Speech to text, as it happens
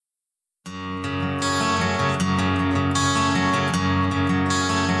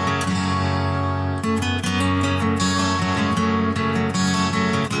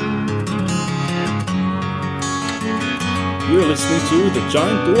to the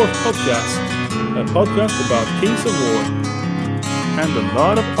Giant Dwarf Podcast, a podcast about Kings of War and a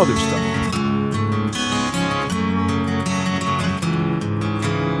lot of other stuff.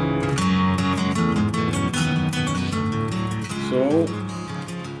 So,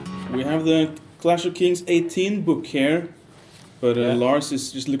 we have the Clash of Kings 18 book here, but Lars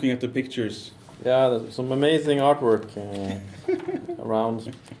is just looking at the pictures. Yeah, there's some amazing artwork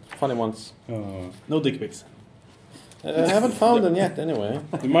around, funny ones. No dick pics. I haven't found them yet, anyway.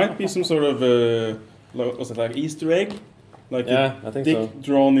 There might be some sort of, was it like Easter egg? Like Yeah, I think dick so.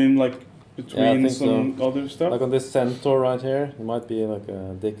 drawn in like between Yeah, I think some other stuff? Like on this centaur right here, there might be like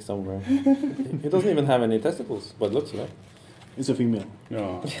a dick somewhere. He doesn't even have any testicles, but looks like. It's a female.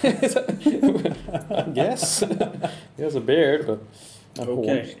 No. I guess. He has a beard, but not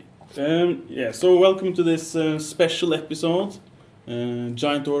Okay. So welcome to this special episode.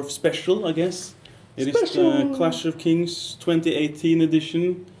 Giant Dwarf special, I guess. It is the Clash of Kings 2018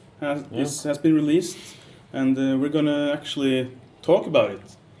 edition has been released, and we're gonna actually talk about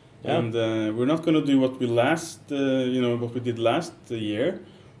it. Yeah. And we're not gonna do what we did last year,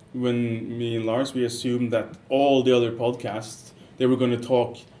 when me and Lars we assumed that all the other podcasts they were gonna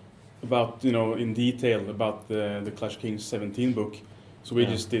talk about in detail about the Clash of Kings 17 book. So we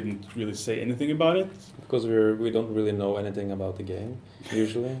just didn't really say anything about it. Because we don't really know anything about the game,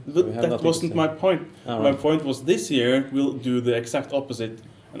 usually. But that wasn't my point. My point was this year we'll do the exact opposite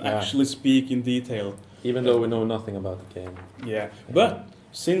and actually speak in detail. Even though we know nothing about the game. Yeah. But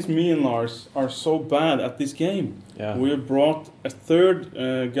since me and Lars are so bad at this game, we have brought a third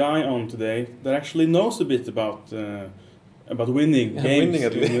guy on today that actually knows a bit about winning games winning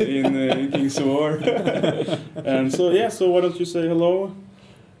at least. in Kings of War. And so why don't you say hello?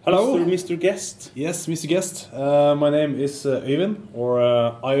 Hello. Mr. Guest. Yes, Mr. Guest. My name is Øyvind, or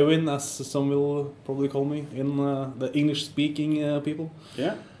Iwin, as some will probably call me in the English-speaking people.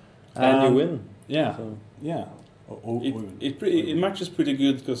 Yeah. And you win. Yeah. So. Yeah. It matches pretty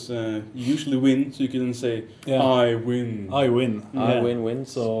good because you usually win, so you can say I win. I win. I win.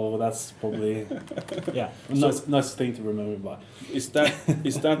 So that's probably nice thing to remember by. Is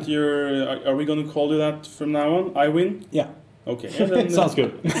that your? Are we going to call you that from now on? I win. Yeah. Okay. Yeah, then, Sounds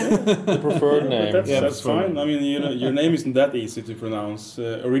good. The preferred name. That's fine. I mean, your name isn't that easy to pronounce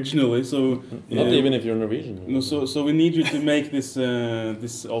originally, so not even if you're Norwegian. No, so we need you to make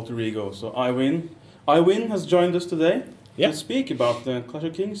this alter ego. So I win. I win has joined us today to speak about the Clash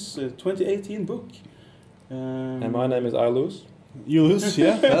of Kings 2018 book. And my name is I lose. You lose,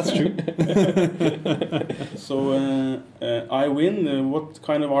 yeah, that's true. So I win. What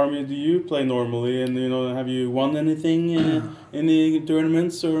kind of army do you play normally? And have you won anything, any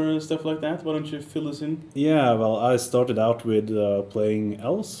tournaments or stuff like that? Why don't you fill us in? Yeah, well, I started out with playing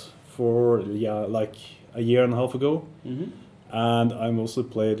elves for like a year and a half ago, and I'm also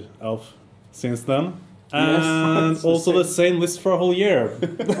played elf since then. And also the same list for a whole year.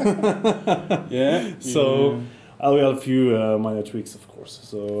 So I'll have a few minor tweaks, of course.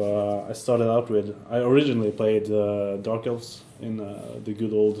 So I started out with... I originally played Dark Elves in the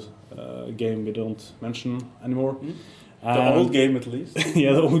good old game we don't mention anymore. The old game, at least.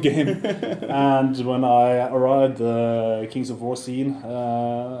 Yeah, the old game. And when I arrived the Kings of War scene,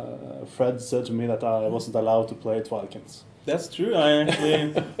 Fred said to me that I wasn't allowed to play Twilightkins. That's true. I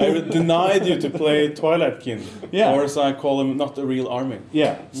denied you to play Twilightkin. Yeah. Or as I call them, not a real army.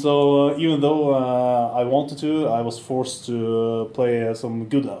 Yeah. So even though I wanted to, I was forced to play some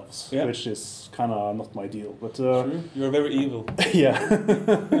good elves, which is kind of not my deal. But true. You're very evil. Yeah.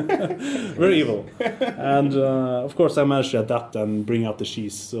 Very evil. And of course I managed to adapt and bring out the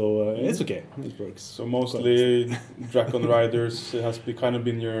cheese, so it's okay. It works. So mostly Drakon Riders has kind of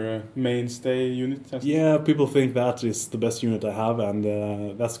been your mainstay unit. Yeah, people think that is the best unit I have,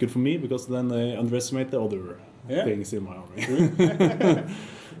 and that's good for me because then they underestimate the other things in my army.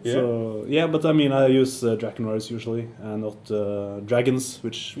 So but I mean I use Drakon Riders usually, and not dragons,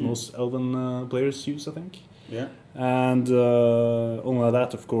 which most elven players use, I think. Yeah. And only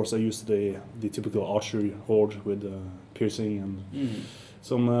that, of course, I use the typical archer horde with piercing and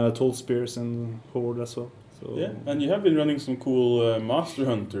some tall spears and horde as well. So, and you have been running some cool Master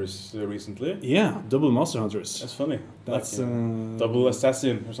Hunters recently. Yeah, double Master Hunters. That's funny. That's double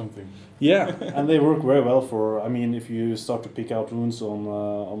Assassin or something. Yeah, and they work very well for. I mean, if you start to pick out runes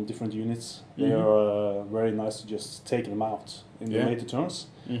on different units, they are very nice to just take them out in the later turns,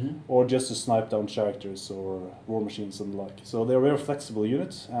 or just to snipe down characters or war machines and the like. So they're a very flexible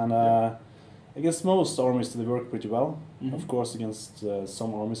unit, and against most armies they work pretty well. Of course, against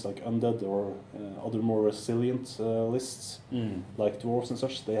some armies like Undead or other more resilient lists, like Dwarves and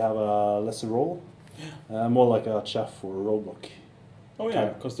such, they have a lesser role, more like a chaff or a roadblock. Oh yeah,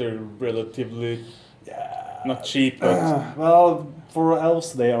 because they're relatively Yeah. not cheap, but Well, for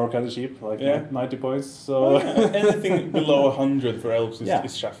elves they are kind of cheap, like Yeah. 90 points. So oh, yeah, anything below 100 for elves Yeah.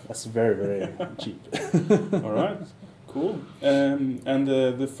 is chef. that's very very cheap. All right, cool. And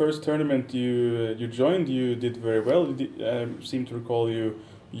the first tournament you joined, you did very well. You did, seem to recall you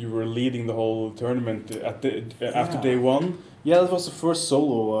were leading the whole tournament at the after Yeah. day one. Yeah, that was the first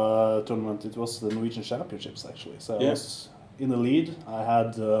solo tournament. It was the Norwegian Championships actually. So I Yeah. was in the lead. I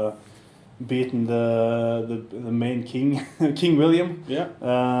had beaten the main king, King William. Yeah.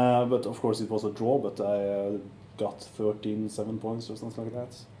 But of course it was a draw. But I got 7 points or something like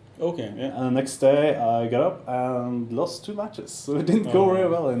that. Okay. Yeah. And the next day I got up and lost 2 matches. So it didn't go Oh. very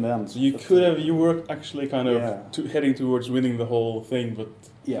well in the end. So you But, could have, you were actually kind of Yeah. heading towards winning the whole thing, but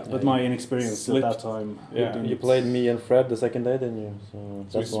Yeah, but Yeah, my inexperience slipped. at that time. Yeah. didn't- You played me and Fred the second day, didn't you? So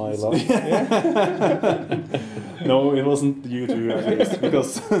that's why I lost. No, it wasn't you two at least, because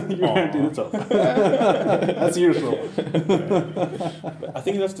you weren't in the top. As usual. I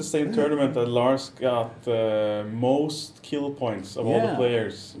think that's the same tournament that Lars got most kill points of all the Yeah.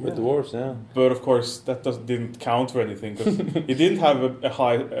 players. With dwarves, yeah. But of course, that didn't count for anything because he didn't have a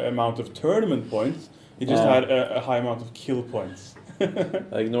high amount of tournament points. He just Ah. had a high amount of kill points.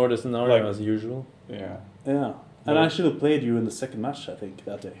 I ignored the scenario Like- as usual. Yeah. Yeah. And I should have played you in the second match, I think,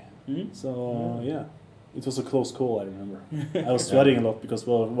 that day. Hmm? So, yeah. It was a close call, I remember. I was sweating a lot because,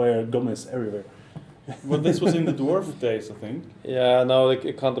 well, there are goblins everywhere. Well, this was in the dwarf days, I think. Yeah, no, it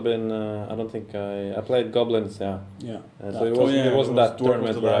can't have been. I don't think I played goblins. Yeah, Yeah. so it Oh, wasn't. yeah, it wasn't it was that dwarf was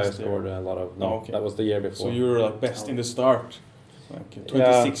tournament the where I last year. scored a lot of. No, Oh, okay. that was the year So before. you were like best in the start. Like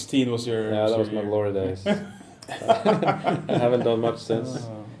 2016 was your. Yeah, that was your my year. glory days. I haven't done much since.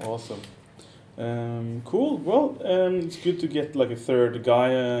 Awesome. Cool. Well, it's good to get like a third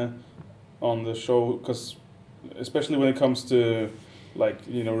guy on the show because, especially when it comes to like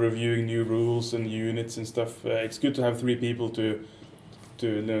reviewing new rules and units and stuff, it's good to have 3 people to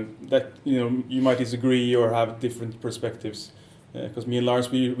that you might disagree or have different perspectives. Because me and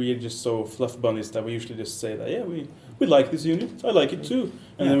Lars, we are just so fluff bunnies that we usually just say that we like this unit, I like it too,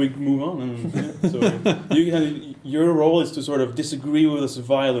 and then we move on. And so your role is to sort of disagree with us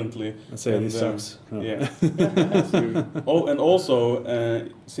violently. I'd say And, this sucks. Yeah. Oh, and also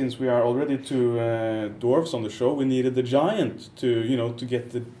since we are already 2 dwarves on the show, we needed the giant to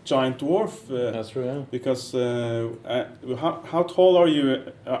get the giant dwarf. That's true. Yeah. Because how tall are you,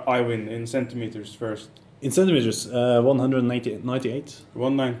 Eivind, in centimeters first? In centimeters, 198.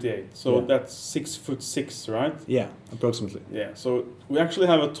 198. So Yeah. that's 6'6", right? Yeah, approximately. Yeah. So we actually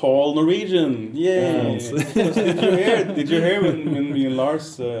have a tall Norwegian. Yay! Yes. Did you hear when me and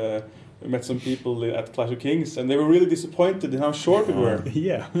Lars met some people at Clash of Kings, and they were really disappointed in how short we were.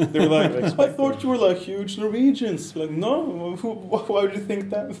 Yeah. They were like, "I thought you were like huge Norwegians." We're like, no, why would you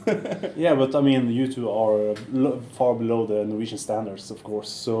think that? Yeah, but I mean, you two are far below the Norwegian standards, of course.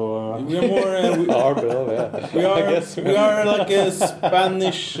 So We are more. Our bill, yeah. We are, I guess we are like a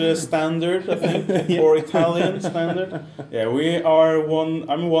Spanish standard, I think, or Italian standard. Yeah, we are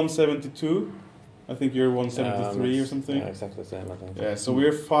I'm 172. I think you're 173 or something. Yeah, exactly the same. I think. Yeah, so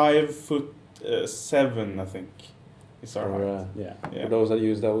we're 5'7", I think. It's our For, height. yeah. Yeah. for those that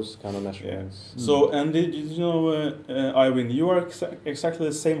use those kind of measurements. So, and did you know, Eivind, you are exactly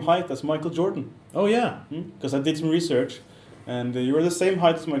the same height as Michael Jordan. Oh yeah. Because I did some research, and you are the same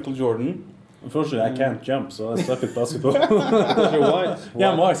height as Michael Jordan. Unfortunately, I can't jump, so I suck at basketball. Because you're white.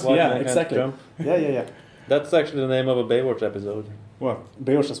 Yeah, I'm white. man Yeah, can't exactly. jump. Yeah. That's actually the name of a Baywatch episode. What?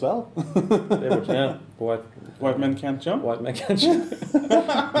 Baywatch as well. Baywatch, yeah. White men can't jump? White man can't jump.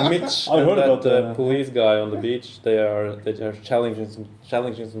 Mitch I and heard that about the- police guy on the beach. They are challenging some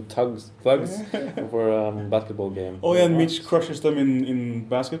thugs for a basketball game. Oh yeah, and Mitch crushes them in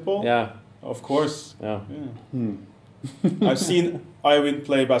basketball? Yeah, Of course. yeah. Yeah. I've seen Eivind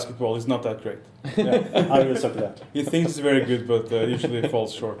play basketball. It's not that great. Yeah, I will suck at that. He thinks he's very good, but usually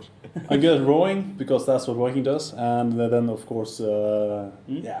falls short. I'm good at rowing because that's what Viking does, and then of course,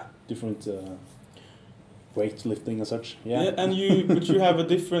 yeah, different weightlifting and such. Yeah. And you have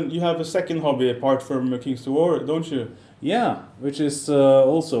a second hobby apart from Kings to War, don't you? Yeah, which is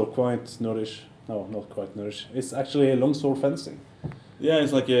also quite nerdish. No, not quite nerdish. It's actually longsword fencing. Yeah,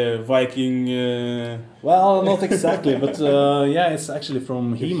 it's like a Viking. Well, not exactly, but yeah, it's actually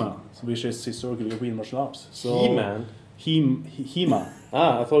from HEMA, which is historical European martial arts. So He-Man. HEMA.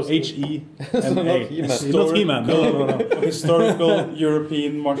 Ah, I thought it was HEMA. not He-Man. It's not He-Man. No. Historical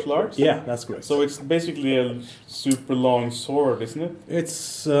European martial arts. Yeah, that's correct. So it's basically a super long sword, isn't it?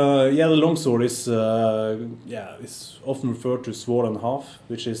 It's yeah, the longsword is yeah, it's often referred to sword and a half,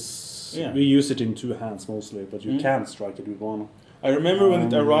 which is Yeah. we use it in 2 hands mostly, but you can strike it with one. I remember when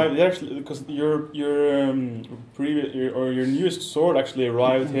it arrived. It actually, because your newest sword actually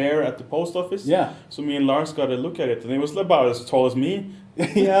arrived here at the post office. Yeah. So me and Lars got a look at it, and it was about as tall as me.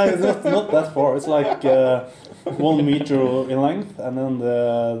 Yeah, it's not that far. It's like 1 meter in length, and then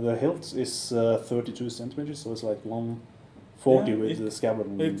the hilt is 32 centimeters, so it's like 140 with the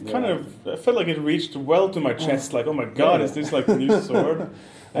scabbard. It kind of, I felt like it reached well to my chest. Like, oh my god, is this like the new sword?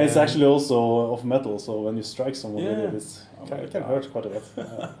 And it's actually also of metal, so when you strike someone with it, it can God. hurt quite a lot.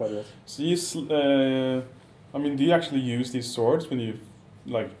 So I mean, do you actually use these swords when you,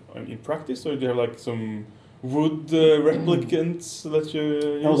 like, in practice, or do you have like some wood replicants that you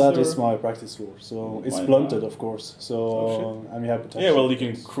use? No, that is my practice sword. So it's Why blunted, not? of course. So and we have protection. Yeah, well, you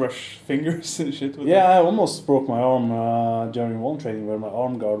can crush fingers and shit with Yeah, I almost broke my arm during one training where my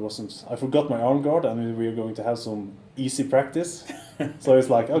arm guard wasn't. I forgot my arm guard, and we were going to have some easy practice. So it's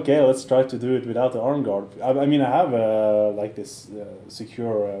like, okay, let's try to do it without the arm guard. I mean, I have like this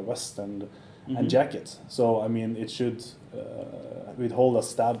secure vest and jacket. So I mean, it should withhold a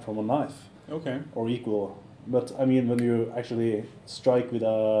stab from a knife. Okay. Or equal. But I mean, when you actually strike with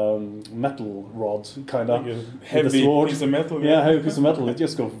a metal rod, kind of Like a heavy piece of metal. yeah, heavy piece of metal, it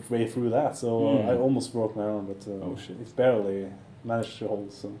just goes way through that. So I almost broke my arm, but Oh, shit. it barely managed to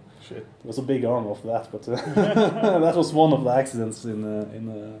hold. So Shit. it was a big arm after that, but that was one of the accidents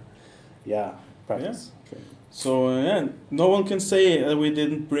in practice. So yeah, no one can say that we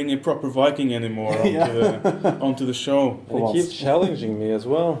didn't bring a proper Viking anymore onto the show. And he keeps challenging me as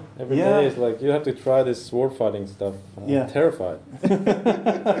well. Every day it's like, you have to try this sword fighting stuff. I'm terrified.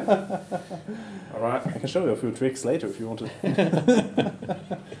 All right. I can show you a few tricks later if you want to.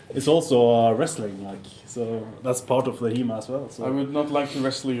 It's also wrestling, like, so that's part of the HEMA as well. So I would not like to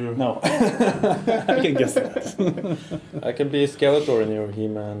wrestle you. no, I can guess that. I can be Skeletor in your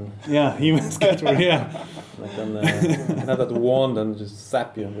He-Man. Yeah, HEMA Skeletor. Yeah, I can have that wand and just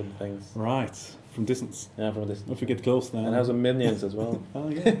zap you with things. right. From distance. Yeah, from this. If you get close, then. And have some minions as well. Oh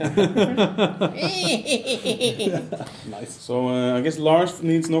yeah. Nice. So I guess Lars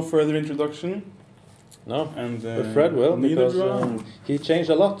needs no further introduction. No, And but Fred will, neither because do I. he changed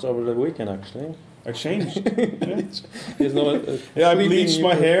a lot over the weekend actually. I changed. He's no, Yeah, I bleached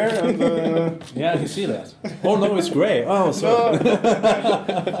my hair and Yeah, I can see that. Oh no, it's grey. Oh, sorry.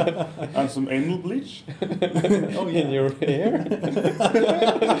 and some anal bleach. Oh, in your hair?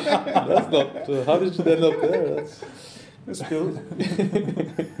 That's not. How did you end up there? That's. It's cool.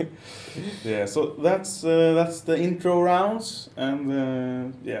 Yeah, so that's the intro rounds,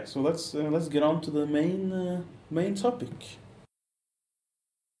 and yeah, so let's get on to the main topic.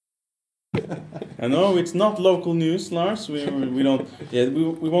 I know it's not local news, Lars. We don't. Yeah,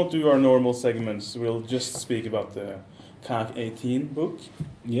 we won't do our normal segments. We'll just speak about the CAC 18 book.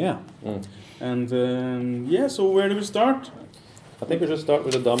 Yeah. And yeah, so where do we start? I think we should start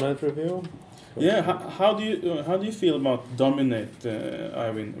with a dominant review. Yeah, how do you feel about Dominate,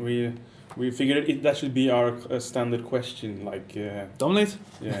 Eivind? We figured that should be our standard question, like Dominate?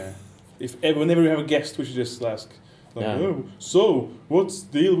 yeah. Whenever we have a guest, we should just ask. Like, Yeah. oh, so what's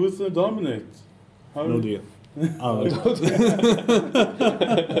the deal with Dominate? How No deal. Oh,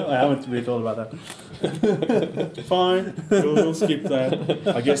 I haven't really thought about that. Fine, we'll skip that.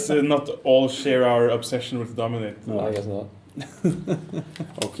 I guess not all share our obsession with Dominate. No, I guess not.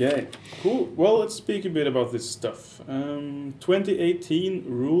 Okay, cool. Well, let's speak a bit about this stuff. 2018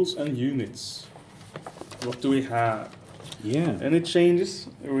 rules and units. What do we have? Yeah. Any changes?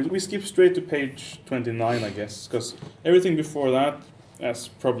 We skip straight to page 29, I guess, because everything before that, as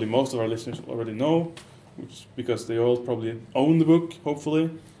probably most of our listeners already know, which because they all probably own the book, hopefully.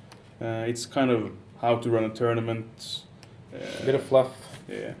 It's kind of how to run a tournament. A bit of fluff,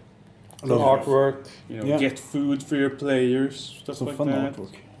 Yeah. some artwork. Get food for your players, stuff Some like fun that.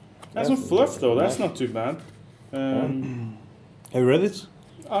 artwork. That's some fluff though. That's not too bad. Have you read it?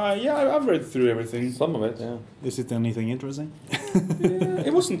 Yeah, I've read through everything. Some of it, yeah. Is it anything interesting?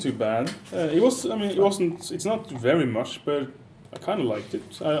 It wasn't too bad. It was. I mean, it wasn't. It's not very much, but I kind of liked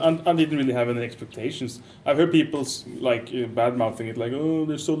it. I didn't really have any expectations. I've heard people bad mouthing it, like, oh,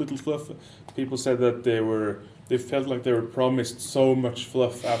 there's so little fluff. People said that they felt like they were promised so much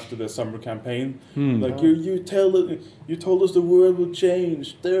fluff after the summer campaign. Like you told us the world would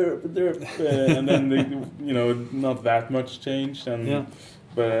change, and then not that much changed. And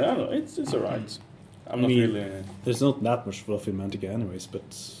but I don't know, it's alright. I'm not really. There's not that much fluff in Mantica, anyways, but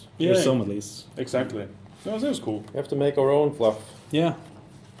Yeah. there's some at least. Exactly. No, that was cool. We have to make our own fluff. Yeah.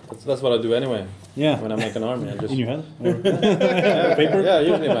 That's what I do anyway. Yeah. When I make an army, I just In your head? paper. Yeah,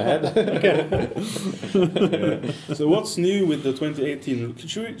 usually in my head. So what's new with the 2018?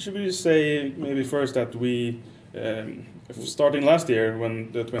 Should we just say maybe first that starting last year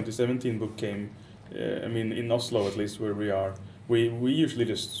when the 2017 book came, I mean in Oslo at least where we are, we usually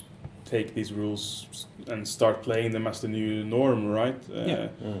just take these rules and start playing them as the new norm, right? I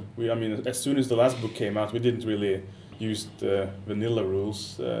mean, as soon as the last book came out, we didn't really use the vanilla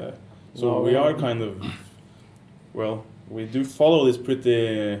rules, so we are kind of, well, we do follow this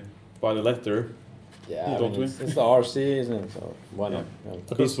pretty by the letter. Yeah, don't we? It's the RC, isn't it? So why not? Yeah.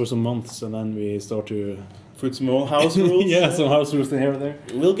 At least for some months, and then we start to Put small house rules. some house rules in here and there.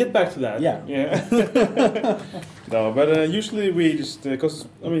 We'll get back to that. Yeah. No, but usually we just because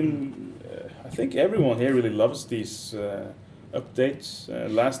I mean I think everyone here really loves these updates.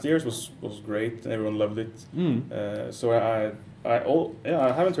 Last year's was great. Everyone loved it. So I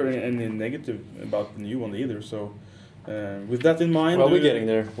haven't heard any negative about the new one either. So with that in mind, Well, we're getting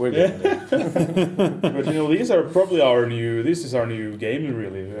there. We're getting there. but you know, this is our new game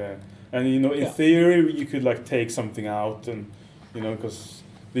really. And you know, in theory, you could like take something out, and you know, because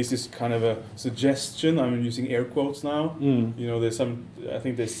this is kind of a suggestion. I'm using air quotes now. You know, there's some. I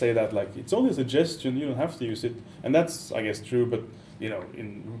think they say that like it's only a suggestion. You don't have to use it, and that's I guess true. But you know,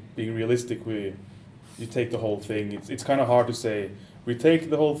 in being realistic, you take the whole thing. It's kind of hard to say we take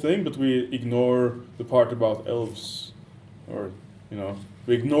the whole thing, but we ignore the part about elves, or you know.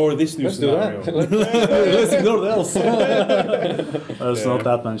 We ignore this new scenario. Let's ignore the else. There's not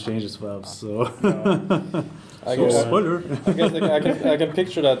that many changes for elves, so. I So, guess, spoiler. I guess I can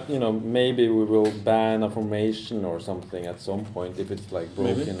picture that, you know, maybe we will ban a formation or something at some point if it's like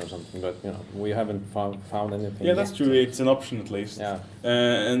broken or something, but you know, we haven't found anything. Yeah, that's true. It's an option at least. Yeah.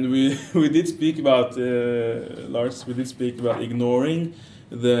 And we did speak about Lars. We did speak about ignoring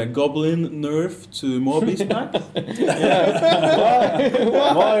the goblin nerf to Morbius pack.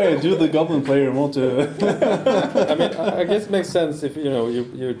 Why do the goblin player want to? I mean, I guess it makes sense if, you know,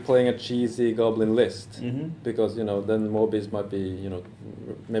 you're playing a cheesy goblin list, because, you know, then Morbius might be, you know,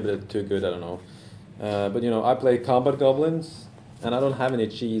 maybe they're too good, I don't know. But, you know, I play combat goblins, and I don't have any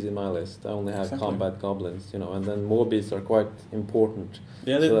cheese in my list. I only have combat goblins, you know, and then Morbius are quite important.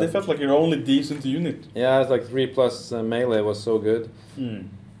 Yeah, they felt like your only decent unit. Yeah, it's like 3+ melee was so good.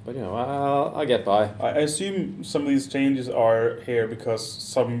 But, you know, I'll get by. I assume some of these changes are here because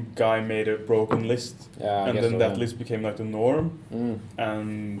some guy made a broken list, Yeah, I and guess then so, that yeah. list became like the norm.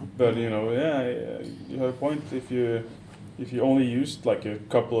 But you know, you have a point if you only used like a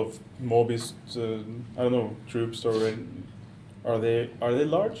couple of Morbius, I don't know, troops, or are they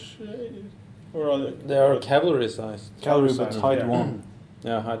large, or are They are cavalry sized. Cavalry, but size, height yeah. one.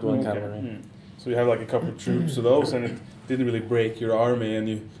 Yeah, height 1 Okay. cavalry. So you have like a couple of troops of those, and it didn't really break your army, and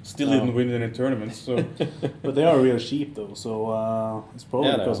you still No. didn't win any tournaments. So But they are real cheap though, so it's probably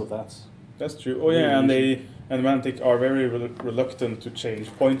Yeah, they because are. of that. that's true. Oh yeah, and Mantic are very reluctant to change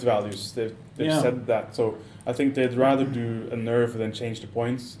point values. They've said that. So I think they'd rather do a nerf than change the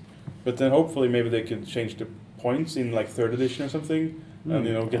points. But then hopefully maybe they can change the points in like 3rd edition or something, and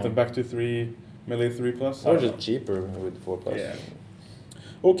you know get them back to 3 melee 3+. Or just cheaper with 4+. Yeah.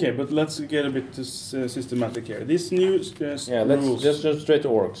 Okay, but let's get a bit systematic here. This new Yeah, let's rules. just jump straight to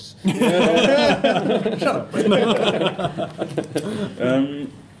orcs.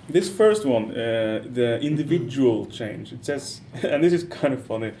 This first one, the individual change. It says, and this is kind of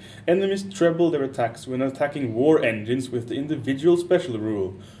funny, enemies treble their attacks when attacking war engines with the individual special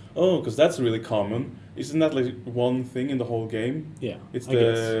rule. Oh, because that's really common. Isn't that like one thing in the whole game? Yeah, It's I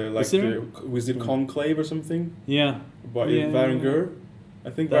guess. like Is there? the Wizard Conclave or something Yeah. by Varangur. I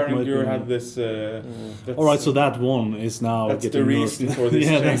think That might Varangur be- had this. That's, All right, so that one is now that's getting the reason nerfed. for this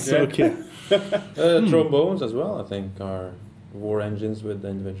yeah, change. that's okay. Trombones as well, I think, are war engines with the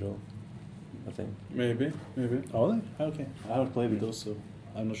individual. I think. Maybe. Are they? Okay. I haven't played with those, so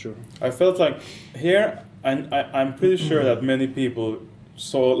I'm not sure. I felt like here, and I'm pretty sure that many people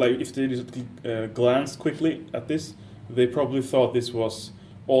saw, like, if they just glanced quickly at this, they probably thought this was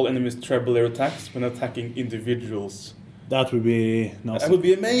all enemies treble their attacks when attacking individuals. That would be nice. That would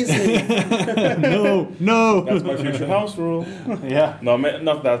be amazing. No. That's my future house rule. Yeah. No,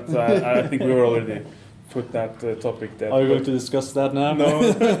 not that. I think we already put that topic there. Are you going to discuss that now?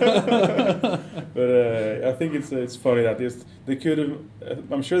 No. But I think it's funny that they could have.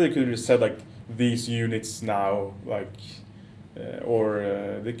 I'm sure they could have just said like these units now, like, or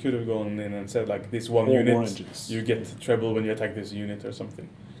they could have gone in and said like this one All unit oranges. you get treble when you attack this unit or something.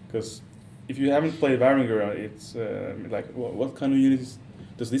 Because if you haven't played Varangur, it's like what kind of units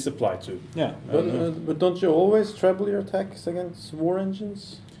does this apply to? Yeah. But don't you always treble your attacks against war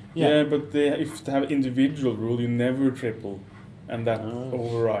engines? Yeah, but if they have individual rule, you never triple, and that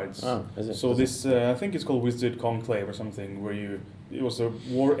overrides. Is it? So this, I think it's called Wizard Conclave or something, where you it was a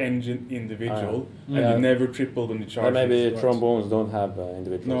war engine individual, and Yeah. you never tripled when you charged. And maybe it. trombones don't have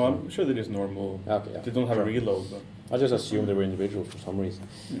individuals. No, I'm sure that is normal. Okay, yeah. They don't have a Sure. reload. But. I just assumed they were individuals for some reason.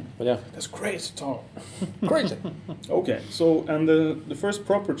 But yeah, That's crazy talk. crazy. Okay, so and the first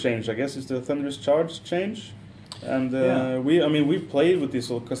proper change, I guess, is the Thunderous Charge change, and Yeah. we played with this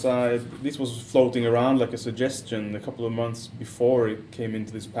because this was floating around like a suggestion a couple of months before it came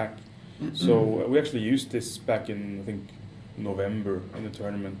into this pack, so we actually used this back in I think November in the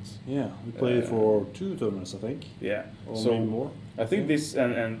tournament. Yeah, we played it for 2 tournaments, I think, Yeah, or so maybe more. I think this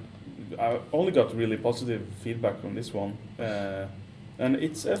and I only got really positive feedback on this one, and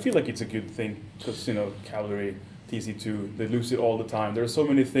I feel like it's a good thing because cavalry TC2 they lose it all the time. There are so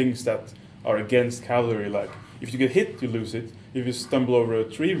many things that are against cavalry. Like if you get hit, you lose it. If you stumble over a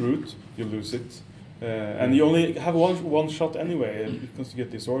tree root, you lose it, and you only have one shot anyway because you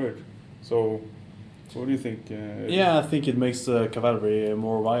get disordered. So, what do you think? Yeah, I think it makes cavalry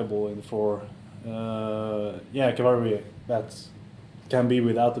more viable for cavalry that can be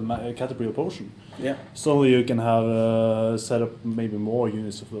without the caterpillar potion. Yeah. So you can have set up maybe more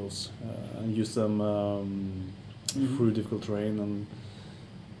units of those and use them through difficult terrain. And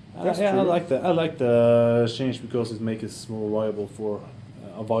That's I true. like that. I like the change because it makes it more viable for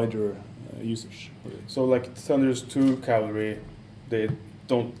a wider usage. So like Thunderous 2 cavalry, they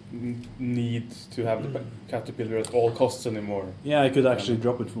don't need to have the caterpillar at all costs anymore. Yeah, I could actually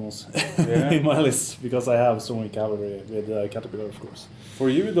drop it from us Yeah. in my list because I have so many cavalry with caterpillar, of course. For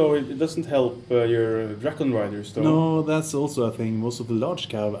you though, it doesn't help your Dragon Riders though. No, that's also a thing. Most of the large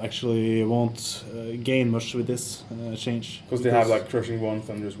cav actually won't gain much with this change Because they have like Crushing 1,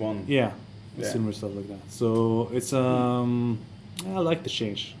 Thunderous 1. yeah, Yeah. similar stuff like that. So it's I like the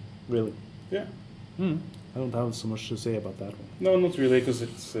change, really. Yeah. I don't have so much to say about that one. No, not really, because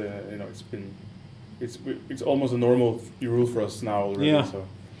it's it's almost a normal rule for us now already. Yeah.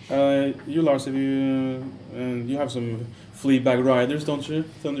 So, you Lars, have you have some Fleabag Riders, don't you?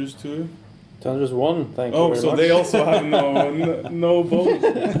 Thunders 2. Thunderous 1, thank you Oh, very so much. they also have no bones.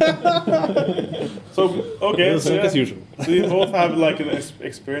 So okay, so, As usual. so you both have like an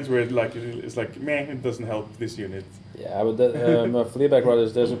experience where it's like meh, it doesn't help this unit. Yeah, but Fleabag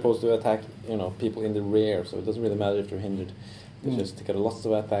Riders, they're supposed to attack, people in the rear, so it doesn't really matter if they're hindered. They just get lots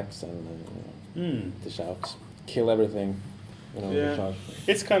of attacks and dish out, kill everything, Yeah. charge.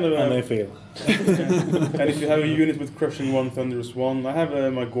 It's kind of And they fail. and if you have a unit with Crushing 1, Thunderous 1, I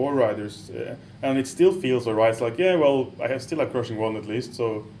have my Gore Riders, and it still feels alright. It's like, yeah, well, still have Crushing 1 at least,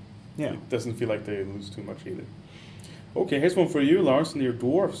 so Yeah. it doesn't feel like they lose too much either. Okay, here's one for you, Lars, and your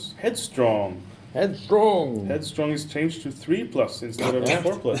dwarves. Headstrong. Headstrong! Headstrong is changed to 3+ instead of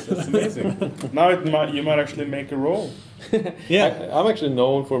 4+. That's amazing. Now you might actually make a roll. Yeah. I'm actually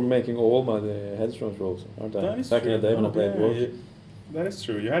known for making all my Headstrongs rolls, aren't I? That is Back in the true. day when I played Yeah, Dwarves. that is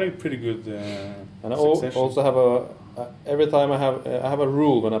true. You had a pretty good And I succession. also have every time I have a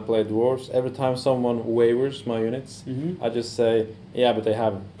rule when I play Dwarves, every time someone wavers my units, Mhm. I just say, yeah, but they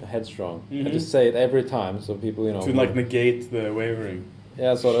have Headstrong. I Mhm. just say it every time, so people, to like negate the wavering.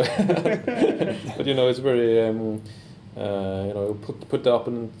 yeah, sort of. But it's very, put the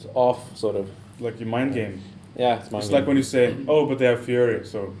opponent off, sort of. Like your mind game. Yeah, it's my It's like when you say, oh, but they have Fury,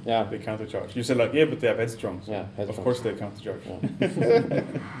 so Yeah. they countercharge. You say like, yeah, but they have Headstrong. So Yeah, of Headstrong. course they countercharge. Yeah.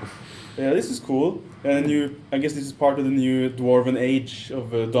 Yeah, this is cool. And I guess this is part of the new Dwarven age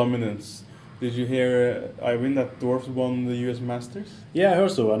of dominance. Did you hear I win that dwarves won the US Masters? Yeah, I heard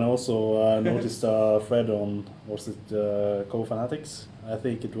so, and I also noticed a thread on, was it Co Fanatics? I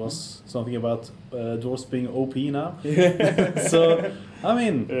think it was something about dwarves being OP now. So, I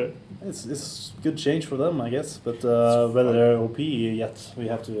mean, Yeah. it's good change for them, I guess, but whether they're OP yet, we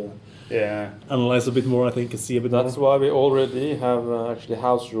have to Yeah. analyze a bit more, I think, and see a bit That's more. why we already have actually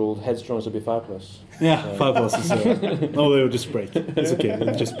house ruled Headstrongs to be 5+. Yeah, 5+ is... no, they will just break. It's okay,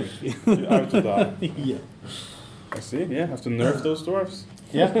 they'll just break. You have to die. Yeah. I see, yeah, have to nerf those dwarves.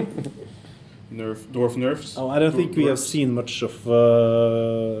 Yeah. Dwarf nerfs. Oh, I don't think we have Dwarves. seen much of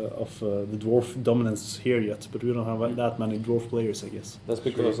the dwarf dominance here yet, but we don't have that many dwarf players, I guess. That's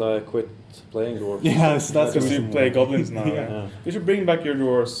because I quit playing Dwarves. Yeah, that's the Because you reason play why. goblins now. Yeah. Yeah. Yeah. You should bring back your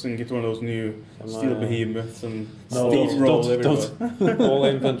dwarves and get one of those new steel I- behemoths and No, steamroll don't. everybody. All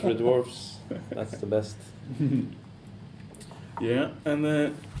infantry dwarves. That's the best. Yeah, and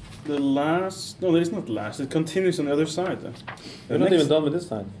the last... No, there is not last. It continues on the other side. We're not even done with this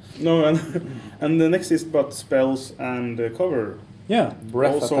time. No, and, and the next is about spells and cover. Yeah.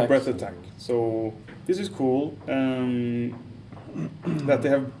 Breath also attacks. breath attack. So this is cool. That they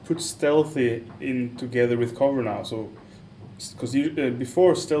have put stealthy in together with cover now. So because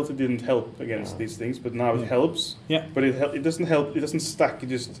before stealthy didn't help against these things, but now it helps. Yeah. But it doesn't help. It doesn't stack. It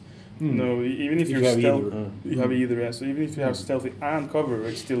just you know, even if you're have stealth, either. you have either. Yeah. So even if you have stealthy and cover,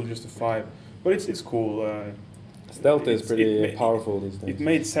 it's still just a 5. But it's cool. Stealth is pretty it powerful these days. It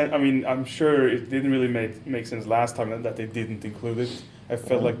made sense. I mean, I'm sure it didn't really make sense last time that they didn't include it. I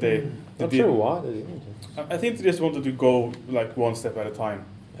felt like they Not did. sure why they didn't. I think they just wanted to go like one step at a time.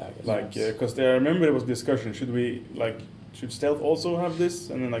 Yeah, I guess. Like, because I remember there was discussion. Should stealth also have this?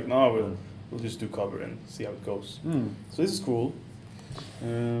 And then like, no, we'll just do cover and see how it goes. So this is cool.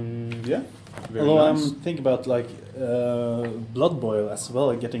 Yeah. Very Although nice. I'm thinking about like Blood Boil as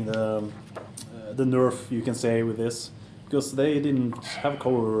well, getting the nerf you can say with this, because they didn't have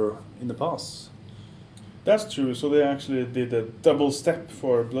cover in the past. That's true. So they actually did a double step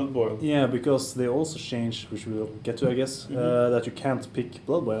for Blood Boil. Yeah, because they also changed, which we'll get to, I guess, that you can't pick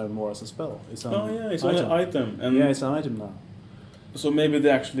Blood Boil anymore as a spell. It's an It's only an item. And yeah, it's an item now. so maybe they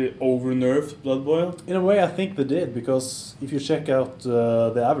actually over nerfed Blood Boil. In a way, I think they did, because if you check out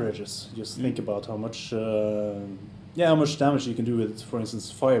the averages, just think about how much damage you can do with, for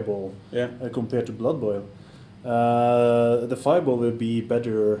instance, Fireball compared to Blood Boil. The Fireball will be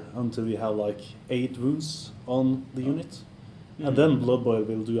better until you have like 8 wounds on the unit, and then Blood Boil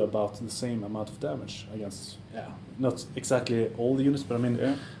will do about the same amount of damage against, not exactly all the units, but I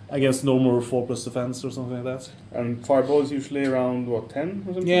mean against normal 4+ defense or something like that. And Fireball is usually around what, 10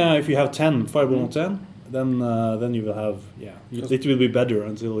 or something? Yeah, if you have 10 Fireball on 10, then you will have it will be better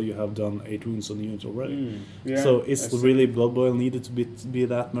until you have done 8 wounds on the unit already. So is really Blood Boil needed to be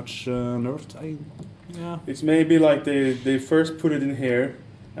that much nerfed? It's maybe like they first put it in here,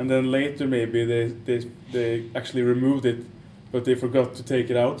 and then later maybe they actually removed it, but they forgot to take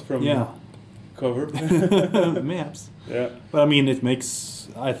it out from cover. Perhaps. Yeah. But I mean,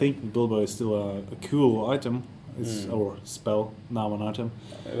 I think Blood Boil is still a cool item. It's or spell, now an item.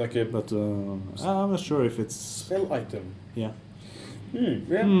 But I'm not sure if it's Spell item. Yeah.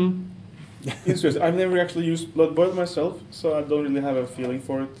 Interesting. I've never actually used Blood Boil myself, so I don't really have a feeling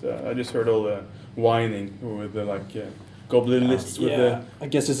for it. I just heard all the whining with the goblin lists with the I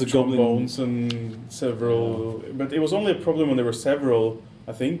guess it's a goblin bones and several. But it was only a problem when there were several,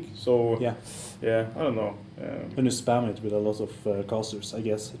 I think. So I don't know. When you spam it with a lot of casters, I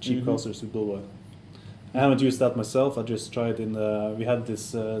guess cheap casters with Blood Boil. I haven't used that myself. I just tried we had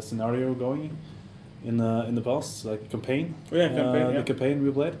this scenario going in the past, like campaign. The campaign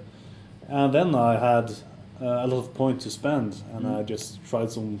we played, and then I had a lot of points to spend, and I just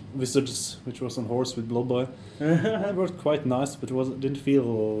tried some wizards, which was on horse with Blood Boil. It worked quite nice, but didn't feel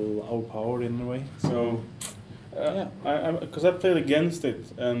overpowered in a way. So because I played against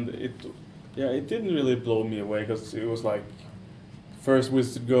it, and it didn't really blow me away, because it was like first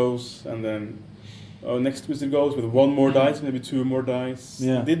wizard goes, and then next wizard goes with 1 more dice, maybe 2 more dice.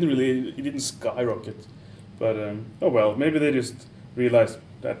 It didn't skyrocket, but oh well, maybe they just realized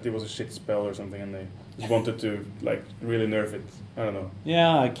that it was a shit spell or something, and they just wanted to really nerf it. I don't know.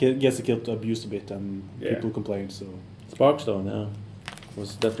 Yeah, I guess it got abused a bit, and people complained. So Sparkstone,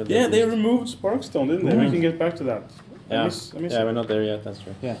 was definitely. Yeah, they removed Sparkstone, didn't they? We can get back to that. Yeah, I miss we're not there yet. That's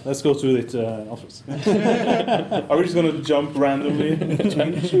true. Yeah, let's go through it afterwards. Are we just gonna jump randomly?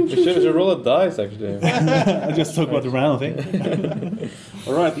 we should roll a dice actually. I just talk about the random thing.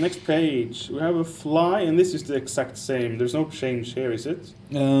 All right, next page. We have a fly, and this is the exact same. There's no change here, is it?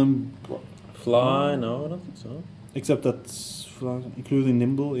 Fly? No, I don't think so. Except that fly, including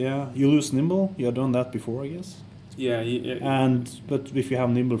nimble. Yeah, you lose nimble. You have done that before, I guess. Yeah. But if you have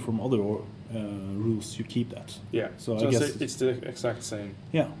nimble from other rules, you keep that. Yeah. So I guess it's the exact same.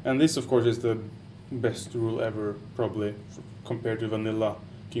 Yeah. And this, of course, is the best rule ever, probably, compared to vanilla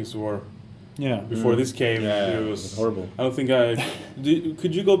King's War. Yeah. Before this came, it was horrible. I don't think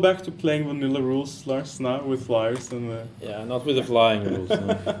could you go back to playing vanilla rules, Lars, now with flyers and? Yeah, not with the flying rules.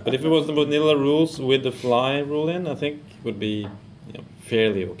 No. But if it was the vanilla rules with the fly rule in, I think it would be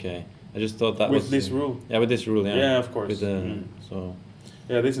fairly okay. I just thought that with was this rule. Yeah, with this rule. Yeah. Yeah, of course. With the, so.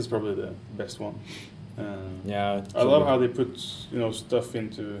 Yeah, this is probably the best one. I love how they put stuff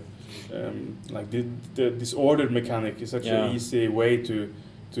into the disordered mechanic is such an easy way to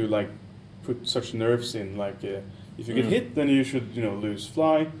put such nerfs in. If you get hit, then you should lose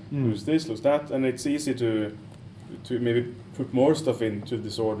fly, lose this, lose that, and it's easy to maybe put more stuff into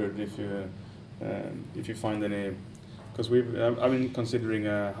disordered if you find any. Because I've been considering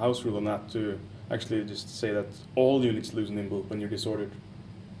a house rule on that to actually just say that all units lose nimble when you're disordered.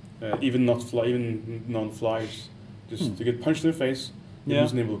 Even non-flyers, just to get punched in the face, you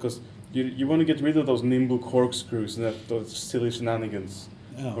lose nimble, because you want to get rid of those nimble corkscrews and those silly shenanigans,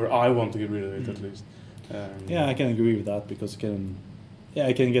 or I want to get rid of it at least. Yeah, I can agree with that because it can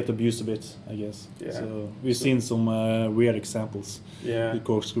get abused a bit, I guess. Yeah. So we've seen some weird examples Yeah. with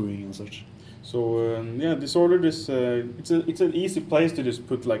corkscrewing and such. So Disordered is it's an easy place to just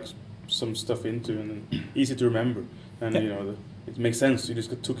put like some stuff into and easy to remember, and it makes sense. You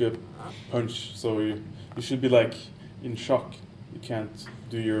just took a punch, so you should be like in shock. You can't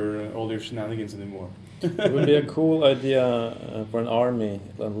do all your shenanigans anymore. It would be a cool idea for an army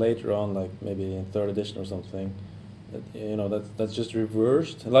later on, like maybe in 3rd edition or something. That's just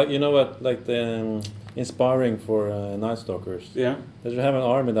reversed. Like like the inspiring for Night Stalkers. Yeah. They should have an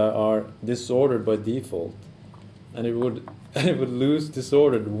army that are disordered by default, and it would lose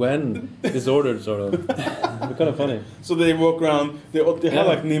disordered when disordered, sort of. It'd be kind of funny. So they walk around. They have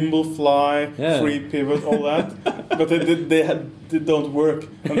like nimble fly, free pivot, all that, but they don't work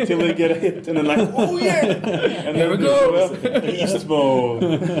until they get a hit, and then like, oh yeah, and Here then we they go. show up, beast mode,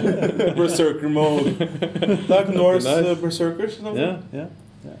 berserker mode, like Norse Nice. berserkers. Or something. Yeah,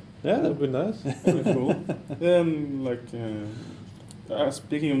 that'd be nice. That'd be cool. Then like.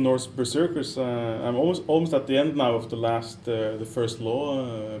 Speaking of Norse berserkers, I'm almost at the end now of the first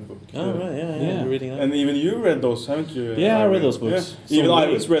law book. Oh right, yeah. You're reading that. And even you read those, haven't you? Yeah, I read those books. Yeah. Even So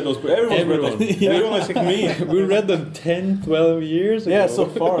Ivan's read those books. Everyone's read those. Yeah. Everyone except me. We read them 10, 12 years ago. Yeah, so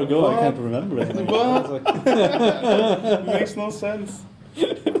far ago I can't remember it. It makes no sense.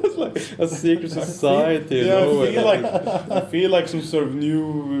 It's like a secret society. Yeah, nowhere. I feel like some sort of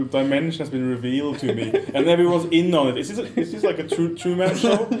new dimension has been revealed to me, and everyone's in on it. Is this like a Truman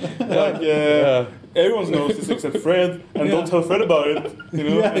show? Like everyone knows this except Fred, and don't tell Fred about it,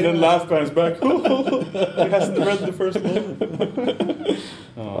 and then laugh behind his back. He hasn't read the first one.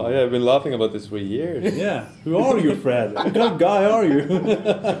 Oh yeah, I've been laughing about this for years. Yeah. Who are you, Fred? What kind of guy are you?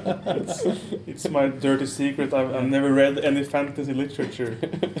 It's my dirty secret. I've never read any fantasy literature.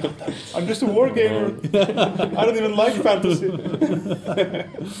 I'm just a war gamer. I don't even like fantasy.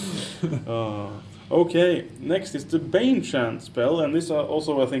 Okay, next is the Bane Chant spell, and this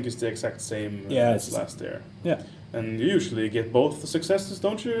also I think is the exact same as last year. Yeah. And you usually get both the successes,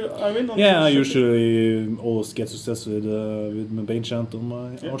 don't you, Eivind? Yeah, I usually always get success with my Bane Chant on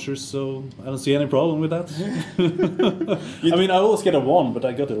my archers, so I don't see any problem with that. I mean, I always get a 1, but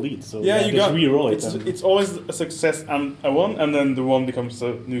I got a lead, so you just got re-roll it. It's always a success and a 1, and then the 1 becomes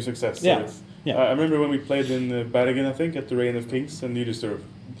a new success. So I remember when we played in Bergen, I think, at the Reign of Kings, and you just sort of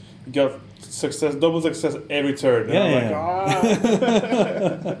got success, double success every turn. And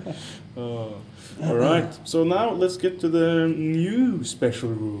all right, so now let's get to the new special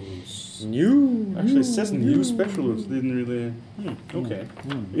rules. Actually, it says new special rules. Didn't really. Okay.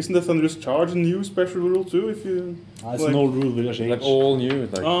 Isn't the Thunderous Charge a new special rule too? If you. It's an old rule with a change. Like all new.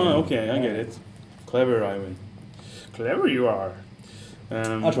 Like, okay, I get it. Clever, Eivind. Clever you are.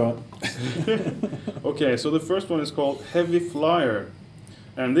 I try. Okay, so the first one is called Heavy Flyer,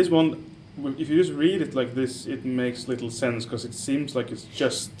 and this one, if you just read it like this, it makes little sense because it seems like it's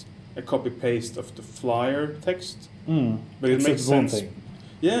just a copy paste of the flyer text, but it makes sense. Thing.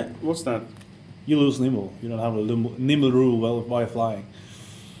 Yeah, what's that? You lose nimble. You don't have a nimble rule while flying.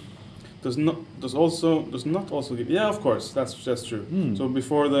 Does not also give. Yeah, of course, that's true. So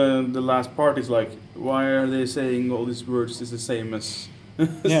before the last part is like, why are they saying all these words is the same as?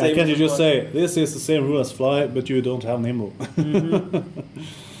 Yeah, can't you just say this is the same rule as fly, but you don't have nimble?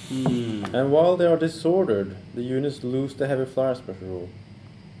 And while they are disordered, the units lose the heavy flyer special rule.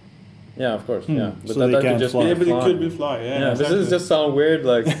 Yeah, of course. Yeah, but So that they could can't just fly. Yeah, but it fly. could be fly. Yeah, Yeah, exactly. this just sound weird.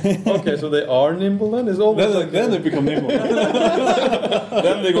 Like, okay, so they are nimble then. It's almost Then they become nimble.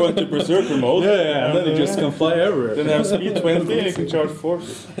 Then they go into berserker mode. And then they just can fly everywhere. Then they have speed 20 and you can charge 40.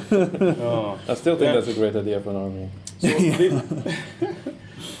 Oh. I still think that's a great idea for an army. So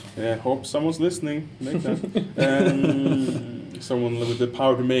yeah, hope someone's listening. Make that. Someone with the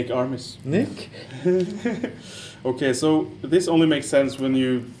power to make armies. Nick? Okay, so this only makes sense when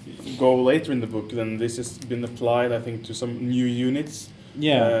you go later in the book. Then this has been applied, I think, to some new units.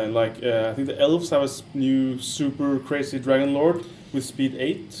 Yeah. I think the elves have a new super crazy dragon lord with speed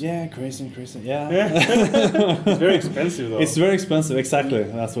 8. Yeah, crazy. Yeah. It's very expensive though. It's very expensive, exactly.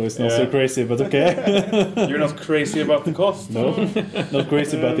 That's why it's not so Yeah. crazy, but okay. You're not crazy about the cost. No, not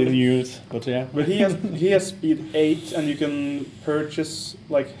crazy about the news, but yeah. But he has speed 8, and you can purchase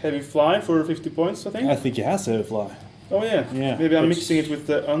like heavy fly for 50 points, I think. I think he has a fly. Oh yeah. Yeah, Maybe I'm but- mixing it with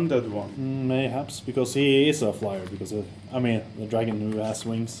the undead one. Mayhaps, because he is a flyer, because the dragon who has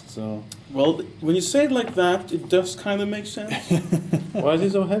wings, so... Well, when you say it like that, it does kind of make sense. Why is he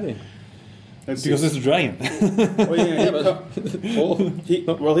so heavy? Because it's a dragon. Oh yeah. Yeah,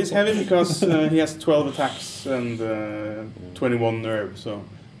 but Well, he's heavy because he has 12 attacks and 21 nerve. So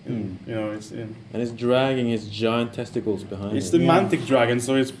You know, it's in. And it's dragging its giant testicles behind It's it. the mantic dragon,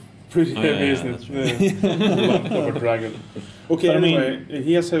 so it's pretty heavy, yeah, isn't it? that's right. The lump of a dragon. Okay, But I mean- anyway,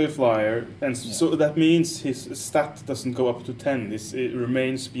 he has heavy flyer, and so that means his stat doesn't go up to 10. It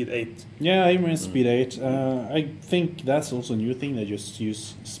remains speed 8. Yeah, I mean speed 8. I think that's also a new thing. They just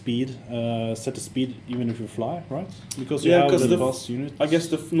use speed, set the speed even if you fly, right? Because you Yeah, have 'cause the the- fast unit. I guess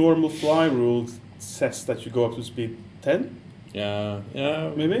the normal fly rule says that you go up to speed 10, Yeah,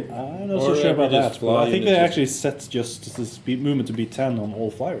 maybe? I'm not Or so sure they about just that, but fly I think units they just- actually set just the speed movement to be 10 on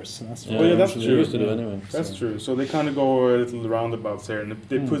all flyers. That's Yeah, Oh, yeah, that's actually true. used to do anyway. That's So- true. So they kind of go a little roundabouts here, and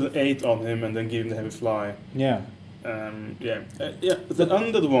they Mm. put an 8 on him and then give him the heavy fly. Yeah. Yeah. But the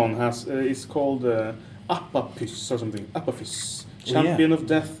under one has is called Apapys or something. Apapys, champion of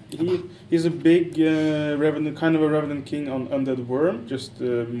death. He's a big revenant, kind of a revenant king on undead worm, just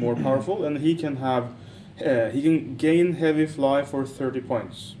more powerful, and he can gain heavy fly for 30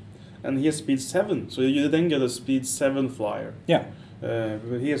 points, and he has speed 7. So you then get a speed 7 flyer. Yeah.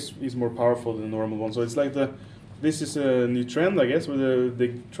 But he's more powerful than the normal one. So it's like this is a new trend, I guess, where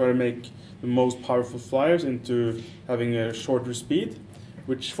they try to make the most powerful flyers into having a shorter speed,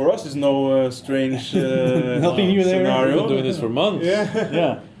 which for us is no strange Nothing new there. We've scenario. been doing this for months. Yeah,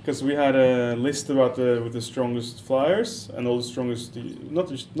 Yeah. because we had a list about with the strongest flyers and all the strongest,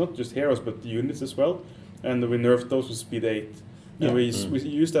 not just heroes but the units as well, and we nerfed those with speed 8. Yeah. And we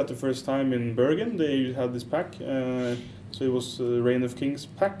used that the first time in Bergen. They had this pack, so it was Reign of Kings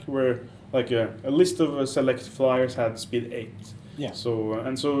pack where like a list of select flyers had speed 8. Yeah. So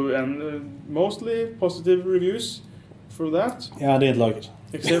mostly positive reviews for that, Yeah, I didn't like it.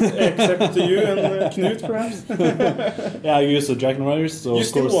 except to you and Knut perhaps. Yeah, I used the Dragon Riders, so You of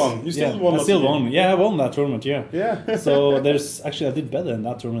still course, won. You still yeah, won I lots still of won. games. Yeah, I won that tournament. Yeah. Yeah. So there's actually I did better in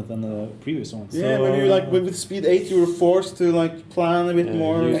that tournament than the previous one. Yeah, so, when you like with speed 8, you were forced to like plan a bit Yeah,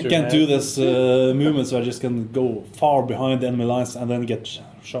 more. use I your can't head. do this movement, so I just can go far behind the enemy lines and then get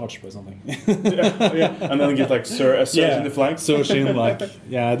charged by something. yeah, and then get like a surge in the flanks. Searching like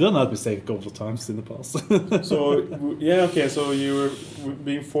I've done that mistake a couple of times in the past. So so you were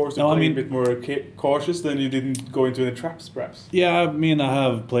being forced to No, I play mean- a bit more cautious, then you didn't go into any traps, perhaps. Yeah, I mean, I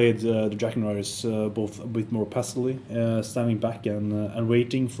have played the Dragon Riders both a bit more passively, standing back and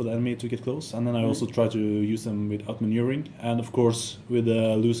waiting for the enemy to get close, and then I also try to use them with outmaneuvering, and of course with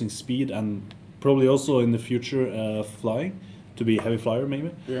losing speed and probably also in the future flying to be heavy flyer maybe.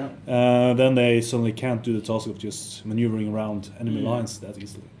 Yeah. Then they suddenly can't do the task of just maneuvering around enemy lines that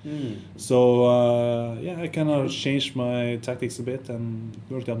easily. So I kind of changed my tactics a bit and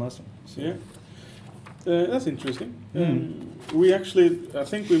worked out nicely. So. Yeah. That's interesting. We actually, I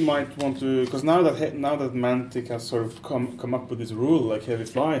think we might want to, because now that Mantic has sort of come up with this rule like heavy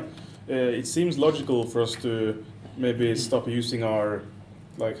fly, it seems logical for us to maybe stop using our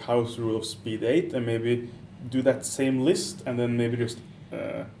like house rule of speed 8 and maybe do that same list and then maybe just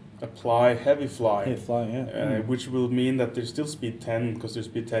apply heavy fly. Heavy fly, yeah. Which will mean that there's still speed 10 because there's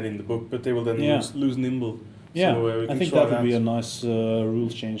speed 10 in the book, but they will then Yeah. lose nimble. Yeah, So, we I can think try that would be a nice rule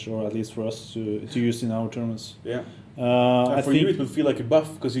change, or at least for us to use in our tournaments. Yeah. I And for think you, it will feel like a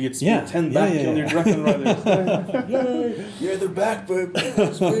buff because you get speed Yeah, 10 yeah, back yeah, on your yeah. Dragon Riders. Yay! You're the back, babe.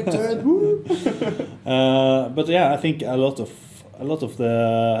 Speed 10. Woo! but yeah, I think a lot of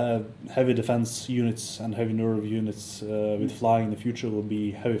the heavy defense units and heavy nerve units with flying in the future will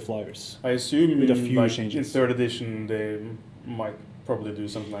be heavy flyers. I assume With a few like, changes. in 3rd edition they might probably do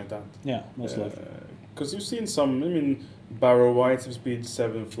something like that. Yeah, most likely. Because you've seen some, I mean, Barrow Whites have speed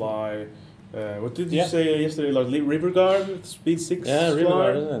 7 fly. What did you Yeah. say yesterday? Like River Guard, speed 6 Yeah, fly. River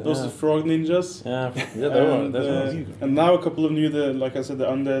Guard, isn't it? Those Yeah. are frog ninjas. Yeah, And, that's and now a couple of new, like I said, the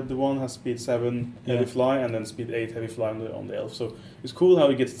undead, the one has speed 7 heavy Yeah. fly and then speed 8 heavy fly on the elf. So it's cool how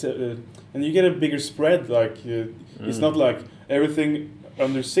it gets, and you get a bigger spread. Like it's not like everything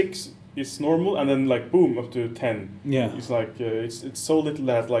under 6 is normal and then like boom up to 10. Yeah. It's like it's so little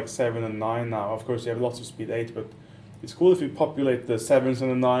that like 7 and 9 now. Of course, you have lots of speed 8, but it's cool if you populate the 7s and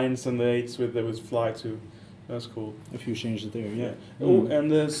the 9s and the 8s with fly too. That's cool. A few changes there, yeah. Oh,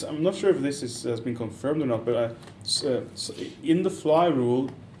 and I'm not sure if this has been confirmed or not, but so in the fly rule,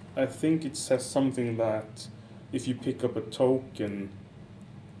 I think it says something that if you pick up a token.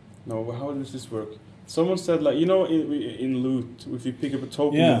 No, how does this work? Someone said like in loot, if you pick up a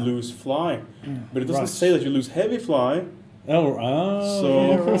token, Yeah. you lose fly, but it doesn't Right. say that you lose heavy fly. Oh, So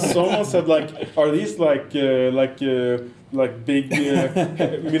yeah, right. someone said like, are these like like big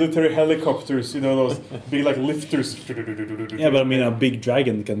military helicopters, you know, those big like lifters. Yeah, but I mean, a big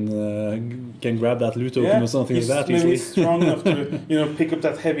dragon can grab that loot token or something like that. Maybe Easily. he's strong enough to, you know, pick up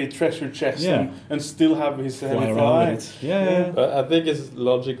that heavy treasure chest and still have his Fly heavy around fly. with it. Yeah. But I think it's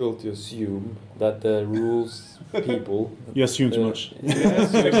logical to assume that the rules people. You assume too much.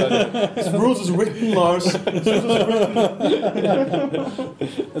 Yes, exactly. His rules is written, Lars. His rules is written.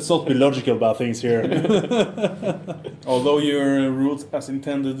 Let's not be logical about things here. Although your rules as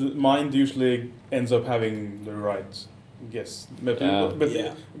intended, mind usually ends up having the right guess. But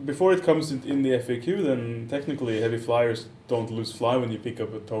Yeah. before it comes in the FAQ, then technically heavy flyers don't lose fly when you pick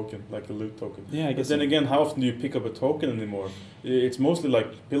up a token, like a loot token. Yeah, I But guess. then so. again, how often do you pick up a token anymore? It's mostly like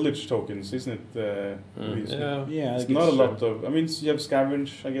pillage tokens, isn't it? Usually? Yeah. Yeah, I It's guess not a so. lot of. I mean, you have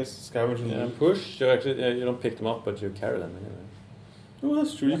scavenge, I guess. Scavenge and Yeah, loot. push. You actually you don't pick them up, but you carry them anyway. Oh,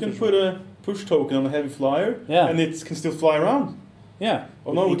 that's true. You can put a push token on a heavy flyer, Yeah. and it can still fly around. Yeah.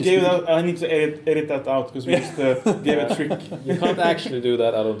 Oh no, we It is gave good. that. I need to edit that out because we just gave a trick. You can't actually do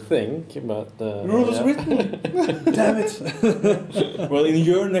that, I don't think. But Rule is yeah. written. Damn it. Well, in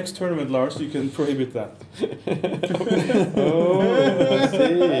your next tournament, Lars, you can prohibit that. Oh, I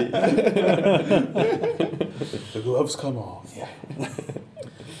see. The gloves come off. Yeah.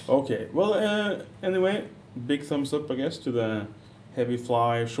 Okay. Well, anyway, big thumbs up, I guess, to the heavy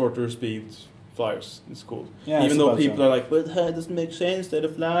fly, shorter speed flyers. It's cool. Yeah, Even though it's people about are like, but it doesn't make sense that a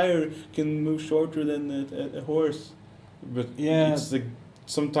flyer can move shorter than a horse. But Yeah. it's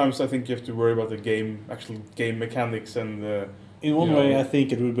sometimes I think you have to worry about the actual game mechanics and. In one You way, know. I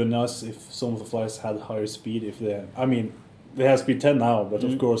think it would be nice if some of the flyers had higher speed. If they, I mean, they have speed 10 now, but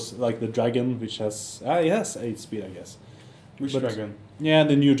Mhm. of course, like the dragon, which has, it has 8 speed, I guess. Which But- dragon? Yeah,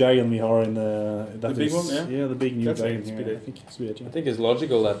 the new dragon we are in that big is- one, yeah? the big new That's dragon 8 here. speed, I eh? think speed 8, yeah. I think it's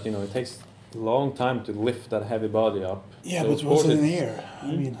logical that it takes a long time to lift that heavy body up. Yeah, So but of what's course in it's- here?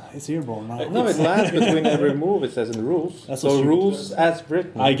 I mean, it's airborne now. No, it lands between every move. It says in the rules. That's so what you- rules as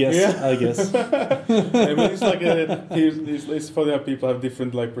written. I guess. Yeah. I guess. I mean, it's like it's funny how people have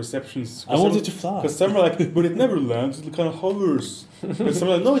different like perceptions. I want it to fly. Because some are like, but it never lands. It kind of hovers. But some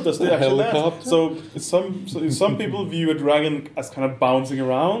are like, no, it does. It A actually lands. helicopter? So some people view a dragon as kind of bouncing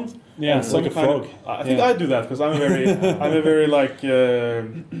around. Yeah, and it's some like a kind frog. I think Yeah. I do that because I'm a very like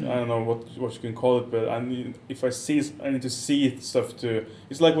I don't know what you can call it, but if I need to see stuff to.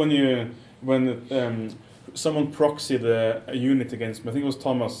 It's like when someone proxied a unit against me. I think it was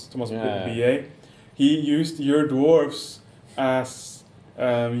Thomas Yeah. BA. He used your dwarves as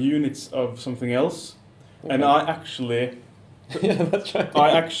units of something else, and I actually Yeah, that's right.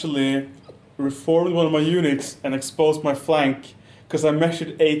 I actually reformed one of my units and exposed my flank because I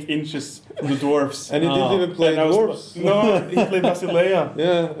measured 8 inches from the dwarves. And he didn't even play And I was- dwarves. No, he played Basilea.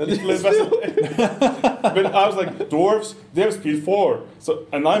 Yeah, He played But I was like, dwarves, they have speed 4. So,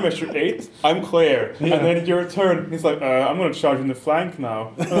 and I measure 8, I'm clear. Yeah. And then your turn, he's like, I'm going to charge in the flank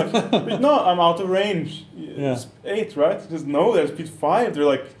now. I'm like, but no, I'm out of range. Yeah. It's 8, right? He says, no, they're speed 5. They're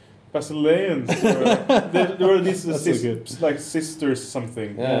like Basileans. They were these That's so good. like sisters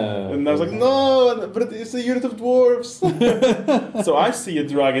something. Yeah. And I was like, no, but it's a unit of dwarves. So I see a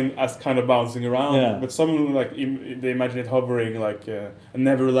dragon as kind of bouncing around, Yeah. but some like they imagine it hovering, like and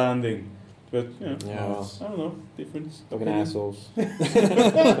never landing. But Yeah. I don't know, difference. Fucking assholes.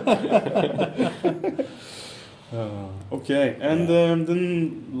 Okay, and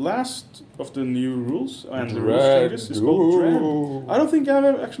then last of the new rules and the rules Dread. changes is called Dread. Ooh. I don't think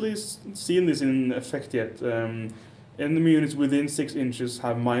I've actually seen this in effect yet. Enemy units within 6 inches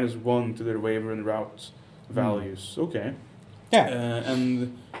have -1 to their waiver and route values. Okay. Yeah.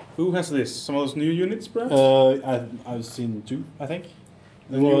 And who has this? Some of those new units, perhaps? I've seen 2, I think.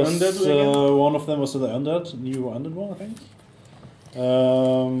 The new undead again? One of them was the new undead one, I think.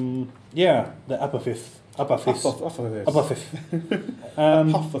 Yeah, the Apathis. Apathis.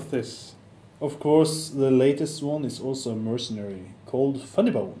 And Apathis. of course, the latest one is also a mercenary called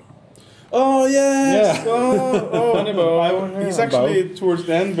Funnybone. Oh yes! Yeah. Oh, Funny Bone. He's actually towards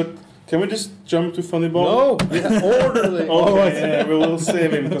the end, but can we just jump to Funny Bone? No, orderly. Okay, yeah, we'll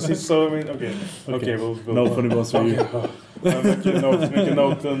save him because he's so. Okay, we'll No Funnybones for you. make a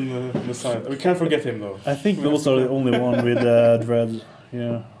note on the side. We can't forget him though. I think those are the only one with Dread.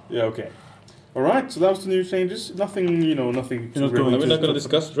 Yeah. Yeah. Okay. All right. So that was the new changes. Nothing. Nothing. You're not really going Are we not going to just-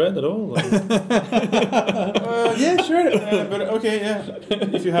 discuss Dread at all? Yeah, sure. But okay, yeah.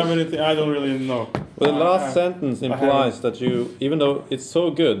 If you have anything, I don't really know. Well, the I- last sentence implies that you, even though it's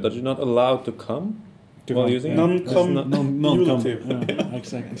so good that you're not allowed to come. What do you think? Non-cumulative.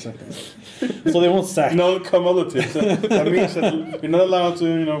 Exactly. So they won't stack. Non-cumulative. So that means that you're not allowed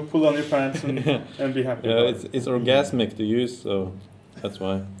to, pull on your pants and be happy. Yeah, it's orgasmic to use, so that's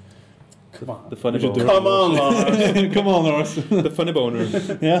why. Come on. The funny We should bone. Come on, Lars. Come on, Lars. The funny boner.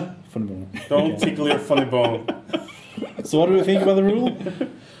 Yeah, funny bone. Don't tickle your funny bone. So what do we think about the rule?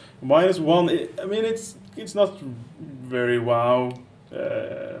 -1. I mean, it's not very wow.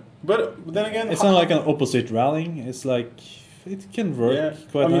 But then again, It's not like an opposite rallying. It's like it can work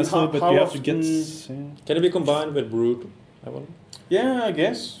quite nicely, but you have to get. Can it be combined with brutal? I wonder. Yeah, I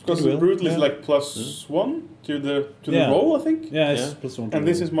guess because It will, brutal is yeah. like +1 to the Yeah. roll, I think. Yeah, it's Yeah. +1. And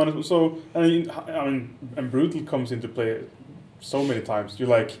this is -1. So I mean, and brutal comes into play so many times. You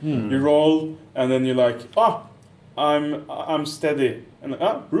like you roll, and then you're like, I'm steady, and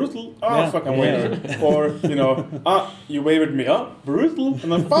brutal. Fuck, I'm wavered. Or you wavered me up, brutal, and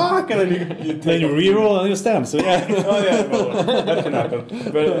then fuck, and then you Then take you reroll and you stand. So yeah. oh yeah, well, that can happen.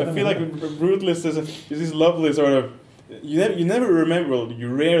 But I feel like brutal is this lovely sort of. You never remember. Well, you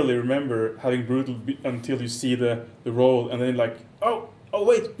rarely remember having brutal until you see the roll, and then like, oh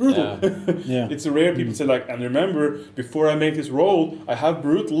wait, brutal. Yeah. It's rare people say like, and remember, before I make this roll, I have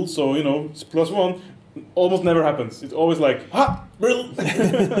brutal, so it's +1. Almost never happens. It's always like, brutal.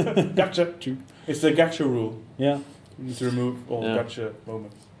 Gotcha. True. It's the gotcha rule. Yeah. You need to remove all Yeah. gotcha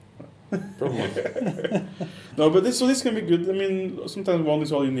moments. Probably. No, but this can be good. I mean, sometimes 1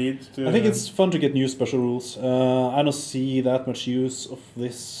 is all you need to. I think it's fun to get new special rules. I don't see that much use of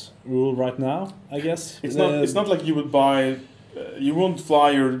this rule right now, I guess. It's not like you would buy. You won't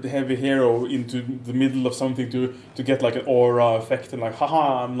fly your heavy hero into the middle of something to get like an aura effect and like,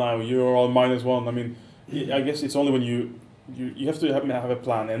 haha, you're all -1. I mean, I guess it's only when you have to have a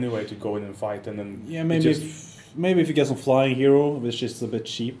plan anyway to go in and fight, and then Yeah, maybe if you get some flying hero, which is a bit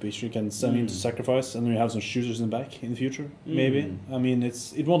cheap, which you can send into sacrifice, and then you have some shooters in the back in the future. Maybe. I mean,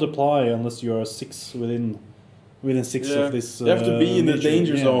 it won't apply unless you are 6 within 6 of this. You have to be in the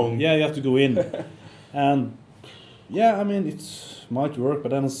danger zone. Yeah, you have to go in, and yeah, I mean it might work,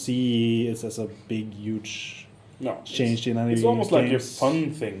 but I don't see it as a big, huge change in any. It's almost games. like a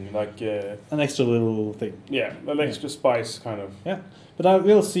fun thing, like an extra little thing. Yeah, an extra spice kind of. Yeah. But I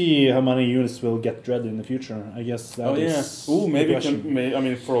will see how many units will get dread in the future. I guess that is. Ooh, maybe the question. I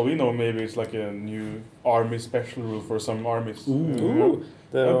mean, for all we know, maybe it's like a new army special rule for some armies. Ooh.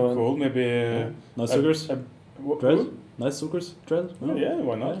 That'd be cool. Maybe. Night Suckers? Dread? Night Suckers? Dread? Oh, yeah,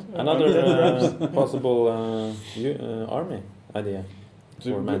 why not? Another possible army idea.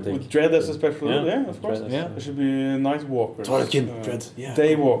 With Dread as a special rule, yeah, of course. Dread Yeah. There should be Night Walkers. Tarkin, Dread. Yeah.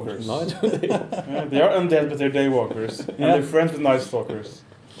 Day Walkers. Night. Yeah, they are undead, but they're Day Walkers. And they're friends with Night Stalkers.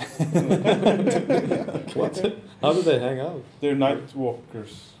 What? How do they hang out? They're Night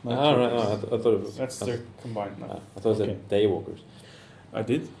Walkers. Right. I thought it was. That's their combined now. I thought it was Daywalkers. I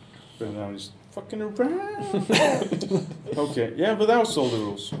did. But now I'm just fucking around. Okay, yeah, but that was all the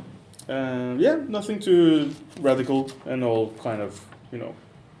rules. Yeah, nothing too radical and all kind of, kind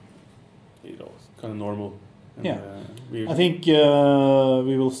of normal. And, Yeah. weird. I think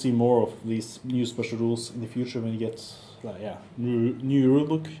we will see more of these new special rules in the future when you get new rule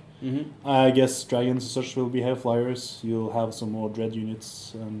book. Mhm. I guess dragons and such will be flyers. You'll have some more dread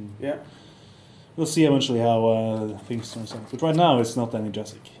units. Yeah. We'll see eventually how things turn out. But right now, it's not any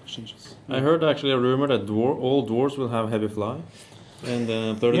drastic changes. I heard actually a rumor that all dwarves will have heavy fly in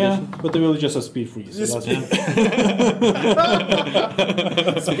the third edition. But they will just have speed free. So that's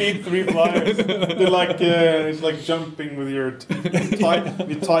Speed 3 flyers. They're like it's like jumping with your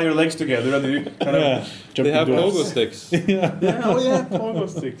you tie your legs together and then you kind of They have dwarves. pogo sticks. yeah, pogo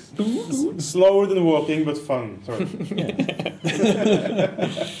sticks. Slower than walking, but fun. Sorry.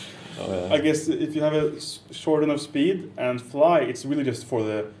 I guess if you have a short enough speed and fly, it's really just for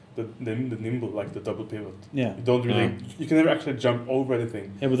the nimble, like the double pivot. Yeah. You don't really, you can never actually jump over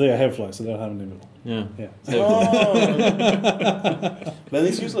anything. Yeah, but they are hair flies, so they don't have a nimble. Yeah. Oh. Then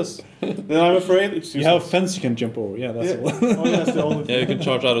it's useless. Then I'm afraid it's useless. You have a fence you can jump over. Yeah, that's all. That's the only thing. Yeah, you can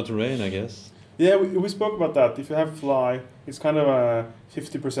charge out of terrain, I guess. Yeah, we spoke about that. If you have fly, it's kind of a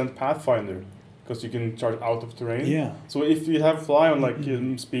 50% Pathfinder because you can charge out of terrain. Yeah. So if you have fly on like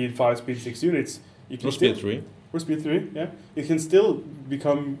speed 5, speed 6 units, you can Or speed 3. Or speed 3, yeah. It can still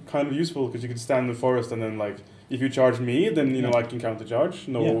become kind of useful because you can stand in the forest and then like if you charge me, then I can counter charge.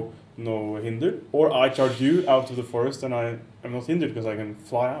 no hindered, or I charge you out of the forest and I am not hindered because I can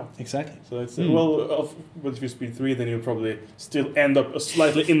fly out. Exactly. So it's but if you speed 3, then you'll probably still end up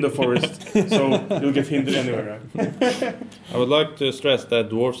slightly in the forest, so you'll get hindered anyway, right? I would like to stress that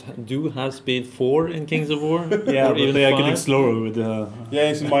dwarves do have speed 4 in Kings of War. Yeah, or but even they are 5. getting slower with Yeah,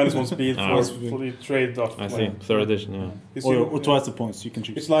 it's -1 speed Ah. for the trade off. I see. 3rd edition, yeah. It's or twice the points you can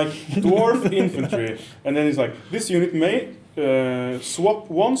choose. It's like dwarf infantry, and then it's like this unit may swap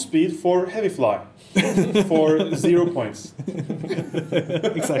 1 speed for heavy fly for 0 points.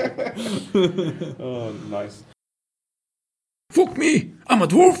 Exactly. Oh, nice. Fuck me! I'm a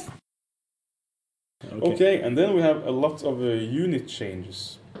dwarf! Okay, and then we have a lot of unit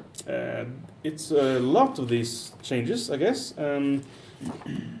changes. It's a lot of these changes, I guess.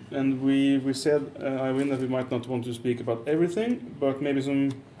 And we said, Eivind, that we might not want to speak about everything, but maybe some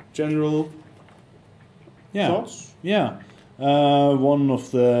general thoughts. Yeah. One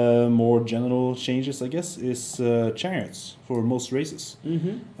of the more general changes, I guess, is chariots for most races.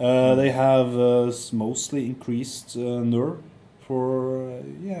 Mm-hmm. They have mostly increased nerve for,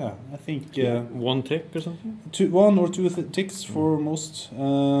 I think 1 tick or something? 1 or 2 ticks for most.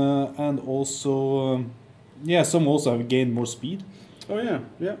 And also, some also have gained more speed. Oh yeah.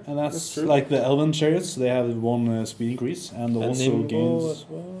 And that's true. like the elven chariots, they have 1 speed increase and also nimble gains. as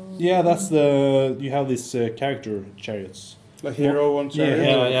well. Yeah, that's you have these character chariots. Like hero on chariot.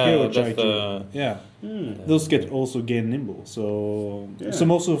 Hero that's chariot. the... Yeah, Hmm. those get also gain nimble. So Yeah. so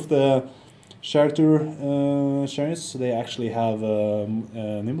most of the character chariots, they actually have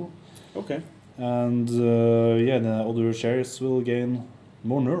nimble, Okay. and the other chariots will gain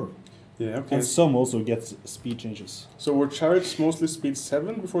more nerve, Yeah. Okay. and some also get speed changes. So were chariots mostly speed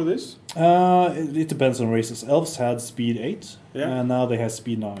 7 before this? It depends on races. Elves had speed 8, Yeah. and now they have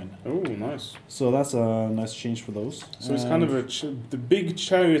speed 9. Oh, nice. So that's a nice change for those. So it's kind of the big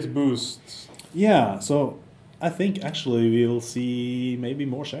chariot boost. Yeah, so I think actually we will see maybe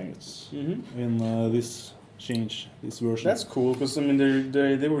more chariots Mm-hmm. in this change, this version. That's cool because I mean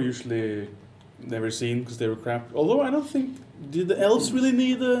they were usually never seen because they were crap. Although I don't think did the elves really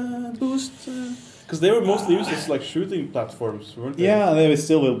need a boost because they were mostly used as like shooting platforms, weren't they? Yeah, they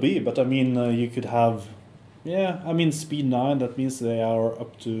still will be, but I mean, you could have, speed 9. That means they are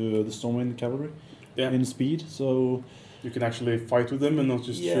up to the Stormwind cavalry in speed. So you can actually fight with them and not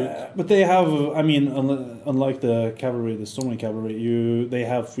just shoot. but they have. I mean, unlike the cavalry, the Stormwind cavalry, they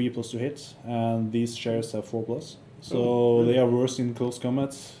have 3+ to hit, and these chariots have 4+. So Oh, they are worse in close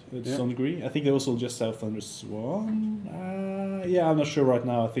combat to Yeah. some degree. I think they also just have Thunder Swan. I'm not sure right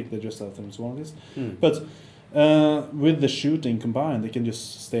now. I think they just have Thunder Swan. Hmm. But with the shooting combined, they can just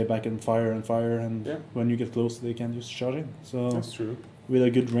stay back and fire, and when you get close, they can just charge in. So That's true. with a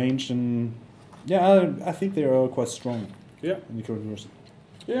good range, and I think they are quite strong. Yeah. In the current version.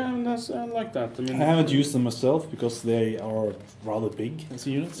 Yeah, and I like that. I mean, I haven't used them myself because they are rather big as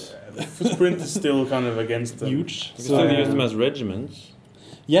units. Footprint is still kind of against them. Huge. You can So still use them as regiments.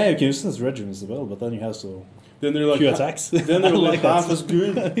 yeah, you can use them as regiments as well, but then you have Then they're like few attacks. Then they're I like that. half as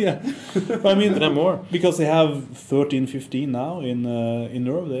good. Yeah, but I mean, But then more. because they have 13, 15 now in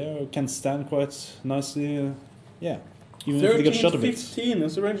Nerve, they can stand quite nicely. Even if they get shot a bit. 15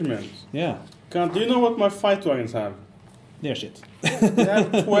 as a regiment. Yeah, Do you know what my fight wagons have? they're shit. They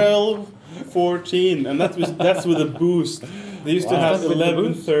have 12, 14, and that's with a boost. They used to Wow. have That's with the 11,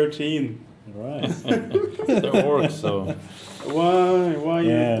 boost? 13. Right. They're orcs, so... Why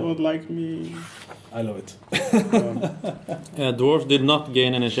Yeah. you don't like me? I love it. dwarves did not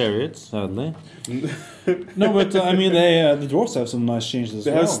gain any chariots, sadly. No, but I mean, the dwarves have some nice changes as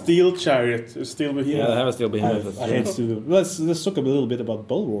They well. have steel chariot, steel behemoth. Yeah, they have a steel behemoth. I hate to. Let's talk a little bit about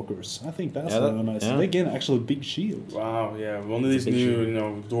bulwarkers. I think that's nice. yeah. They gain actually big shield. Wow, yeah, one of these Big new,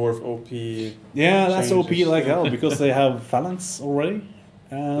 shield. dwarf OP. Yeah, that's OP changes. like hell because they have phalanx already,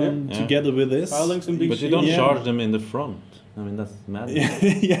 and Yeah. together with this, Phalanx and big But you shield. don't Yeah. charge them in the front. I mean, that's mad.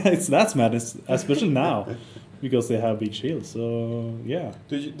 that's madness, especially now, because they have big shields. So yeah,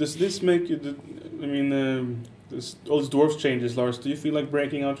 Does this make you? All these dwarves changes, Lars. Do you feel like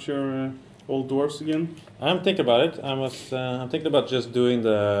breaking out your old dwarves again? I'm thinking about it. I'm thinking about just doing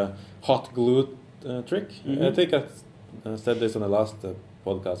the hot glue trick. Mhm. I think I said this on the last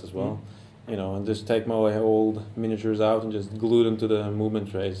podcast as well. You know, and just take my old miniatures out and just glue them to the movement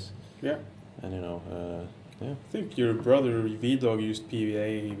trays. Yeah. And I think your brother V-Dog used PVA,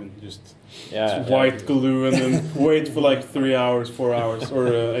 even just yeah, glue, and then wait for like 3 hours, 4 hours, or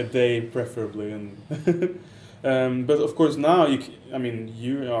a day preferably. And but of course now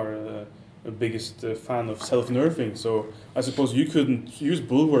you are a biggest fan of self-nerfing, so I suppose you couldn't use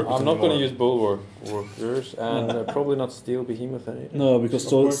bulwarkers. I'm not going to anymore. use bulwarkers and probably not steel behemoth either. No, because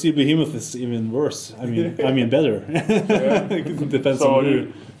Steel Behemoth is even worse. I mean better. It depends So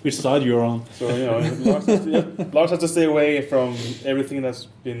on which side you're on. So Lars has to stay away from everything that's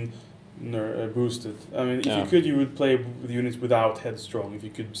been boosted. I mean, if you could, you would play with units without headstrong. If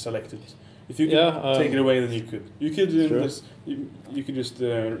you could select it, if you could take it away, then you could. You could you could just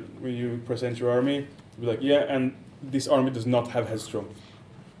when you present your army, be like, and this army does not have headstrong.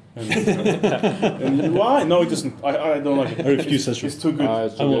 And why? No, it doesn't. I don't like it. I refuse headstrong. It's too good.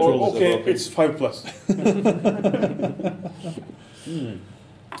 It's too good. Okay, it's 5+.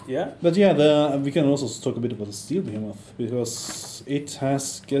 Yeah. But we can also talk a bit about the Steel Behemoth, because it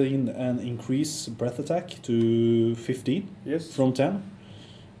has getting an increased breath attack to 15 from 10,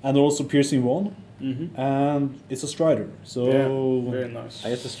 and also piercing 1, and it's a Strider. So very nice. I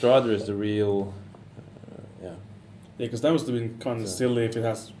guess the Strider is the real, Yeah, because that was been kind of silly if it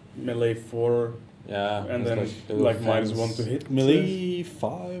has melee 4. Yeah, and then like -1 to hit. Melee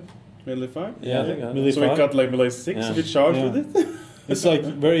 5. Melee 5. Yeah, I think Melee so 5. it got like melee 6 if it charged with it. It's like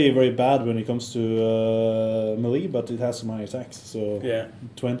very, very bad when it comes to melee, but it has some high attacks. So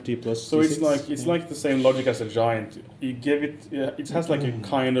 20 plus. So it's like the same logic as a giant. You give it, it has like a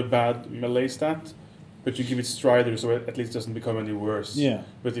kind of bad melee stat, but you give it Strider, so it at least doesn't become any worse. Yeah.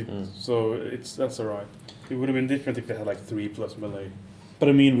 But so that's alright. It would have been different if they had like 3+ melee. But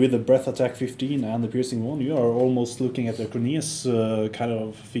I mean, with the breath attack 15 and the piercing 1, you are almost looking at the Cornelius kind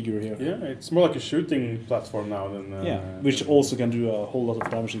of figure here. Yeah, it's more like a shooting platform now than. Which also can do a whole lot of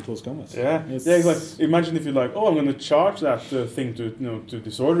damage in close combat. Yeah, exactly. Imagine if you're like, oh, I'm going to charge that thing to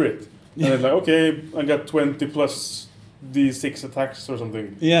disorder it, and then like, okay, I got 20 plus D6 attacks or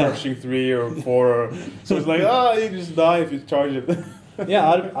something. Yeah. Crushing 3 or 4. So it's like, you just die if you charge it.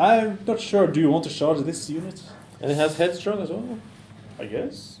 I'm not sure. Do you want to charge this unit? And it has headstrong as well. I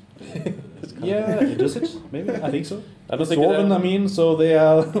guess. Does it? Maybe. I think so. I don't think Dwarven, I mean, so they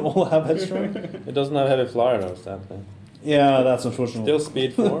all have headstrong. It doesn't have heavy flyer though, sadly. Yeah, that's unfortunate. Still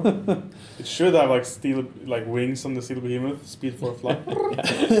speed 4. It should have like steel wings on the Steel Behemoth, speed 4 fly.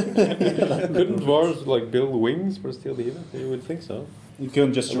 Couldn't dwarves like build wings for Steel Behemoth? You would think so. You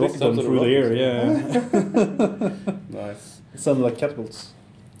can just At rock least them some through the air, Nice. It sounded like catapults.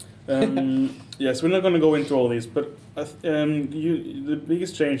 Yes, we're not going to go into all these, but the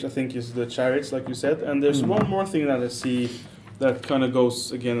biggest change I think is the chariots, like you said, and there's one more thing that I see that kind of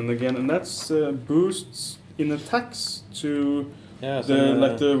goes again and again, and that's boosts in attacks to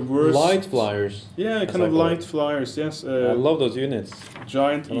the worst light flyers. Yeah, kind of light flyers. Yes. I love those units.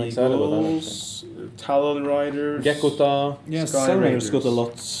 Giant I'm excited about that, eagles, Talon riders. Gekota. Yeah, Sky Sun Raiders. got a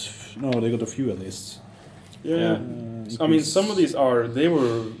lot. No, they got a few at least. Yeah. I mean, some of these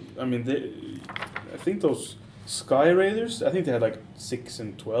I think those Sky Raiders, I think they had like 6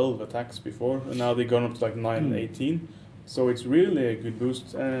 and 12 attacks before, and now they've gone up to like 9 and 18. So it's really a good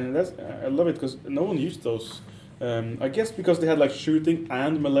boost, and I love it because no one used those. I guess because they had like shooting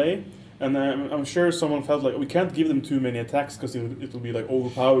and melee, and I'm sure someone felt like we can't give them too many attacks because it will be like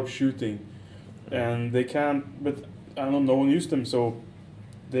overpowered shooting, and they can't. But I don't know, no one used them, so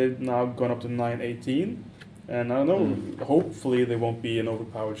they've now gone up to 918. And I don't know, hopefully they won't be an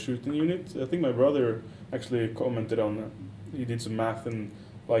overpowered shooting unit. I think my brother actually commented on he did some math, and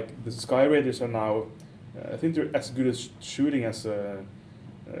like the Sky Raiders are now, I think they're as good as shooting as a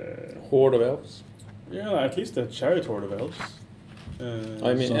Horde of elves. Yeah, at least a chariot horde of elves.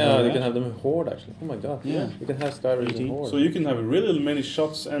 I mean, you can have them in horde actually. Oh my god. Yeah. You can have Sky Raiders in horde. So you can have really many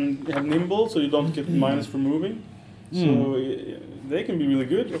shots and have nimble, so you don't get minus for moving. So they can be really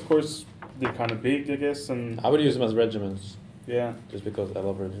good. Of course, they're kind of big, I guess. And I would use them as regiments. Yeah. Just because I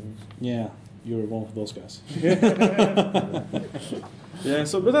love regiments. Yeah, you're one of those guys. Yeah,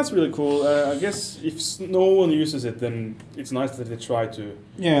 but that's really cool. I guess if no one uses it, then it's nice that they try to.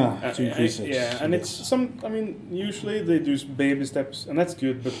 Yeah, to increase it. Yeah, and it's usually they do baby steps, and that's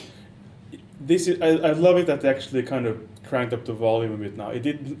good. But this is, I love it that they actually kind of cranked up the volume a bit now.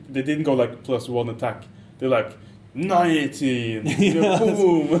 They didn't go like +1 attack. They're like 19.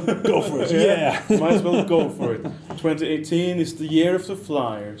 Boom. Go for it. Yeah. Might as well go for it. 2018 is the year of the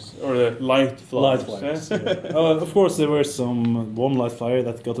flyers, or the light flyers. Light flyers. Of course, there were one light flyer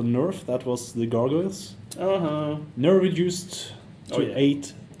that got a nerf. That was the gargoyles. Nerf reduced to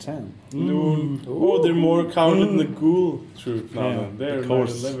 8/10. Oh, they're more counted than the ghoul troop now. Yeah, They're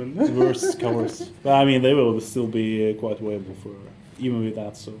cowards. 11. The worst cowards. But I mean, they will still be quite viable for even with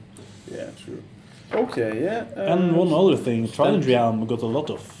that. So. Yeah, true. Okay, yeah. And one other thing, Trident Realm got a lot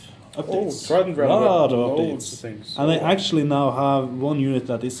of updates. Trident Realm a lot got of loads updates. of things. And I actually now have one unit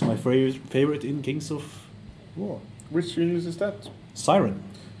that is my favorite in Kings of War. Which unit is that? Siren.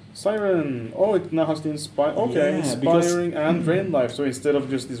 Siren. Oh, it now has the inspire. Okay, Yeah, because- inspiring and drain life. So instead of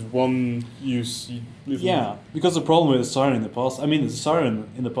just this one use. Yeah, because the problem with the Siren in the past, I mean, the Siren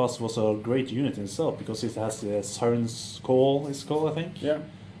in the past was a great unit in itself because it has the Siren's Call, it's called, I think. Yeah.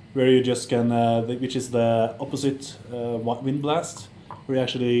 Where you just can, which is the opposite wind blast, where you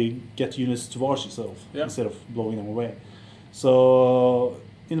actually get units towards yourself instead of blowing them away. So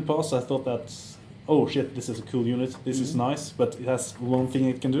in the past, I thought that, oh shit, this is a cool unit, this is nice, but it has one thing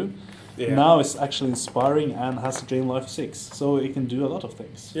it can do. Yeah. Now it's actually inspiring and has a drain life 6, so it can do a lot of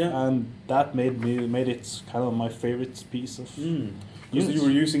things. Yeah. And that made it kind of my favorite piece of. Because you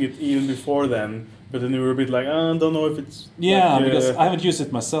were using it even before then, but then you were a bit like, I don't know if it's. Yeah, like, because I haven't used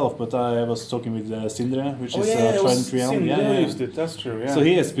it myself, but I was talking with Sindre, which is Trident Realm. Sindre used it. That's true. Yeah. So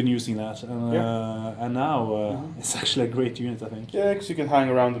he has been using that, and now it's actually a great unit, I think. Yeah, because you can hang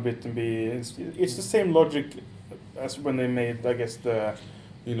around a bit and be. It's the same logic as when they made, I guess, the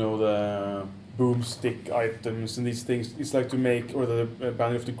boomstick items and these things. It's like to make, or the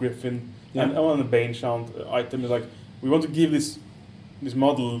Banner of the Griffin and the Bane Chant item is like, we want to give this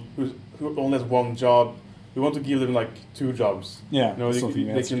model who only has one job. We want to give them like 2 jobs. Yeah,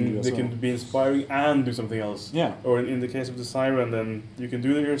 they can be inspiring and do something else. Yeah. Or in the case of the Siren, then you can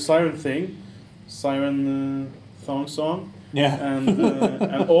do your Siren thing, Siren thong song. Yeah.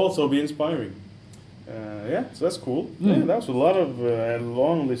 And also be inspiring. So that's cool. Yeah, that was a lot of a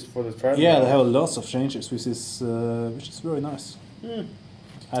long list for the Trident. Yeah, they have lots of changes, which is very nice.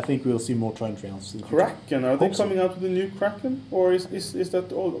 I think we'll see more Trident Realms. Kraken, are they coming out with a new Kraken, or is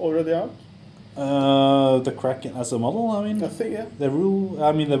that already out? The Kraken as a model, I mean. I think there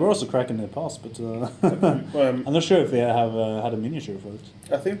were also Kraken in the past, but I'm not sure if they have had a miniature for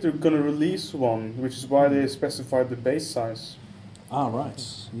it. I think they're gonna release one, which is why they specified the base size. Ah, right.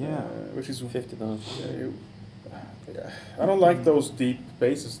 Yeah. Which is 50,000. I don't like those deep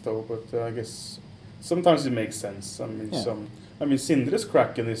bases though, but I guess sometimes it makes sense. I mean, Sindre's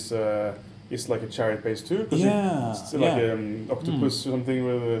Kraken is like a chariot base too. It's like an octopus or something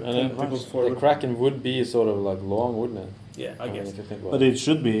with tentacles forward. The Kraken would be sort of like long, wouldn't it? Yeah, I guess. If you think about But it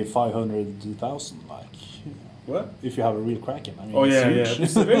should be 500,000, like. What? If you have a real Kraken. I mean,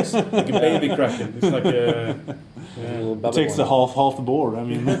 It's it's like a baby Kraken. It's like a. It takes the half the board. I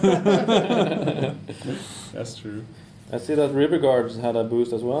mean. That's true. I see that River Guards had a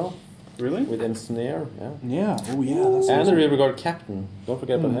boost as well. Really? With Ensnare, yeah. Yeah. Oh yeah. That's and awesome. the River Guard Captain. Don't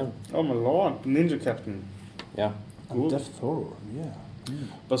forget about him. Oh my lord, Ninja Captain. Yeah. Cool. Death Thor. Yeah.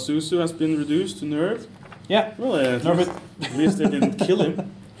 Basusu has been reduced to nerf. Yeah. Well, Nerf it. at least they didn't kill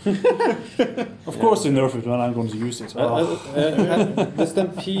him. Of course, they nerf it when I'm going to use it. The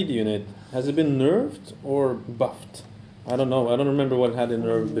Stampede unit, has it been nerfed or buffed? I don't know. I don't remember what it had in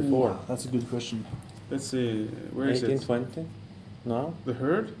nerf before. That's a good question. Let's see, where is 1820? No? it? The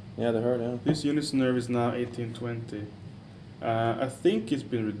Herd? Yeah, the herd, yeah. This unit's nerf is now 1820. I think it's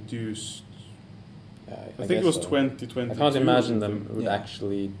been reduced. I think it was so. 2020. I can't imagine them would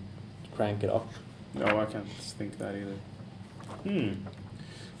actually crank it up. No, I can't think that either.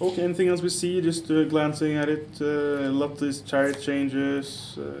 Okay, anything else we see? Just glancing at it, a lot of these chariot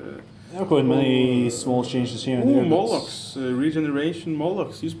changes. There are quite many small changes here and there. Molochs, regeneration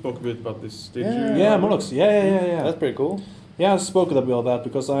Molochs. You spoke a bit about this, did you? Yeah, Molochs. Yeah. That's pretty cool. Yeah, I spoke about that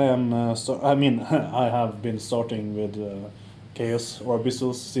because I am. I have been starting with Chaos or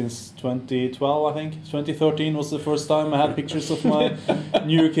Abyssals since 2012, I think. 2013 was the first time I had pictures of my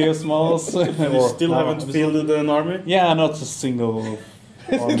new Chaos models. You still haven't fielded an army? Yeah, not a single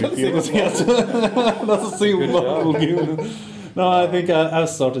army field yet. Not a single model given. No, I think I've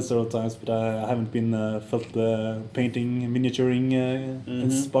started several times, but I haven't been felt the painting, miniaturing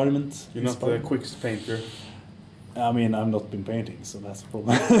inspirement. You're not the quickest painter. I mean, I've not been painting, so that's a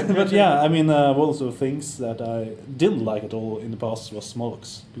problem. But yeah, I mean, one of the things that I didn't like at all in the past was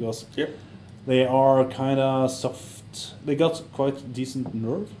Molochs, because they are kind of soft. They got quite decent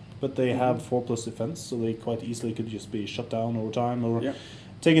nerve, but they have 4+ defense, so they quite easily could just be shut down over time or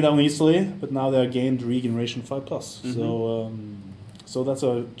taken down easily. But now they are gained regeneration 5+, so that's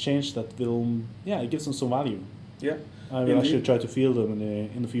a change that will, it gives them some value. Yeah. I will actually try to field them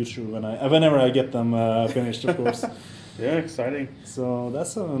in the future whenever I get them finished, of course. Yeah, exciting. So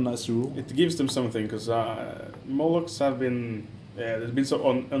that's a nice rule. It gives them something, because Molochs have been, they've been so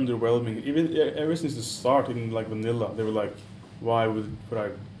underwhelming. Even ever since the start in like vanilla, they were like, why would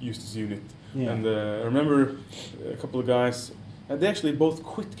I use this unit? Yeah. And I remember a couple of guys, they actually both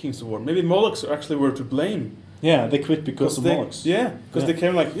quit Kings of War. Maybe Molochs actually were to blame. Yeah, they quit because of Molochs. Yeah, because they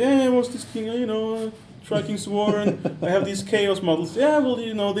came like, yeah, what's this king? You know, try King's War, and I have these chaos models. Yeah, well,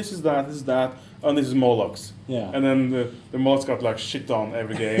 you know, this is that, and this is Molochs. Yeah. And then the Molochs got like shit on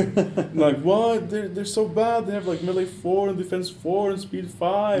every game. Like, what? They're so bad. They have like melee 4 and defense 4 and speed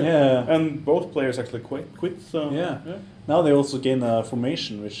 5. Yeah. And both players actually quit. So Yeah. Now they also gain a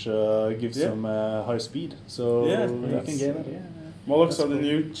formation, which gives them higher speed. So Yeah, you can gain it. Yeah. Molochs are the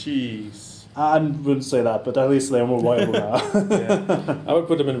new cheese. I wouldn't say that, but at least they're more viable now. Yeah. I would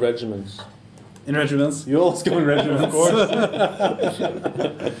put them in regiments. In regiments? You always go in regiments. Of course.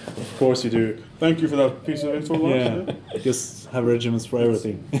 Of course you do. Thank you for that piece of info, Lars. Yeah. Just have regiments for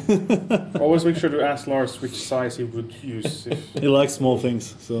everything. Always make sure to ask Lars which size he would use. He likes small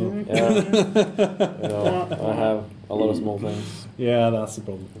things, so Yeah. You know, I have a lot of small things yeah, that's the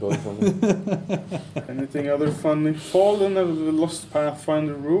problem. going for me. Anything other fun in Fallen? The Lost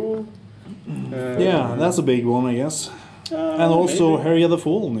Pathfinder rule? Yeah, that's a big one, I guess. And also, maybe. Harry of the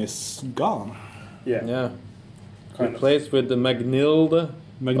Fallen is gone. Yeah. Yeah. Kind of. Replaced with the Magnilde of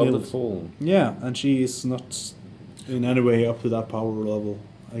the Magnilde. Fallen. Yeah, and she is not in any way up to that power level,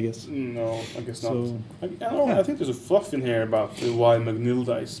 I guess. No, I guess not. So, I think there's a fluff in here about why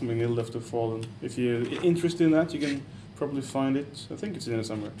Magnilde is Magnilde of the Fallen. If you're interested in that, you can probably find it. I think it's in there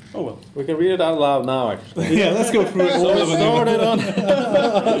somewhere. Oh well. We can read it out loud now, actually. yeah, let's go through all of it.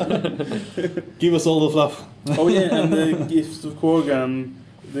 Give us all the fluff. Oh yeah, and the Gifts of Korgan,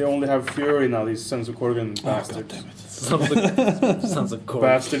 they only have Fury now, these Sons of Korgan bastards. Sons of course.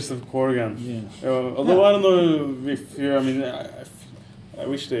 Bastards of Korgan. Yeah. Although I don't know if Fury, I mean, I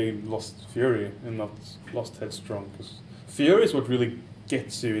wish they lost Fury and not lost Headstrong, because Fury is what really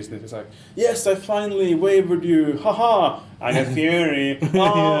gets you, isn't it? It's like, yes, I finally wavered you, haha, I got Fury,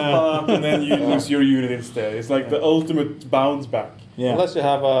 and then you lose your unit instead. It's like the ultimate bounce back. Yeah. Unless you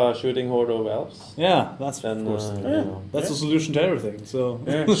have a shooting horde of elves. Yeah, that's Then, of course. you know. That's the solution to everything. So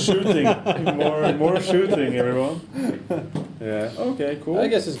Yeah, shooting, more shooting, everyone. Yeah, okay, cool. I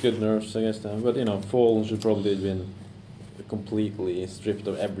guess it's good nerfs, I guess, then. But, you know, Fallen should probably have been completely stripped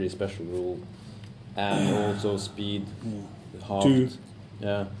of every special rule. And also speed halved. 2.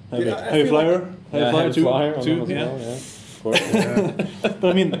 Yeah. Heavy, Yeah, I heavy feel flyer, like- heavy flyer, Heavy flyer on 2, them as yeah. well, yeah. Of course. Yeah. But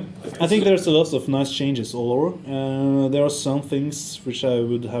I mean, I think there's a lot of nice changes all over. There are some things which I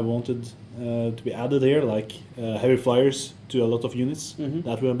would have wanted to be added here, like heavy flyers to a lot of units. Mhm.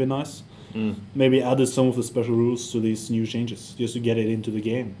 That would have been nice. Mm. Maybe added some of the special rules to these new changes, just to get it into the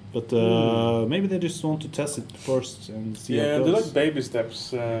game. But maybe they just want to test it first and see how Yeah, it they're goes. like baby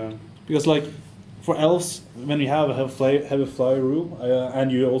steps. Because like for elves, when you have a heavy flyer rule,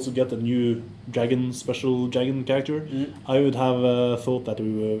 and you also get a new special dragon character, I would have thought that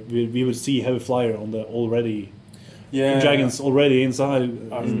we would see heavy flyer on the already dragons already inside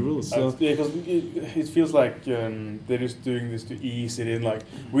in the rules. So. Yeah, because it feels like they're just doing this to ease it in. Like,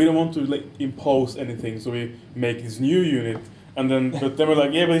 we don't want to like impose anything, so we make this new unit. And then, but then we're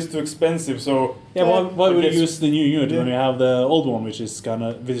like, yeah, but it's too expensive. So Yeah, why I would you guess- use the new unit when Yeah. you have the old one, which is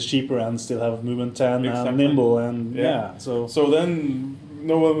cheaper and still have movement 10 Exactly. and nimble and Yeah. so. So then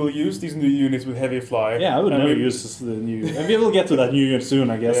no one will use these new units with heavy fly. Yeah, I would and never we- use the new. And we will get to that new unit soon,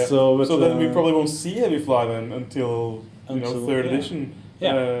 I guess. Yeah. So, but, So then we probably won't see heavy fly then until Until- third yeah. edition.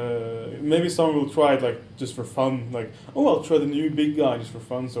 Yeah. Maybe someone will try it like just for fun, like, oh, I'll try the new big guy just for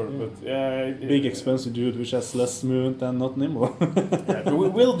fun, sort of. Yeah. But yeah, big expensive dude which has less movement and not nimble. Yeah, but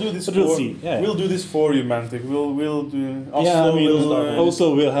we'll do this. But we'll for, see, yeah. We'll do this for you, Mantic. We'll do. Yeah, I mean, will,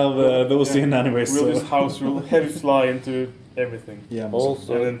 also we'll have those yeah, in anyways. We'll So. just house rule heavy fly into everything, Yeah,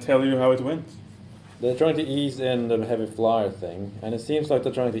 Also, and then tell you how it went. they're trying to ease in the heavy flyer thing, and it seems like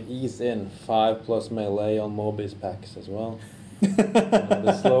they're trying to ease in 5+ melee on Mobi's packs as well.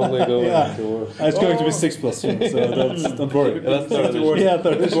 They're slowly going Yeah. towards. It's going to be 6+, so don't worry. That's It's third towards, Yeah,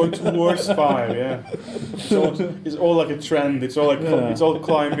 third it's going towards 5. Yeah, it's all like a trend. It's all like Yeah. it's all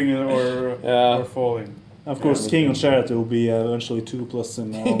climbing or falling. Of course, King on Chariot will be eventually 2+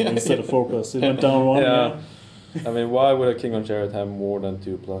 instead of 4+. It went down 1. Yeah. I mean, why would a King on Chariot have more than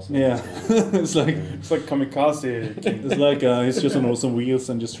 2+? Yeah. it's like Kamikaze. it's like he's just on some wheels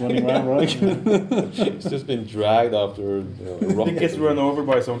and just running around, right? It's just been dragged after a He rocket. gets run over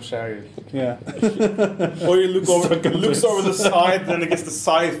by some chariot. yeah. Or you look over, Stuck on looks this. over the side, then it gets the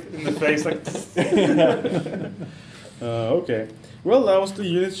scythe in the face, like. Okay. Well, that was the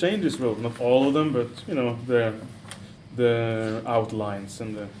unit changes. Well, not all of them, but the outlines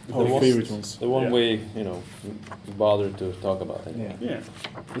and the. Our most- favorite ones. The one Yeah. we, bothered to talk about. Anyway. Yeah. Yeah.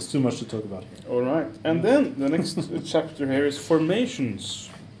 There's too much to talk about here. All right. And then the next chapter here is formations.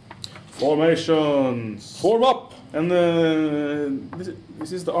 Formations. Form up! And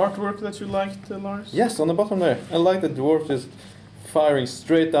this is the artwork that you liked, Lars? Yes, on the bottom there. I like the dwarf just firing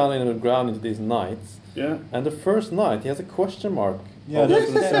straight down into the ground into these knights. Yeah. And the first knight, he has a question mark. Yeah, on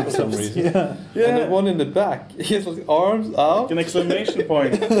his that's head for some reason. Yeah. Yeah. And the one in the back, he has like arms out, An exclamation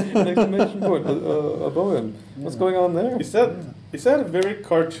point. an exclamation point above him. What's going on there? Is that a very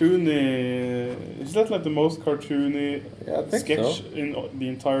cartoony? Is that like the most cartoony Yeah, I think sketch so. in the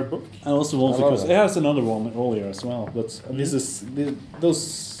entire book? And also one I love because it. it has another one earlier as well. But this is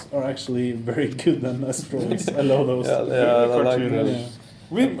those are actually very good and nice drawings. I love those. Yeah, I like Cartoon. that. Yeah.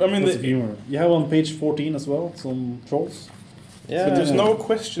 I mean, Lots of humor. You have on page 14 as well some trolls. Yeah. so there's no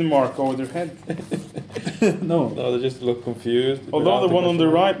question mark over their head. No. No, they just look confused. Although without the one on the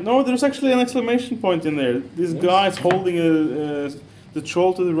question mark. right, no, there's actually an exclamation point in there. This guy is holding the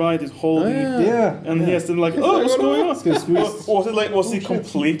troll to the right is holding, Yeah. and he has to like, oh, what's going on? Getting squeezed. Was he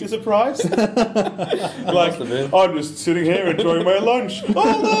completely surprised? Like, Must have been. I'm just sitting here enjoying my lunch.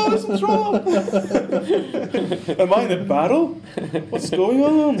 Oh no, it's a troll! Am I in a battle? What's going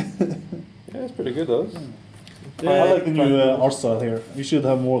on? Yeah, it's pretty good though. I like the new art style here. We should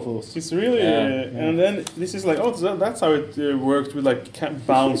have more of those. It's really, Yeah. and then this is like, oh, that's how it worked with like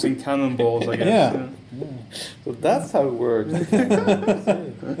bouncing cannonballs, I guess. Yeah. So that's how it works.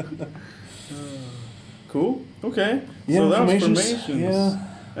 Cool. Okay. Yeah, so that's formations. formations. Yeah.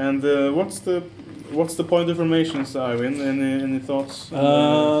 And what's the point of formations, Eivind? Any thoughts?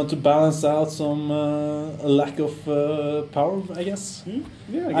 To balance out some lack of power, I guess.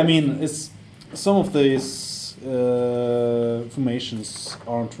 Yeah. I mean, it's some of these formations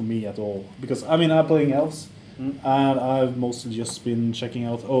aren't for me at all because I mean I'm playing elves, and I've mostly just been checking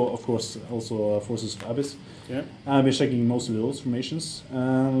out. Oh, of course, also Forces of Abyss. Yeah. I've been checking mostly those formations,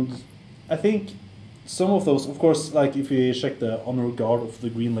 and I think some of those, of course, like if you check the honor guard of the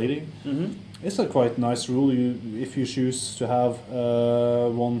Green Lady, it's a quite nice rule. If you choose to have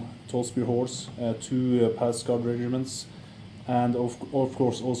one tall spear horse, two palace guard regiments, and of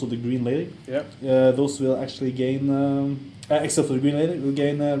course also the Green Lady. Yeah. Those will actually gain, except for the Green Lady, will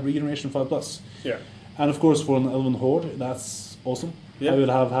gain regeneration 5+. Yeah. And of course for an Elven Horde, that's awesome. Yeah. I would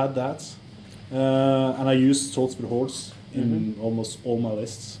have had that. And I use tall spear horse in almost all my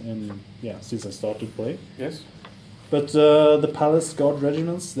lists, since I started playing. Yes. But the palace guard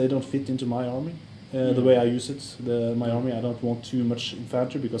regiments, they don't fit into my army. The way I use it, my army, I don't want too much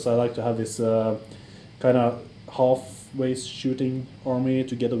infantry because I like to have this kind of halfway shooting army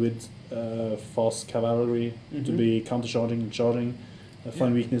together with fast cavalry to be counter-charging and charging,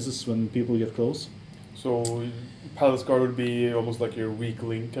 find weaknesses when people get close. So Palace Guard would be almost like your weak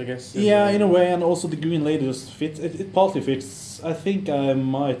link, I guess. Yeah, in a way, and also the Green Lady just fits. It partly fits. I think I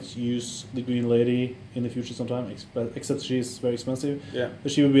might use the Green Lady in the future sometime, except she's very expensive. Yeah.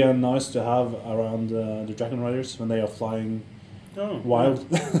 But she would be nice to have around the Dragon Riders when they are flying wild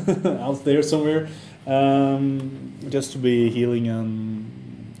out there somewhere, just to be healing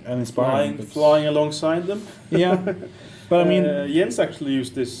and inspiring. Flying alongside them. Yeah, but I mean, Jens actually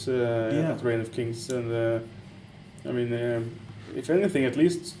used this at Reign of Kings, and I mean, if anything, at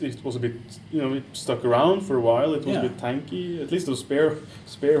least it was a bit, it stuck around for a while. It was a bit tanky. At least the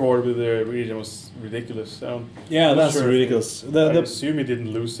spear horde with the region was ridiculous. That's ridiculous. I assume he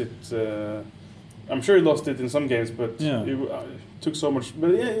didn't lose it. I'm sure he lost it in some games, but it took so much.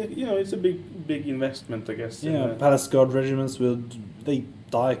 But it's a big investment, I guess. Yeah, Palace Guard regiments they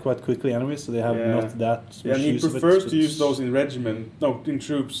die quite quickly anyway, so they have not that much and he use of it, prefers to use those in in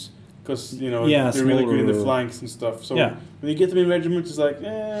troops. Because they're really good in the flanks and stuff. So when you get them in regiment, it's like,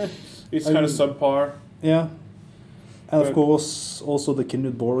 it's kind of subpar. Yeah, and of course also the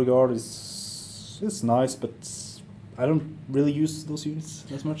Kindred Beauregard is nice, but I don't really use those units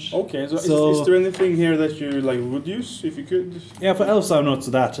that much. Okay, so is there anything here that you would use if you could? Yeah, for elves I'm not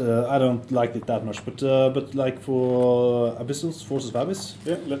that. I don't like it that much, but like for Abyssals, Forces of Abyss.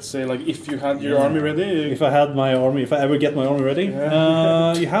 Yeah, let's say if you had your army ready. If I had my army, if I ever get my army ready,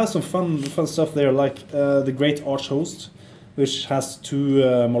 you have some fun stuff there, like the Great Arch Host, which has two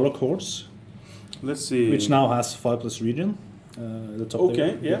Moloch hordes. Let's see. Which now has 5+ region. The top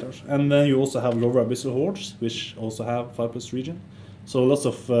there, and then you also have Lower Abyssal hordes, which also have 5+ region. So lots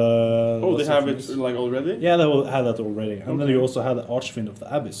of. They have it already. Yeah, they will have that already, and then you also have the Archfiend of the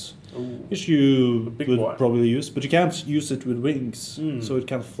Abyss, which you would probably use, but you can't use it with wings, so it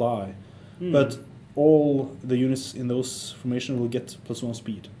can't fly. But all the units in those formations will get +1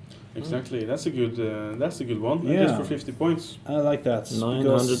 speed. Exactly, that's a good one. Yeah. Just for 50 points. I like that.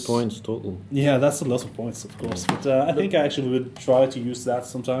 900 points total. Yeah, that's a lot of points, of course. But I think I actually would try to use that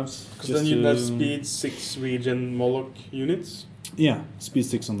sometimes. Because then you'd have speed 6 region Moloch units. Yeah, speed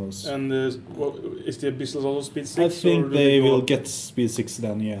 6 on those. And is the Abyssals also speed 6? I or think do they go will up? get speed 6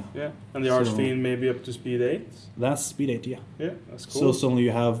 then, yeah. Yeah, and the So- Archfiend maybe up to speed 8? That's speed 8, yeah. Yeah, that's So cool. suddenly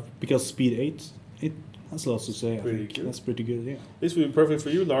you have, because speed 8, it has lots to say, I Pretty think. good. That's pretty good, yeah. This would be perfect for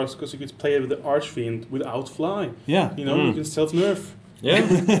you, Lars, because you could play with the Archfiend without fly. Yeah. You know, you can self-nerf. Yeah.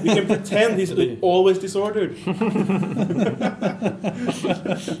 You can pretend he's always disordered.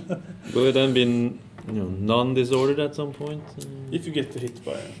 Will it then be non-disordered at some point? If you get hit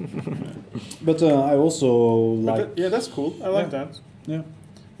by it. But I also But like... yeah, that's cool. I like that. Yeah.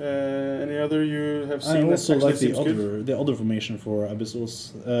 Any other you have I seen that also actually like the seems good? other formation for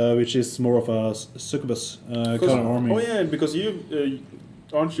Abyssals, which is more of a succubus kind of army. Oh yeah, because you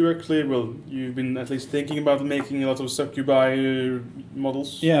aren't you actually, well, you've been at least thinking about making a lot of succubi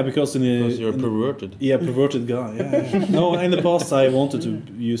models. Yeah, because Because you're perverted. Yeah, perverted guy. Yeah. No, in the past I wanted to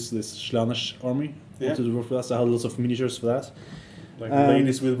use this Slaanesh army. Yeah. Wanted to work for that. So I had lots of miniatures for that. Like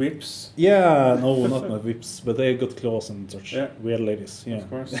ladies with whips. Yeah, no, not my whips, but they got claws and such. Yeah. Weird ladies. Yeah. Of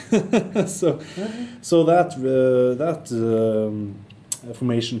course. So that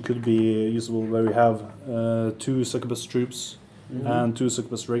formation could be usable where we have 2 succubus troops and 2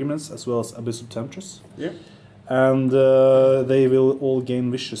 succubus regiments, as well as Abyssal Temptress. Yeah. And they will all gain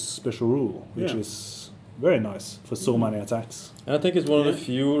vicious special rule, which Yeah. is very nice for so many attacks. And I think it's one of the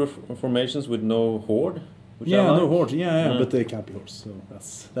few formations with no horde. Which I Yeah, like. no horde. Yeah, Yeah. but they can't be hordes, so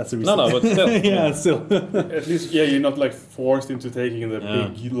that's a reason. No, but still. yeah, still. At least, yeah, you're not like forced into taking the Yeah.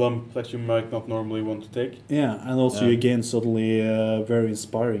 big lump that you might not normally want to take. Yeah, and also Yeah. you gain suddenly very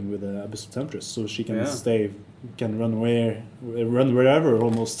inspiring with the Abyssal Temptress, so she can Yeah. can run wherever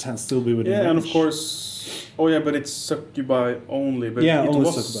almost, and still be within Yeah, and of range. course, oh yeah, but it's succubi only. But Yeah, it only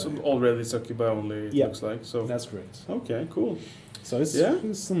was succubi. already succubi only. It Yeah. looks like so. That's great. Okay, cool. So it's, Yeah.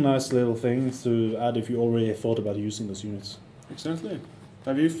 it's some nice little things to add if you already thought about using those units. Exactly.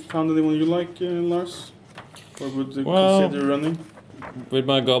 Have you found anyone you like, Lars? Or would you Well- consider running? With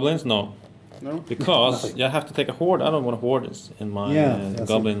my goblins, no. No. Because you have to take a horde. I don't want hordes in my that's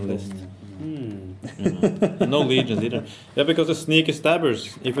goblin a list. problem, Hmm. No legions either. Yeah, because the sneaky stabbers.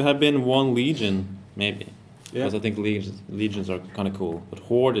 If it had been one legion, maybe. Yeah. Because I think legions are kind of cool. But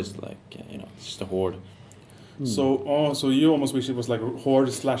horde is like, it's just a horde. So you almost wish it was like horde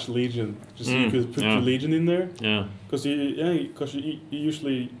 / legion, just so you could put yeah. the legion in there, Yeah. because you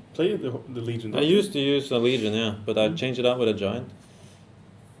usually play the legion. I don't you? used to use a legion, yeah, but I changed it out with a giant.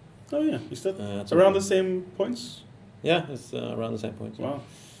 Oh yeah, is that It's around okay. the same points? Yeah, it's around the same point. Wow.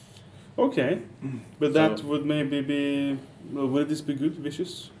 Okay, but that So- would maybe be. Well, would this be good,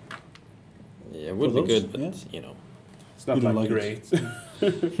 vicious? Yeah, it would For be those, good, but yeah. It's not You don't like like great.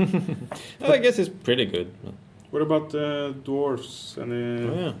 I guess it's pretty good. What about dwarves? Any?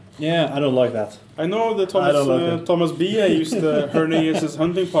 Oh, yeah. Yeah, I don't like that. I know that I don't like that. Thomas Bia used Hernius'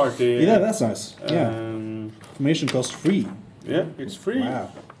 hunting party. Yeah, that's nice. Yeah, Um, formation costs 3. yeah, it's free. Wow.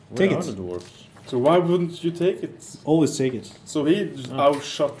 Where Take are it. the dwarfs? So why wouldn't you take it? Always take it. So he just Oh.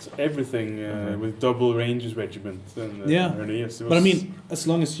 outshot everything with double Rangers regiment and Yeah. Hernius. It But I was- mean, as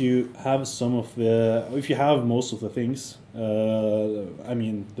long as you have some of the, if you have most of the things, I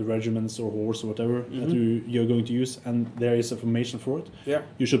mean, the regiments or horse or whatever that you're going to use, and there is a formation for it, yeah,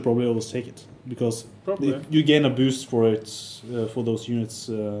 you should probably always take it because probably. you gain a boost for it for those units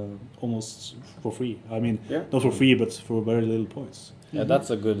almost for free. I mean, Yeah. not for free, but for very little points. Yeah, that's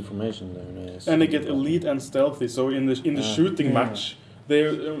a good information there. Yes. And they get elite and stealthy. So in the shooting Yeah. match, they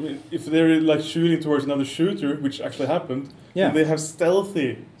if they're like shooting towards another shooter, which actually happened, Yeah. they have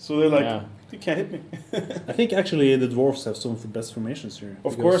stealthy. So they're like, Yeah. you can't hit me. I think actually the dwarves have some of the best formations here.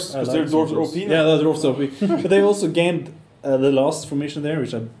 Of course, I 'cause like their some dwarves of are those. OP now. Yeah, the dwarves are OP. But they also gained the last formation there,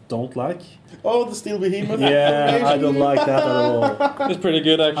 which I don't like. Oh, the steel behemoth. Yeah, I don't like that at all. It's pretty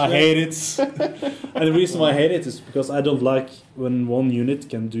good I actually. hate it. And the reason why I hate it is because I don't like when one unit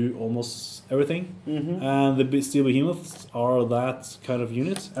can do almost everything. Mm-hmm. And the steel behemoths are that kind of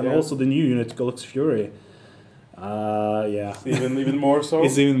unit. And Yeah. also the new unit, Galax Fury. Yeah. Even more so.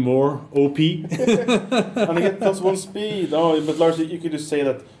 It's even more OP. And they get +1 speed. Oh, but largely you could just say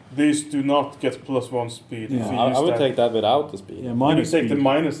that these do not get +1 speed. Yeah. if you I use would that. take that without the speed. Yeah, You could minus take the speed.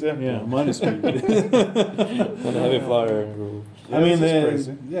 minus, yeah. Yeah, minus speed. And the heavy flyer rule. Yeah, I mean, that's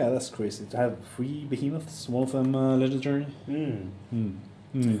crazy. yeah, that's crazy. To have 3 behemoths, one of them legendary. Mm. Hmm.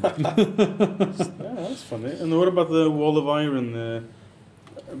 Yeah, that's funny. And what about the Wall of Iron?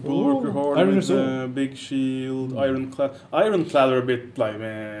 Bulwarker Oh, Horde Iron with Sword. big shield, Ironclad. Ironclad are a bit like,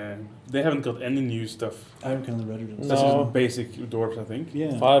 they haven't got any new stuff. Iron Cannon Regiments. That's No. just basic dwarves, I think.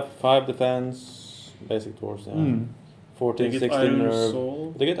 Yeah. Five defense, basic dwarves. Yeah. Mm. 14, They get 16 Iron nerve.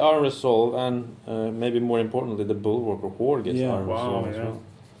 Soul. They get Iron Resolve, and maybe more importantly, the Bulwark or Horde gets Yeah. Iron Wow, Resolve as yeah. well.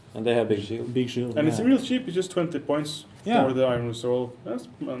 And they have big shield. Big shield. And yeah. it's real cheap. It's just 20 points Yeah. for the Iron Soul. That's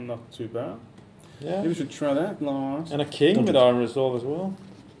not too bad. Yeah. Maybe we should try that, Lars. And a king Don't with it. Iron Resolve as well.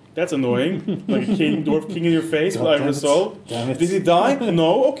 That's annoying. Like a king, dwarf king in your face with God Iron damn it. Resolve. Damn it. Did he die? No.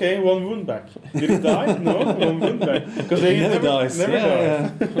 Okay, 1 wound back. Did he die? No, 1 wound back. Because He they never dies. Never Yeah,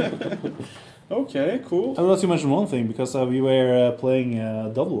 die. Okay, cool. I would like to mention one thing because we were playing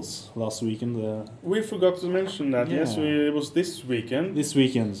doubles last weekend. We forgot to mention that. Yes, Yeah. it was this weekend. This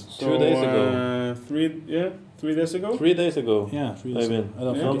weekend. So, 2 days ago. 3 days ago. 3 days ago. Yeah, 3 days I mean, ago. I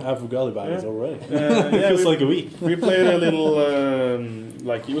don't yeah. think I forgot about it Yeah. already. Yeah, Feels we, like a week. we played a little,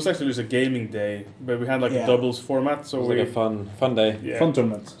 like, it was actually just a gaming day, but we had like Yeah. a doubles format, so It was we, like a fun day. yeah. Fun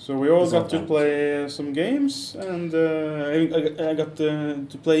tournament. So we all It's got all to fun. play some games, and I got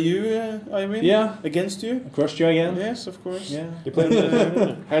to play you, Eivind, Yeah. against you. I crushed you again. Yes, of course. Yeah. You played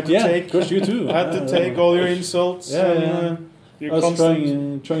Had to Yeah, take crushed you too. had to take all your insults. Yeah, and, yeah. your I was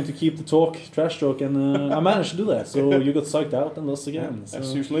constant- trying to keep the trash talk, and I managed to do that. So you got psyched out and lost again. So. As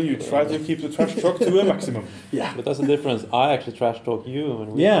usually, you try to keep the trash talk to a maximum. Yeah. But that's the difference. I actually trash talk you. When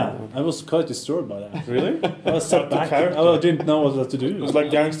we Yeah, I was quite disturbed by that. Really? I was set Out of back. character. I didn't know what to do. It was like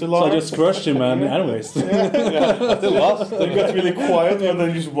gangster so law. I just crushed him, and anyways. I still lost. You got really quiet and then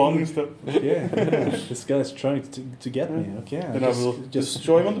you just won instead. yeah, this guy's trying to get me. Okay, Then I will just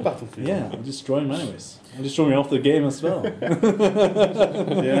destroy him on the battlefield. yeah, I'll destroy him anyways. I'll destroy me off the game as well.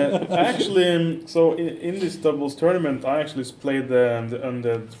 Yeah, actually, so in this doubles tournament, I actually played the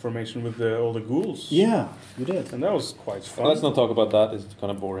undead formation with all the ghouls. Yeah, you did. And that was quite fun. Let's not talk about that. It's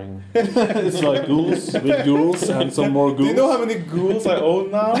kind of boring. It's like ghouls with ghouls and some more Do ghouls. you know how many ghouls I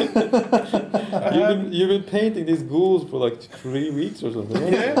own now? You've been painting these ghouls for like 3 weeks or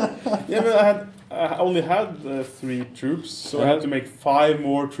something. Yeah, yeah, but I only had 3 troops, so I had to make 5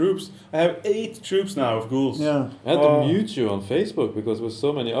 more troops. I have 8 troops now of ghouls. Yeah. I had to Oh. mute you on Facebook because there was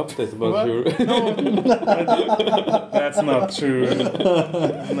so many updates about What? your. That's not true.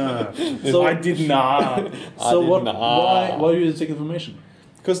 No, So- I did not. So did what? not. Why did you take information?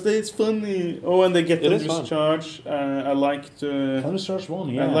 Because it's funny. Oh, and they get It the is fun. discharge. I like to. Thundercharge 1,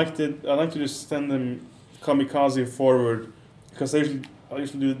 yeah. I like to just send them kamikaze forward because I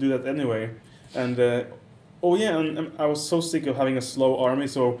usually do that anyway. And oh yeah, and I was so sick of having a slow army,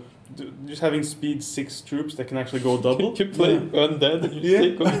 so just having speed 6 troops that can actually go double. You play undead and you Yeah.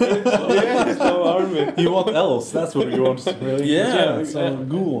 stick on the slow army. You want elves, that's what you want, really. Yeah, so yeah.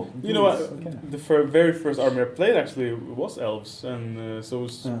 ghoul. You know what? Okay. The very first army I played actually was elves, and so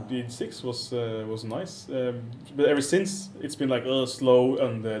speed 6 was nice. But ever since it's been like slow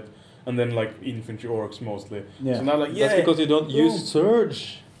undead, and then like infantry orcs mostly. Yeah. So now like yeah, That's because you don't use surge.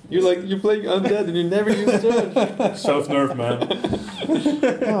 You're playing undead and you never use surge. self nerf man.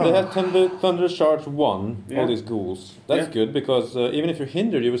 They have Thunder Charge 1, Yeah. all these ghouls. That's Yeah. good because even if you're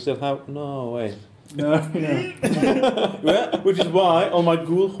hindered, you will still have. No, wait. No, yeah. Well, which is why on my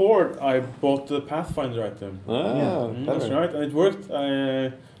ghoul horde I bought the Pathfinder item. That's clever. right, and it worked.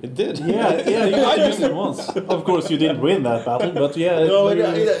 It did. Yeah, you used it once. Of course, you didn't win that battle, but yeah. No,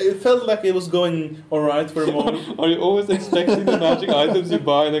 it felt like it was going alright for a moment. Are you always expecting the magic items you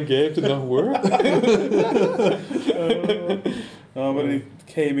buy in a game to not work? But it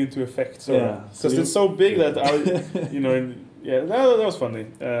came into effect. So Yeah, so because you- it's so big that that was funny.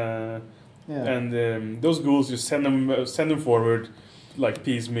 Yeah. And those ghouls, you send them forward, like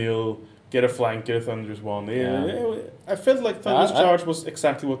piecemeal. Get a flanker, Thunder's one. I felt like Thunder's I- charge was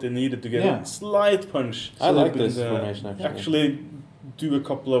exactly what they needed to get Yeah. a slight punch. I like they this could, formation actually. Actually, do a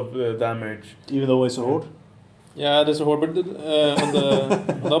couple of damage. Even though it's a horde. Yeah, there's a horde, but on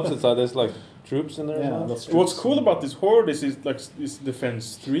the opposite side, there's like troops in there. as Yeah, well. that's true. What's cool about this horde is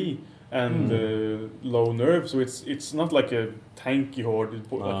defense 3 and low nerve, so it's not like a tanky horde,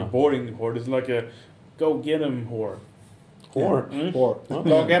 it's like a boring horde. It's like a go get 'em horde. Horde. Horde.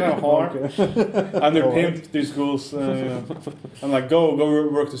 Go get 'em horde. And they're Alright. pimped, these schools. I'm like, go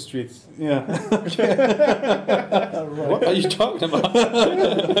work the streets. Yeah. What are you talking about?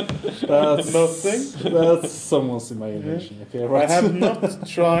 That's Nothing. That's someone's imagination. Okay, right. I have not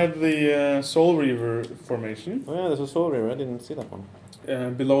tried the Soul Reaver formation Oh yeah, there's a soul reaver. I didn't see that one.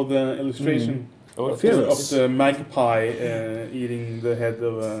 below the illustration Oh, of Fearless. the magpie eating the head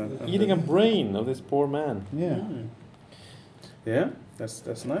of eating a brain of this poor man. Yeah. Yeah,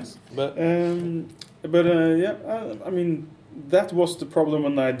 that's nice. But I mean that was the problem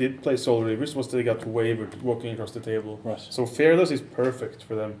when I did play Soul Reavers, was they got wavered walking across the table. Right. So Fearless is perfect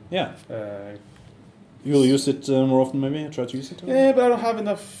for them. Yeah. Uh, You will use it more often, maybe? Try to use it? yeah, but I don't have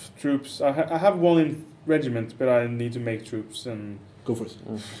enough troops. I have one in regiment, but I need to make troops and Go for it.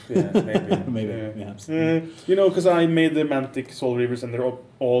 yeah, maybe Maybe. yeah. Yeah. You know, because I made the Mantic Soul Reavers and they're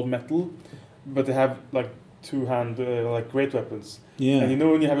all metal, but they have like two-hand like great weapons. Yeah. And you know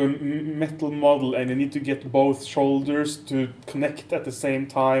when you have a metal model and you need to get both shoulders to connect at the same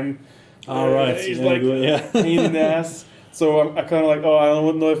time. All right. It's Yeah, like good, yeah. pain in the ass. So I kind of like, oh, I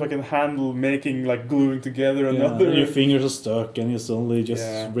don't know if I can handle making like gluing together another. And your fingers are stuck, and you suddenly just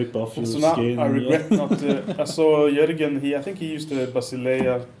Yeah. rip off your So now skin. I regret yeah. not. I saw Jørgen. I think he used the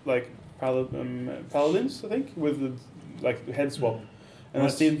Basileia like paladins. I think with the like head swap, and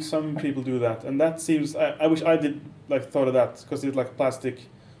I've seen some people do that, and that seems. I wish I did like thought of that because it's like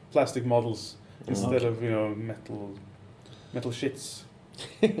plastic models instead of metal shits.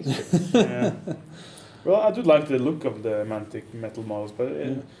 Yeah. Well, I do like the look of the Mantic metal models, but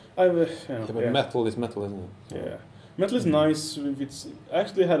But metal is metal, isn't it? yeah. Metal is nice. If it's I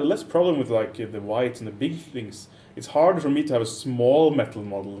actually had a less problem with like the whites and the big things. It's harder for me to have a small metal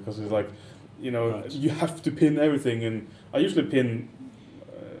model because it's like, you know, Right. you have to pin everything, and I usually pin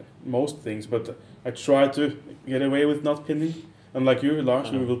most things, but I try to get away with not pinning. Unlike you, Lars,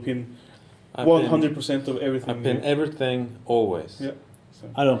 you will pin 100% of everything. I pin everything always. Yeah. So,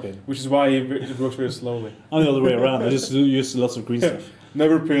 I don't pin. which is why it works very slowly. I'm the other way around. I just use lots of green stuff.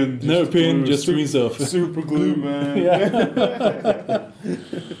 Never pin. Never pin, just super, green stuff. super glue, man.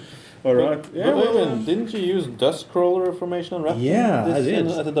 All right. Yeah, but Øyvind, didn't you use Dustcrawler formation on Ratkin? Yeah, I did.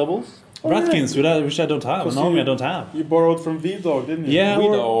 At the doubles? Ratkins, which I don't have. An army I don't have. You borrowed from V-Dog, didn't you? Yeah, We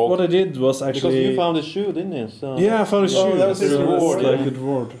or know. what I did was actually... Because you found a shoe, didn't you? So Yeah, I found a shoe. that was his So reward, that's like yeah. the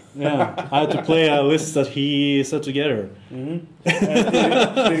reward. Yeah, I had to play a list that he set together. Mm-hmm.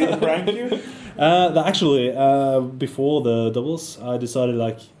 Did he prank you? Actually, before the doubles, I decided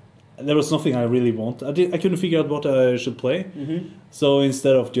like there was nothing I really want. I couldn't figure out what I should play. Mm-hmm. So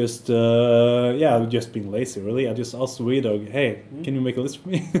instead of just just being lazy, really, I just asked V-Dog, "Hey, can you make a list for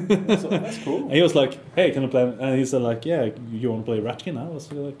me?" That's cool. And he was like, "Hey, can I play?" And he said like, "Yeah, you want to play Ratkin?" I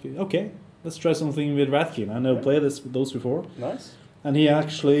was like, "Okay, let's try something with Ratkin. I never played those before." Nice. And he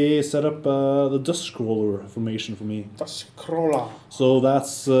actually set up the Dustcrawler formation for me. Dustcrawler. So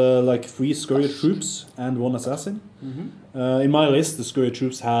that's like 3 Scurrier troops and 1 assassin. Mm-hmm. In my list, the Scurrier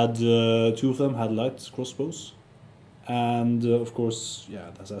troops had 2 of them had light crossbows, and of course,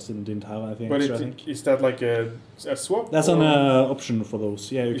 the assassin didn't have anything But extra. I think. is that like a swap? That's or- an option for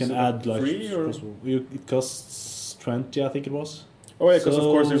those. Yeah, you Is can it add like free or- crossbow. It costs 20, I think it was. Oh yeah, because of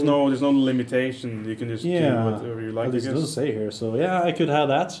course So- there's no limitation. You can just do whatever you like. At I least it doesn't guess. say here. So yeah, I could have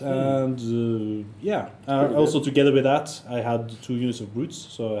that, and Pretty also together with that, I had 2 units of brutes,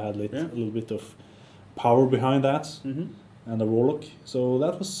 so I had a little bit of power behind that, Mm-hmm. and a warlock. So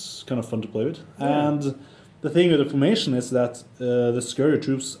that was kind of fun to play with. Yeah. And the thing with the formation is that the Scurrier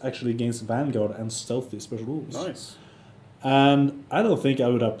troops actually gains Vanguard and Stealthy special rules. Nice. And I don't think I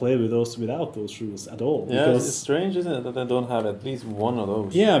would have played with those without those rules at all. Yeah, because it's strange, isn't it, that they don't have at least one of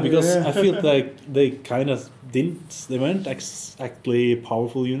those? Yeah, because Yeah. I feel like they kind of didn't. They weren't exactly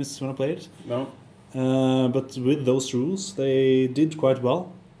powerful units when I played. No. But with those rules, they did quite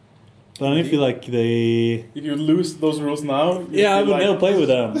well. But I feel like they. If you lose those rules now, you Yeah, I feel would like- never play with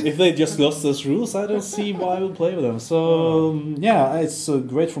them. If they just lost those rules, I don't see why I would play with them. So, it's a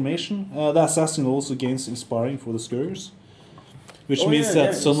great formation. The Assassin also gains Inspiring for the Scurriers. Which Oh, means yeah,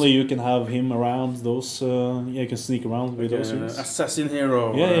 that yeah, suddenly you can have him around those. You can sneak around with those units. assassin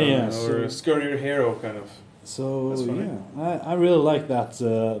hero. Yeah. Or So- a Scurrier hero, kind of. So That's funny. I really like that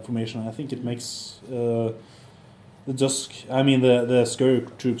formation. I think it makes the the Scurrier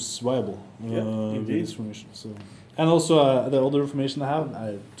troops viable. Yeah, With indeed. this formation. So, and also the other formation I have,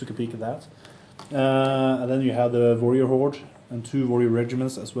 I took a peek at that. And then you have the Warrior Horde and 2 Warrior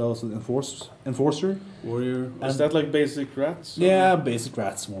regiments as well as the Enforcer. Warrior. Is And- that like basic rats? or- Yeah, basic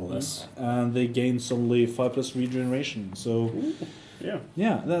rats more or less, and they gain suddenly 5+ regeneration. So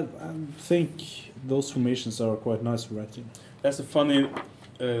Yeah. that I think those formations are quite nice for rat team. That's a funny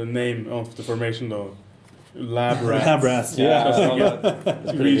name of the formation, though. Lab rats. Lab rats, Yeah, yeah. I saw that.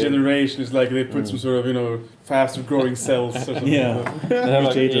 It's pretty good. Regeneration is like they put some sort of faster growing cells or something. Yeah. They have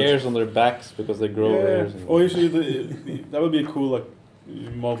like Mutated. ears on their backs because they grow ears. And, Or usually that would be a cool like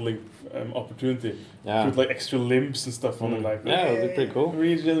modeling opportunity. yeah. Put like extra limbs and stuff on it, like Yeah, that'd be pretty cool.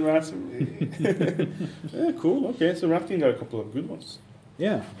 Regen rats. Yeah, cool. Okay, so Rapkin got a couple of good ones.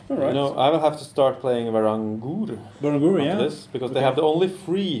 Yeah, All right. You know, I will have to start playing Varangur Baranguru, after yeah. this because they have the only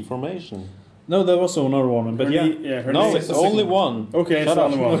free formation. No, there was another one, but yeah. Her No, name it's is only one. Okay, Shut it's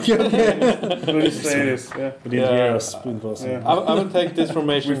up. only one. Okay. Let me say this. Yeah. We didn't Yeah. hear us in person. Yeah. I will take this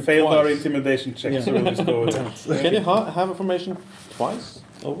formation We failed our twice. intimidation check, Yeah. so we'll just go with that. Can you have a formation twice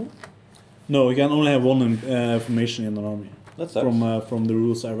over? No, you can only have one formation in an army. That's From the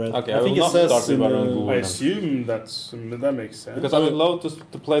rules I read. Okay, I I think will it not says start with in Baron the- Ghoul. I assume that makes sense. Because I would love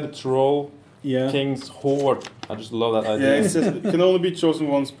to play the Troll Yeah. King's Horde. I just love that Yeah, idea. it says it can only be chosen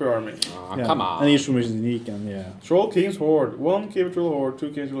once per army. Yeah. Come on. And each formation is unique, and yeah. Troll King's Horde. 1 Cave Troll Horde, 2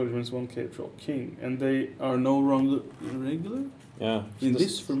 Cave Troll Regiments, 1 Cave Troll King. And they are no longer irregular Yeah. in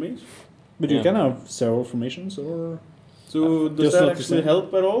this formation. But Yeah. you can have several formations, or So does Just that not the actually same. help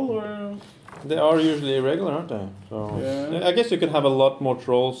at all? Or? They are usually irregular, aren't they? So Yeah. I guess you could have a lot more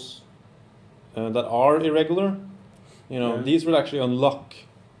trolls that are irregular. You know, Yeah. these will actually unlock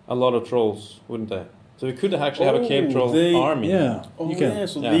a lot of trolls, wouldn't they? So we could actually have a cave troll army. yeah, Oh, you can. yeah,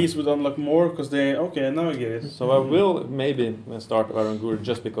 so Yeah. these would unlock more because they. Okay, now I get it. So I will maybe start Varangur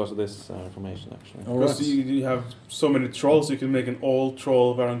just because of this information, actually. All Because right. you have so many trolls, you can make an all-troll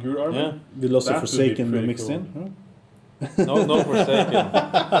Varangur army. Yeah. The Lost of That would be Forsaken pretty mixed cool. in. Huh? No Forsaken.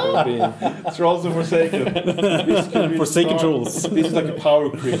 It would be Trolls of Forsaken. This could be Forsaken start- trolls. This is like a power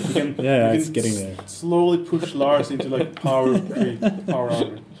creep. You can, Yeah, you it's can getting there. Slowly push Lars into like power creep, power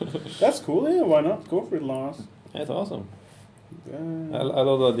army. That's cool. Yeah, why not? Go for it, Lars. It's awesome. Yeah. I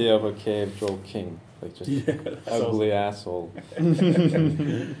love the idea of a cave troll king. Like just ugly asshole.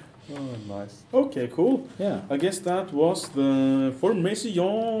 Oh, nice. Okay, cool. Yeah. I guess that was the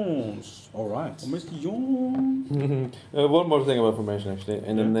formations. All right. Formation. One more thing about formation, actually.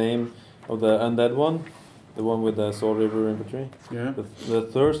 In the name of the undead one, the one with the Soul River infantry, Yeah. the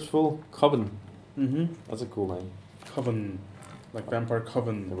Thirstful Coven. Mm-hmm. That's a cool name. Coven. Like vampire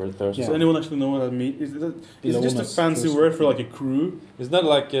coven. The word thirstful. Does anyone actually know what that means? Is it just a Almost fancy first- word for like a crew? Isn't that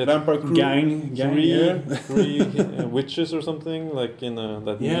like Vampire crew? Gang, three, yeah. three witches or something? Like in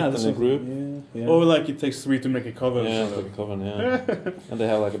that meet that's in a group? Yeah. Oh, like it takes 3 to make a coven. Yeah, it's sort like of. a coven, yeah. And they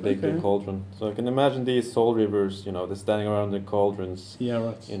have like a big Okay. cauldron. So I can imagine these soul rivers, you know, they're standing around the cauldrons, Yeah,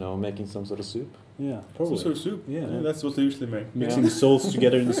 right. you know, making some sort of soup. Yeah, Some probably. sort of soup. Yeah. That's what they usually make. Mixing souls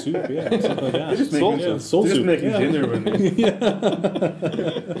together in the soup, yeah, something like They're that. just Soul making, soup. Soul they're just soup, making yeah. dinner when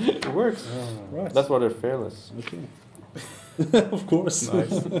It works. Right. That's why they're fearless. Okay. Of course.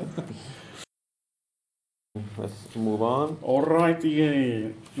 Nice. Let's move on.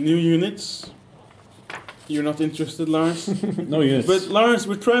 Alrighty, new units. You're not interested, Lars? No units. But Lars,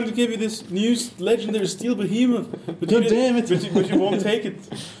 we're trying to give you this new legendary steel behemoth. But God you, damn it. But you won't take it.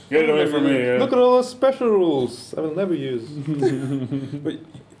 Get it away from me. Look at all those special rules I will never use. But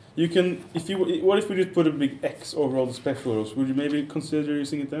you can, if you, what if we just put a big X over all the special rules? Would you maybe consider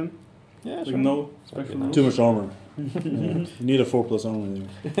using it then? Yeah, Like sure. no special rules? Too much armor. Yeah. You need a 4+ armor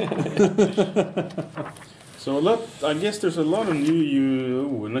there. So I guess there's a lot of new.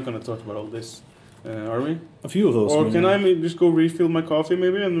 We're not gonna talk about all this, are we? A few of those. Or maybe. can I just go refill my coffee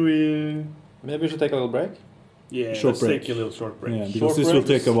maybe and we? Maybe we should take a little break. Yeah, Short let's break. take a little short break. Yeah, because Short this break will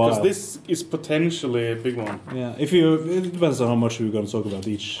take a while. Because this is potentially a big one. Yeah, it depends on how much we're going to talk about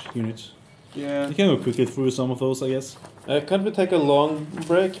each unit. Yeah. You can go quickly through some of those, I guess. Can't we take a long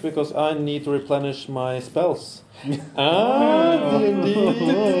break because I need to replenish my spells? Oh. D&D.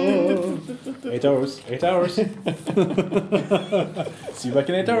 8 hours. 8 hours. See you back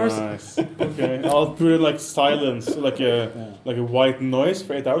in 8 hours. Nice. Okay, I'll put it like silence, like a white noise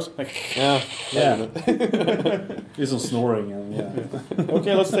for 8 hours. Like, Yeah. Yeah. Do some snoring and yeah.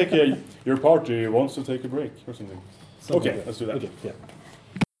 okay, let's take your party wants to take a break or something. Something Okay, like let's do that. Okay, yeah.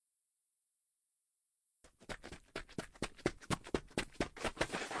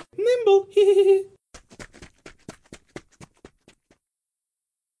 Nimble.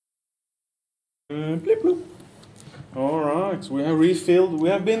 Blip bloop. All right, we have refilled. We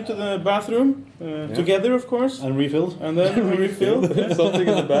have been to the bathroom together, of course, And refilled. and then we refilled. Something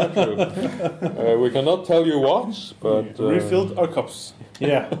in the bathroom. We cannot tell you what, but refilled our cups.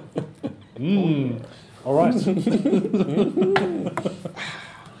 Yeah. All right.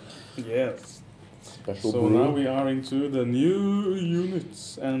 Yes. special So brew. now we are into the new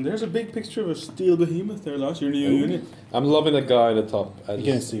units, and there's a big picture of a steel behemoth there, Lars. Your new unit. I'm loving the guy at the top. I You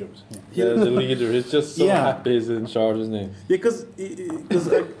can just- see it. Yeah. the leader. He's just so Yeah. happy he's in charge, isn't he? Because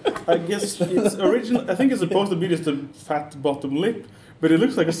I guess it's original. I think it's supposed to be just a fat bottom lip, but it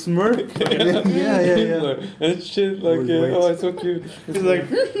looks like a smirk. And it's shit like, oh, it's so cute. It's like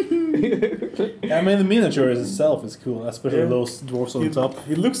I mean, the miniature itself is cool, especially Yeah. those dwarfs on he, top.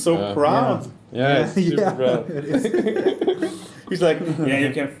 he looks so Yeah. proud. Yeah, it's super proud. He's like, yeah,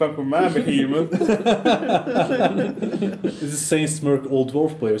 you can't fuck with my behemoth. It's the same smirk all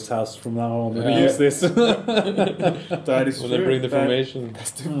dwarf players has from now on. They Yeah. use this. That is When true. they bring the That- formation.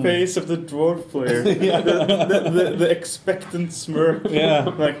 That's the face of the dwarf player. the expectant smirk. Yeah.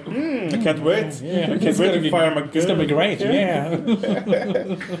 Like, I can't wait. Yeah. I can't wait to fire my gun. It's gonna be great. Yeah.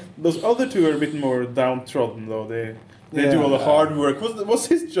 Those other two are a bit more downtrodden, though. They do Yeah. all the hard work. What's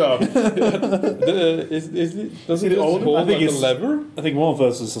his job? Does he it the just owner? hold I think like a it's- lever? I think one of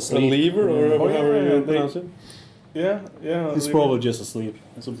us is A asleep. lever or Oh, whatever yeah, you they- pronounce it? Yeah. He's probably just asleep.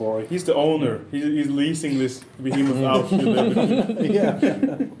 It's a boy. He's the owner. He's leasing this behemoth out to them. Yeah.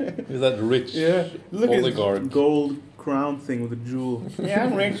 Is that rich? Yeah. Look at Oligarch. this gold crown thing with a jewel. Yeah,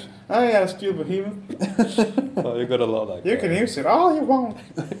 I'm rich. I asked you, behemoth. Oh, you got a lot like You that. can use it all you want.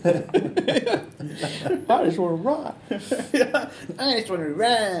 I just want to run. I just want to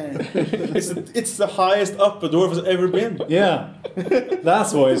run. It's the highest up a dwarf has ever been. Yeah.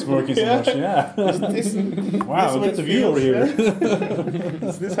 That's why it's working so Yeah. much. Yeah. This, Wow, this get the view over here.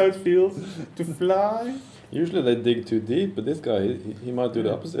 Is this how it feels to fly? Usually they dig too deep, but this guy, he might do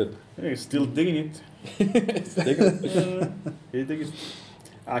the opposite. Yeah, he's still digging it. Dig it. He dig it.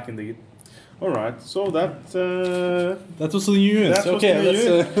 I can dig it. All right. So that. That was the news. That was Okay, the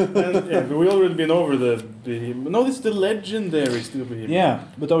let's. and, yeah, we already been over the behemoth. No, this is the legendary steel behemoth. Yeah,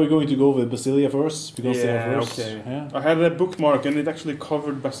 but are we going to go with Basilia first because they Yeah, are first? okay. Yeah. I had a bookmark and it actually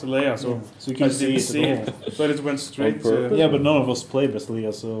covered Basilea, so So you I can see didn't it see at all. it. But it went straight On to. purpose? Yeah, but none of us play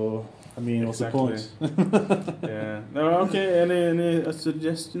Basilia, so I mean, what's the point? Yeah. No, okay. Any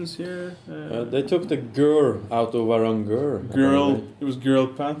suggestions here? They took the Gur out of Varangur. Girl. It was Girl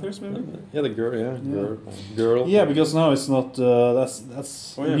Panthers, maybe. Yeah, the Gur, yeah. Yeah. Girl. Yeah, because now it's not.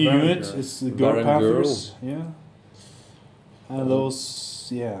 That's Oh, yeah, a new Baron unit. Girl. It's the Girl Baron Panthers. Yeah. And those,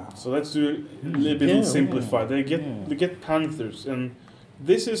 yeah. So let's do a little bit Yeah, simplified. They get yeah. they get panthers, and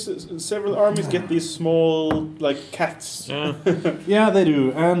this is several armies get these small like cats. Yeah. Yeah, they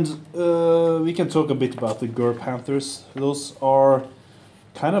do. And we can talk a bit about the Gur Panthers. Those are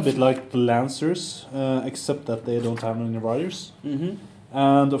kind of a bit like the Lancers, except that they don't have any riders. Mm-hmm.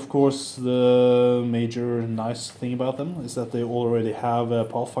 And of course, the major nice thing about them is that they already have a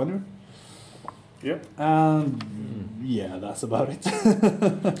Pathfinder. Yep. And yeah, that's about it.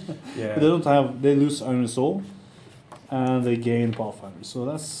 Yeah. They don't have. They lose Iron Soul, and they gain Pathfinder. So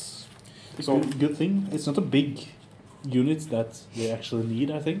that's a So- good thing. It's not a big unit that they actually need,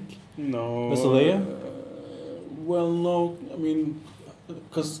 I think. No. Basilea? Well, no. I mean,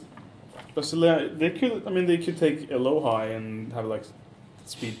 because Basilea, they could. I mean, they could take Elohai and have like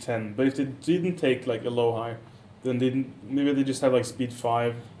speed 10. But if they didn't take like Elohai, then maybe they just have like speed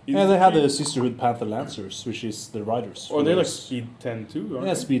 5. Yeah, they had the Sisterhood Panther Lancers, which is the riders. Or they like Those- speed 10 too. Aren't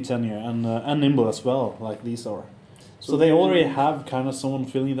Yeah, they? speed 10, yeah, and nimble as well, like these are. So they already have kind of someone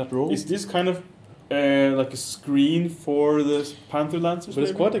filling that role. Is this kind of like a screen for the Panther Lancers? But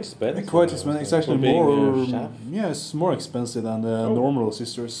it's maybe? quite expensive. Quite expensive. It's actually For being, more. shaft. Yeah, it's more expensive than the Oh. normal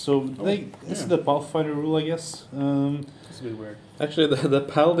sisters. So they it's yeah. the Pathfinder rule, I guess. It's a bit weird. Actually, the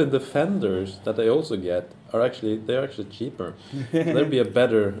Paladin Defenders that they also get they're actually cheaper. There'd be a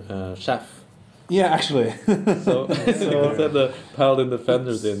better chaff. Yeah, actually. So send the Paladin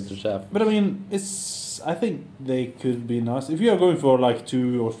Defenders into chaff. But I mean, I think they could be nice if you are going for like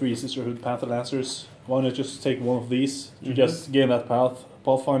 2 or 3 Sisterhood Panther Lancers. Why not just take one of these to Mhm. just gain that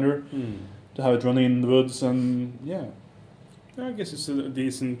Pathfinder to have it running in the woods and yeah. I guess it's a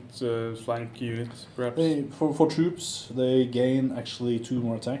decent flank unit, perhaps. For troops, they gain actually 2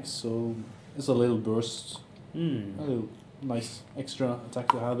 more attacks, so it's a little burst, a little nice extra attack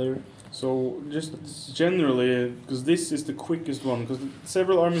to have there. So just generally, because this is the quickest one, because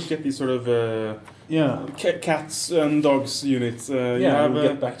several armies get these sort of Yeah, cats and dogs units. You yeah, have we'll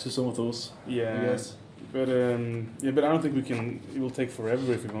get back to some of those. yeah, Yes. but but I don't think we can. It will take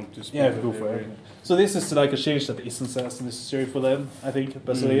forever if we want to. Yeah, speed go up for every- it. So this is like a change that isn't as necessary for them, I think,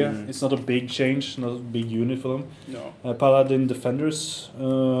 Basilia. It's not a big change, not a big unit for them. No. Paladin Defenders,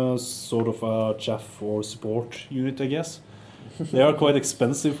 sort of a chaff or support unit, I guess. They are quite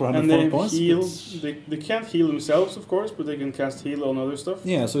expensive for And 140 they points. heal. but- They can't heal themselves, of course, but they can cast heal on other stuff.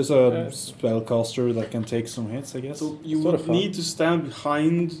 Yeah, so it's a spellcaster that can take some hits, I guess. So you Sort of would fun. need to stand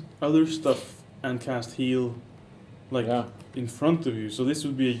behind other stuff and cast heal, like Yeah. in front of you. So this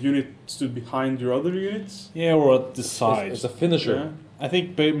would be a unit stood behind your other units. Yeah, or at the side. It's a finisher. Yeah. I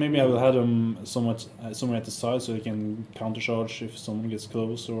think maybe I will have them somewhere at the side so they can countercharge if someone gets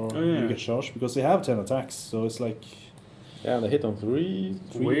close or Oh, yeah. you get charged because they have 10 attacks, so it's like Yeah, they hit on 3.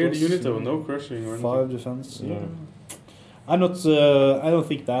 Three Weird plus, unit though, no crushing or 5 defense. Yeah. Yeah. I'm not. I don't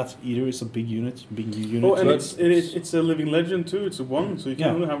think that either is a big unit. Oh, and it's a living legend too. It's a 1, so you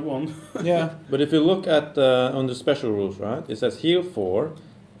can only have 1. Yeah. But if you look at under special rules, right, it says heal 4,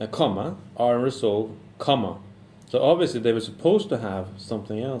 comma, Iron Resolve, comma. So obviously they were supposed to have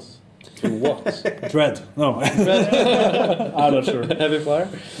something else. To what? Dread. No. I'm not sure. Heavy Flyer?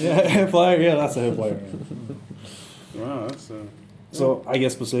 Yeah, heavy flyer. Yeah, that's a heavy flyer. Wow, that's. So I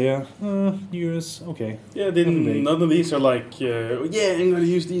guess Basilia, units, okay. Yeah, none of these are like, I'm gonna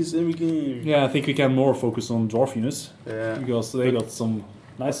use these every game. Yeah, I think we can more focus on dwarf units. Yeah. Because they got some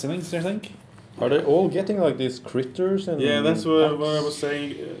nice ceilings, I think. Are they all getting like these critters and? Yeah, that's what I was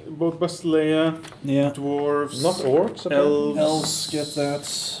saying. Both Basileia, dwarves, not orcs, elves get that.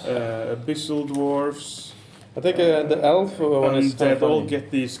 Abyssal dwarves. I think the elf one is. They all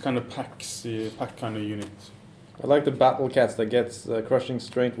get these kind of packs, pack kind of unit. I like the battle cats that gets crushing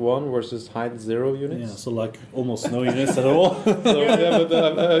strength 1 versus height 0 units. Yeah, so like almost no units at all. So, yeah,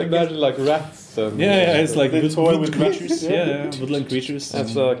 but I imagine like rats. And, it's like they toy with creatures. Woodland creatures.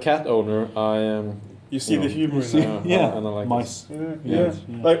 As a cat owner, I am. You see the humor in that. And I like mice. Yeah.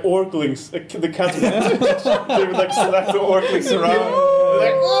 Like orklings. The cats they would like slap the orklings around.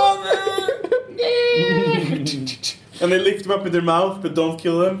 Like, and they lift them up in their mouth, but don't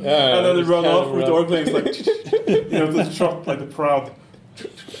kill them. And then they run off with the orklings, like, the trot, like the proud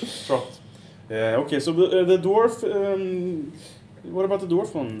trot. Yeah, okay, so the dwarf, what about the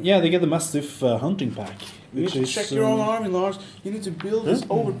dwarf one? Yeah, they get the Mastiff hunting pack. You need to check your own army, Lars. You need to build this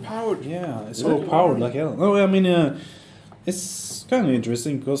overpowered. Yeah, it's overpowered like hell. No, I mean, it's kind of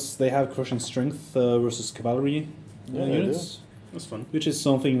interesting because they have crushing strength versus cavalry units. That's fun. Which is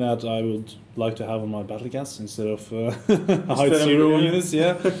something that I would like to have on my battle cats instead of height 0 units.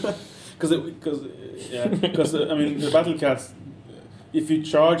 Yeah, because I mean the battle cats, if you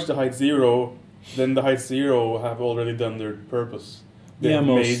charge the height 0, then the height 0 have already done their purpose. They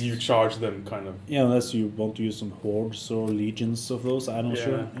made you charge them, kind of. Yeah, unless you want to use some hordes or legions of those, I'm not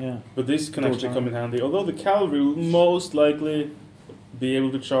sure. Yeah, but this can actually come in handy. Although the cavalry will most likely be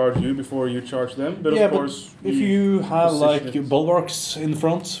able to charge you before you charge them, but of course, if you have like bulwarks in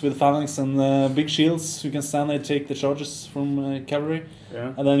front with phalanx and big shields, you can stand and take the charges from cavalry,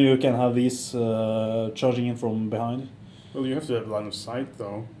 and then you can have these charging in from behind. Well, you have to have line of sight,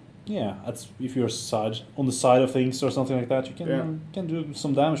 though. Yeah, if you're on the side of things or something like that, you can do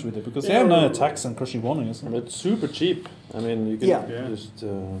some damage with it because they have 9 attacks and crushing 1. And it's super cheap. I mean, you can just.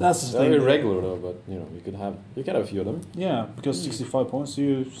 That's the thing. Very regular though, but you can have a few of them. Yeah, because 65 points,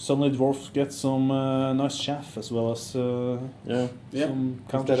 you suddenly dwarf get some nice chaff as well as some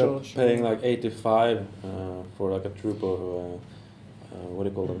counter Instead of charge. paying like 85 for like a troop of what do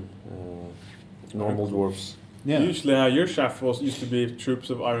you call them? Normal dwarfs. Yeah. Usually, your chaff used to be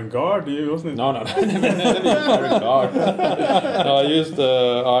troops of Iron Guard, wasn't it? No, never used Iron Guard. No, I used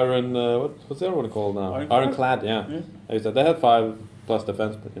Iron. What's the other one called now? Ironclad. Yeah. I used that. They had 5 plus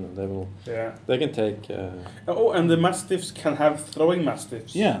defense, but they will. Yeah. They can take. And the mastiffs can have throwing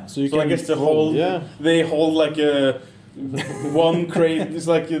mastiffs. Yeah. So I guess they hold like a one crazy. It's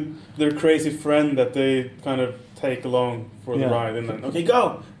like their crazy friend that they kind of take along for the ride, and then okay,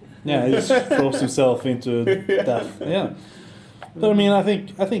 go. Yeah, he just throws himself into death. Yeah, but I mean, I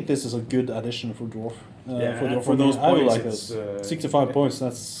think this is a good addition for dwarf. For those points, like this. 65 points.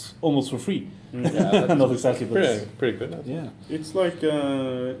 That's almost for free. Yeah, not exactly, but pretty good. Yeah, it's like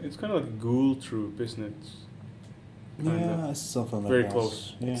it's kind of like a ghoul troop, isn't it? Yeah, it's something like very that.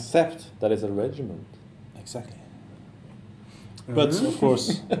 close. Yeah. Except that it's a regiment. Exactly. But of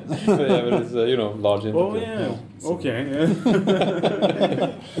course, but it's large infantry. Oh yeah. Okay. Yeah.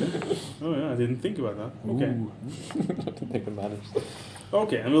 Oh yeah, I didn't think about that. Okay. Didn't think about it.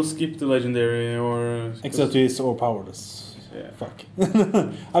 Okay, and we'll skip the legendary or. Except he's overpowered. Yeah. Fuck.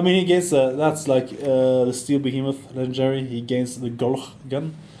 I mean, he gains that's like the Steel Behemoth legendary. He gains the Golch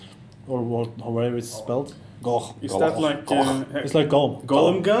gun, or however it's spelled. Golch. Is that like it's like Golem?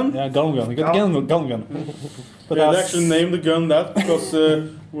 Golem gun? Yeah, Golem gun. You got Golem gun. But they actually named the gun that because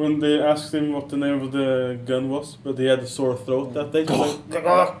when they asked him what the name of the gun was, but he had a sore throat that day. Oh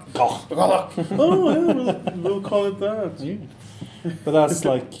yeah, we'll call it that. Yeah. But that's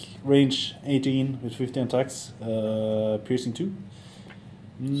like range 18 with 15 attacks, piercing 2.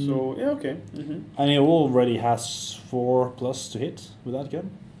 So yeah, okay. And he already has 4+ to hit with that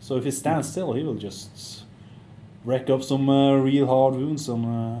gun. So if he stands still, he will just rack up some real hard wounds on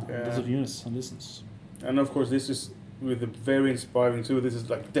lots of units and distance. And of course, this is with a very inspiring too. This is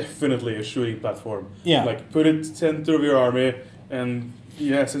like definitely a shooting platform. Yeah. Like put it center of your army, and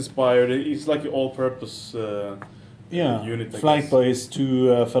yes, inspired. It's like an all-purpose. Unit, flanked by his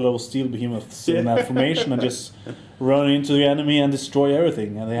 2 fellow Steel Behemoths in that formation, and just run into the enemy and destroy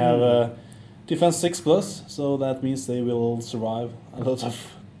everything. And they have defense 6+, so that means they will survive a lot of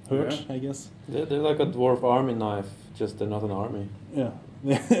hurt, I guess. They're like a dwarf army knife, just they're not an army. Yeah,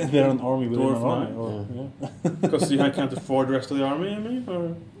 they're an army within Dwarf an army. knife. Or, Because you can't afford the rest of the army, I mean?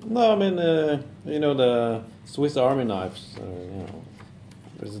 Or? No, I mean, you know, the Swiss army knives, you know,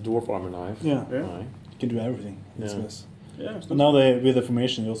 there's a dwarf army knife. Yeah. Yeah. Right. You can do everything. in this Yeah. place. Yeah, it's But not- now they, with the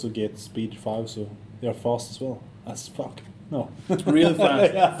formation, they also get speed 5, so they are fast as well. As fuck. No. real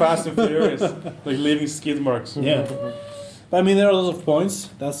fast. Yeah. Fast and furious. Like leaving skid marks. Yeah. I mean, there are a lot of points.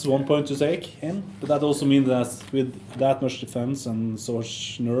 That's one point to take in. But that also means that with that much defense and so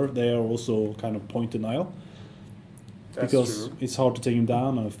much nerve, they are also kind of point denial. That's Because true. it's hard to take them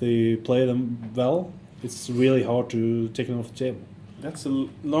down. And if they play them well, it's really hard to take them off the table. That's a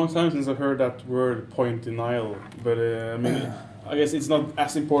long time since I've heard that word, point denial. But I mean, I guess it's not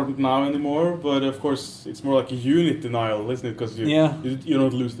as important now anymore. But of course, it's more like a unit denial, isn't it? Because Yeah. you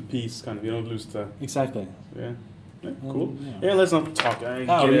don't lose the piece, kind of. You don't lose the Exactly. yeah. Cool. Yeah. Yeah, let's not talk. I I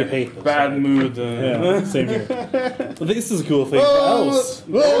get really a hate this. bad mood. Yeah, same here. But this is a cool thing for Oh, elves.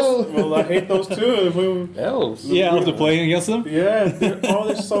 well, I hate those too. Elves. Yeah, after playing against them. Yeah,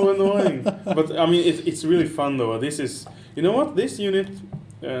 they're so annoying. But I mean, it's really fun though. This is, you know what? This unit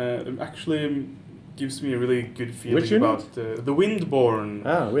actually gives me a really good feeling Which unit? about the Windborn.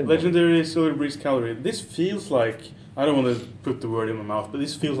 Windborn. Legendary Silver Breeze Cavalry. This feels like, I don't want to put the word in my mouth, but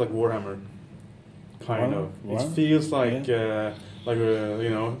this feels like Warhammer. Kind of. Warhammer? It feels like like a, you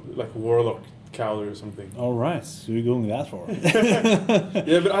know, like Warlock cavalry or something. All right, so you're going that far.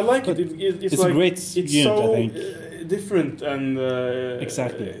 Yeah, but I like it. It's It's like a great it's unit, so I think. Different and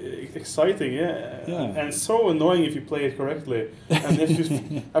Exactly. exciting, yeah. Yeah. And so annoying if you play it correctly, and if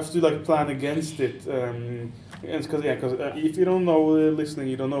you have to like plan against it. Because if you don't know, listening,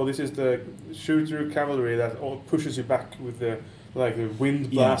 you don't know. This is the shooter cavalry that all pushes you back with the like the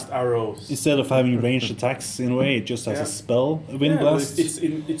wind blast arrows. Instead of having ranged attacks in a way, it just has Yeah. a spell, a wind Yeah, well, blast. it's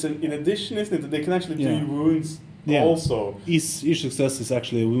in addition, isn't it? They can actually do Yeah. you wounds Yeah. also. Each success is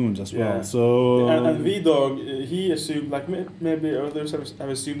actually a wound as well. Yeah. So And V-Dog, he assumed, like maybe others have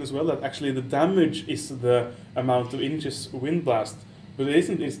assumed as well, that actually the damage is the amount of inches wind blast. But it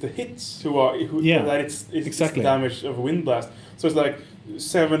isn't, it's the hits Yeah, that it's exactly. the damage of a wind blast. So it's like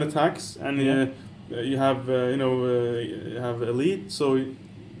 7 attacks, and you have, you have elite, so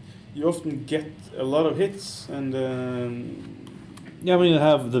you often get a lot of hits, and yeah, I mean, you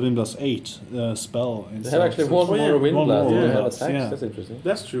have the wind blast 8 spell. They have actually one Oh, yeah. more wind One blast more than they wind have blast, attacks. yeah. That's interesting.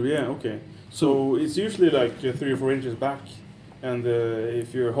 that's true, yeah, okay. So it's usually like 3 or 4 inches back, and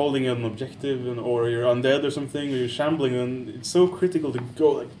if you're holding an objective or you're undead or something, or you're shambling, and it's so critical to go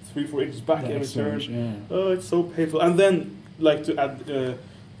like 3 or 4 inches back every That's so turn. much, yeah. Oh, it's so painful. And then, like to add,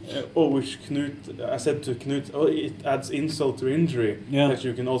 which Knut, I said to Knut, it adds insult to injury Yeah. that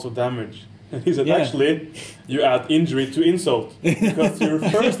you can also damage. And he said, Yeah. actually, you add injury to insult because you're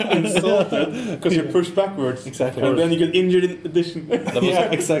first insulted because you're pushed backwards, Exactly. and then you get injured in addition.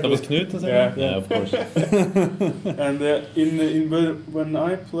 Yeah, exactly. That was Knut, is it? Yeah. Yeah, of course. And when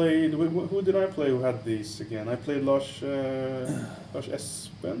I played, who did I play who had these again? I played Lars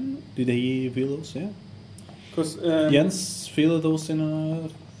Espen. Did he feel those? Yeah. Because Jens feel those in a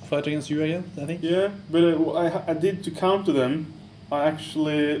fight against you again, I think? yeah, but I did to counter them. I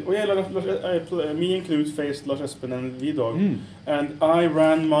actually, me and Knut faced Lars Espen and V-Dog, and I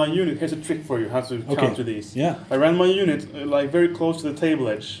ran my unit. Here's a trick for you how to counter these. Yeah. I ran my unit like very close to the table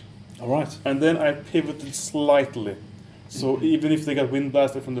edge, All right. and then I pivoted slightly. So even if they got wind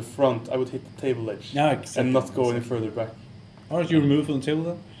blasted from the front, I would hit the table edge Yeah, exactly. and not go any further back. All right, you remove from the table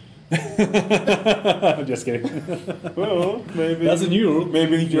then? Just kidding. Well, maybe That's a new rule.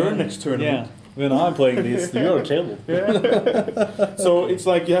 maybe in your next tournament. Yeah. When I'm playing this, you're a table. So it's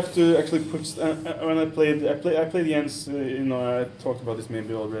like you have to actually put. When I played Jens. I talked about this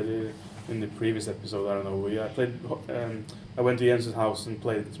maybe already in the previous episode. I don't know. I played. I went to Jens's house and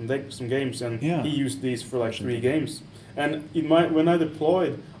played some games, and Yeah. he used these for like 3 games. And when I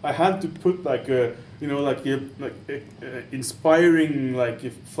deployed, I had to put like a inspiring like a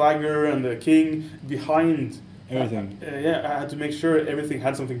flagger and a king behind. Everything. I had to make sure everything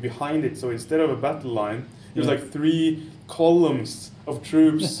had something behind it. So instead of a battle line, it was like 3 columns of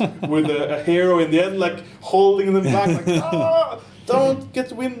troops with a hero in the end, like holding them back. Like, don't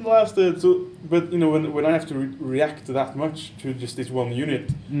get wind blasted. So, but you know, when I have to react that much to just this one unit,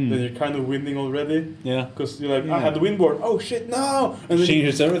 then you're kind of winning already. Yeah. Because you're like, I had the windboard. Oh shit, no! And then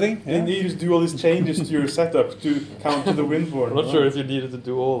Changes everything. and you just do all these changes to your setup to counter the windboard. I'm not sure if you needed to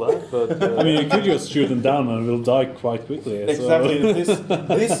do all that, but I mean, you could just shoot them down and will die quite quickly. Exactly. So.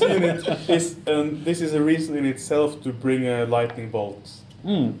 This unit is this is a reason in itself to bring a lightning bolt.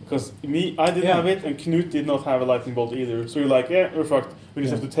 Because I didn't have it, and Knut did not have a lightning bolt either. So you're like, yeah, we're fucked. We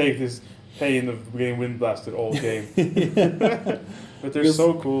just have to take this pain of getting wind blasted all game. But they're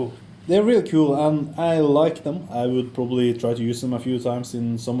so cool. They're really cool, and I like them. I would probably try to use them a few times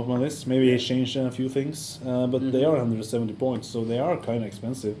in some of my lists. Maybe change a few things, but they are 170 points, so they are kind of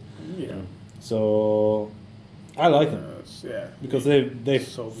expensive. Yeah. So I like them. Yeah. Because they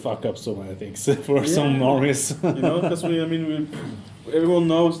So good. fuck up so many things for some armies. You know, because everyone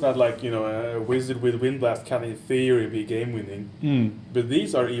knows that, like, you know, a wizard with wind blast can in theory be game winning. But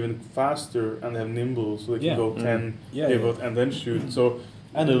these are even faster and have nimble, so they can go 10 pivot and then shoot. So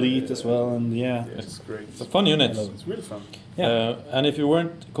And elite as well, and it's great. it's a fun unit. It's really fun. And if you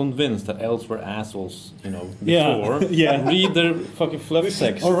weren't convinced that elves were assholes, you know, before, read their fucking fluff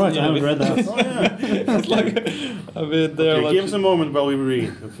text. All right, You I know, haven't read that. Oh yeah. it's like, I mean, they're Okay, like, give us a moment while we read.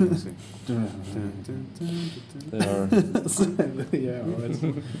 Okay, let's see. they are, Yeah, all right.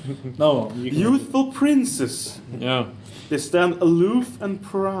 No, you can. Youthful princes. yeah. They stand aloof and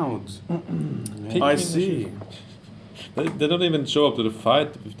proud. I see. They don't even show up to the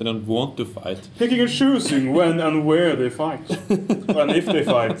fight if they don't want to fight. Picking and choosing when and where they fight. And if they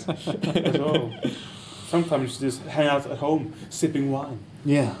fight. So, sometimes just hang out at home, sipping wine.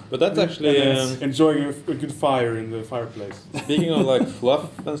 Yeah. But that's actually, enjoying a good fire in the fireplace. speaking of like fluff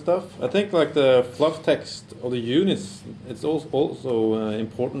and stuff, I think like the fluff text of the units, it's also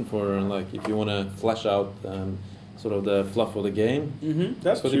important for like if you want to flesh out sort of the fluff of the game. Mm-hmm.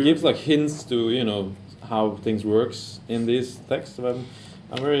 That's Because true. it gives like hints to, you know, how things works in these texts. I'm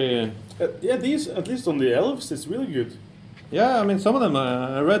very yeah, these, at least on the elves, it's really good. yeah. I mean, some of them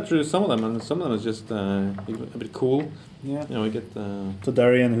I read through some of them, and some of them is just a bit cool. Yeah. You know, we get To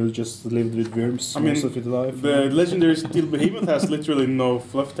Darian, who just lived with worms I mean, most of his life. The legendary Steel Behemoth has literally no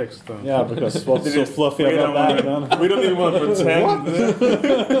fluff text. Though. Yeah, because what's It so is- fluffy we about don't that, wanna- man? We don't even want to pretend.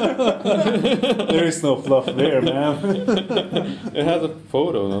 There is no fluff there, man. it has a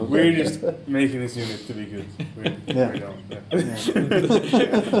photo. No? We're just making this unit to be good. We don't. Yeah.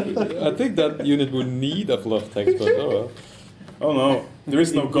 I think that unit would need a fluff text, but oh well. Oh no, there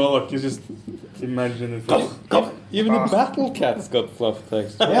is no Golok. You just imagine it. Even the battle cats got fluff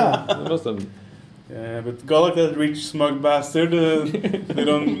text. Yeah. They must have. Yeah, but Golok, that rich smug bastard, they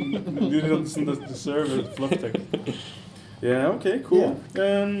doesn't deserve a fluff text. Yeah. Okay. Cool.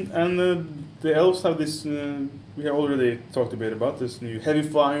 And the elves have this. We have already talked a bit about this new heavy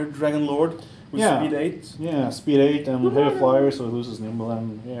flyer Dragon Lord with speed 8. Yeah, speed 8 and heavy flyer, so it loses nimble,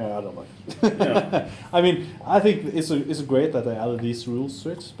 and I don't like it. Yeah. I mean, I think it's great that they added these rules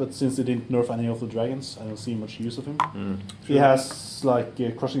to it, but since they didn't nerf any of the dragons, I don't see much use of him. He has like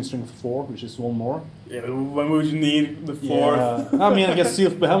crushing strength 4, which is one more. Yeah. When would you need the 4th? Yeah. I mean, I guess Seal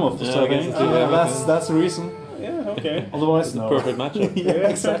of Behemoth or Yeah, I something. guess it's- That's the reason. Yeah. Okay. Otherwise, no. Perfect matchup. Yeah,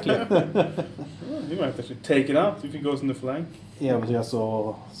 exactly. Well, you might actually take it out if he goes in the flank. Yeah, but he has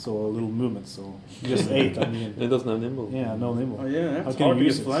so little movement, so just 8. I mean, It doesn't have nimble. yeah, no nimble. Oh yeah, How that's can hard you to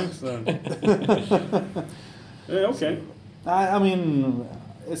use get it? flanks then. Yeah, okay. I mean,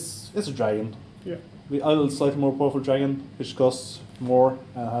 it's a dragon. Yeah. A slightly more powerful dragon, which costs more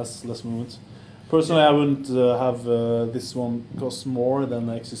and has less movement. Personally, I wouldn't have this one cost more than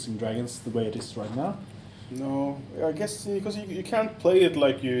the existing dragons the way it is right now. No, I guess because you can't play it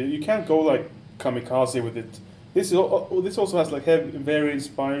like you can't go like kamikaze with it. This also has like very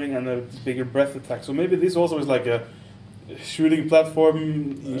inspiring and a bigger breath attack. So maybe this also is like a shooting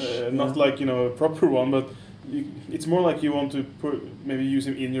platform, not like a proper one, but it's more like you want to maybe use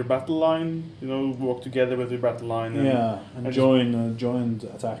him in your battle line. Walk together with your battle line. And joined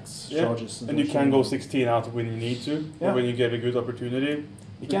attacks, charges. And you can go 16 out when you need to, or when you get a good opportunity.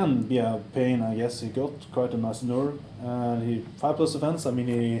 It can be a pain, I guess. He got quite a nice nerve, and he 5+ defense. I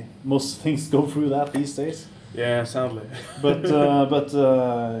mean, most things go through that these days. Yeah, sadly. But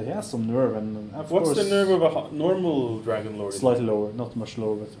he has some nerve, and of What's course, the nerve of a normal Dragon Lord? Slightly lower, not much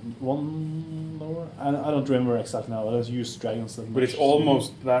lower, but one lower. I don't remember exactly now. I don't use dragons that much. But it's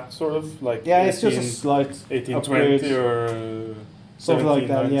almost that sort of like. Yeah, it's just a slight 1820 upgrade. or. Something like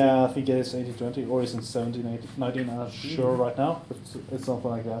that, 1790. yeah, I think it is 1820 or is it 1719, I'm not sure right now, but it's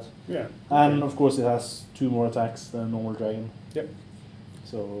something like that. Yeah. And of course it has 2 more attacks than normal dragon. Yep.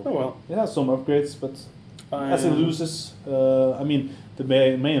 So Oh well. it has some upgrades, but as it loses, I mean, the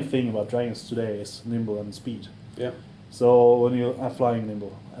main thing about dragons today is nimble and speed. Yeah. So when you are flying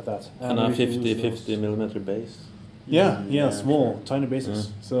nimble at that, And a if you lose 50 those- millimeter base. Yeah, small, tiny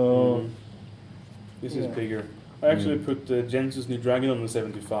bases. So This Yeah. is bigger. I actually put Jensen's New Dragon on the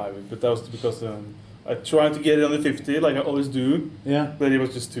 75, but that was because I tried to get it on the 50, like I always do, yeah, but it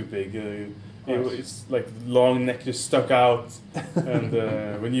was just too big. Right. It's like the long neck just stuck out, and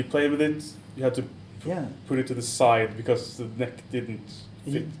when you play with it, you had to yeah. put it to the side because the neck didn't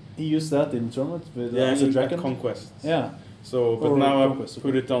fit. He used that in the tournament with as in a dragon. Conquest. Yeah, So, but Or now I Conquest,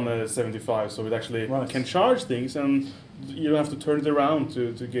 put it on a 75, so it actually Right. can charge things, and you don't have to turn it around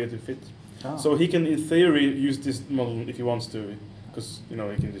to get it to fit. Ah. So he can, in theory, use this model if he wants to, because he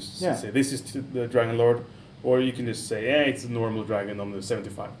can just Yeah. say this is the Dragon Lord, or you can just say, yeah, it's a normal dragon on the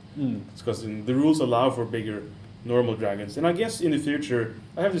 75. It's because the rules allow for bigger normal dragons, and I guess in the future,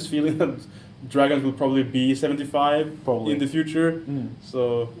 I have this feeling that dragons will probably be 75 Probably. in the future.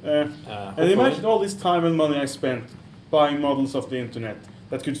 So, and hopefully. imagine all this time and money I spent buying models off the internet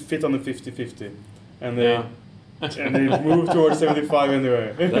that could fit on the 50-50, and they Yeah. and they move towards 75 anyway.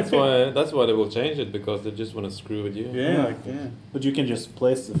 That's why they will change it, because they just want to screw with you. Yeah. But you can just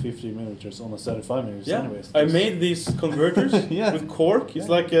place the 50 millimeters on the 75 millimeters Yeah, anyways. I made these converters Yeah. with cork. It's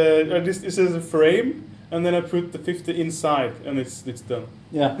Yeah. like this is a frame, and then I put the 50 inside, and it's done.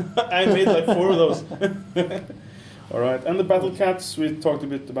 Yeah. I made like 4 of those. All right, and the battle cats we talked a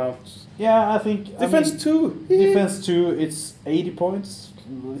bit about. Yeah, I think Defense 2. Defense 2, it's 80 points.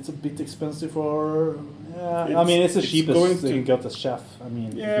 It's a bit expensive for. I mean, it's the It's going cheapest to- thing got the chef. I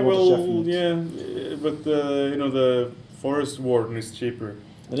mean, Yeah, if you want a chef well, in it. yeah, but the forest warden is cheaper.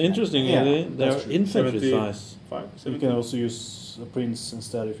 And interestingly, Yeah, they that's are true. infantry 70. size. 5, You 70. can also use a prince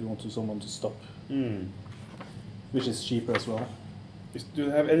instead if you want someone to stop, which is cheaper as well. Do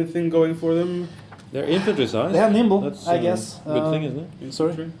they have anything going for them? They're infantry size. They have nimble, That's I guess. good thing, isn't it?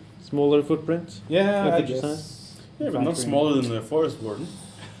 Sorry? Infantry? Smaller footprint. Yeah, I Infantry guess. Yeah, but not Infantry. smaller than the forest warden.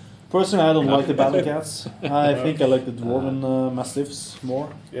 Personally, I don't like the battle cats. I think I like the dwarven mastiffs more.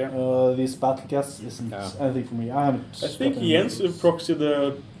 Yeah. These battle cats isn't Yeah. anything for me. I haven't. I think gotten Jens into those. proxied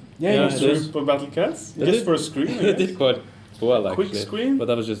the Yeah, Yeah, yeah, it is. group of battle cats They just did- for a screen. I They guess. did quite well, actually. Quick screen. But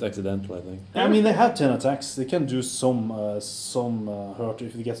that was just accidental, I think. I mean, they have 10 attacks. They can do some hurt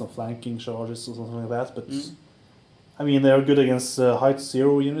if they get some flanking charges or something like that. But I mean, they are good against height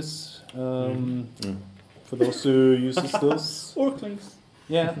 0 units. For those who uses those, Orklings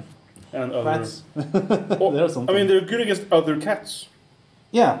yeah, and other. rats. Oh, There's something. I mean, they're good against other cats.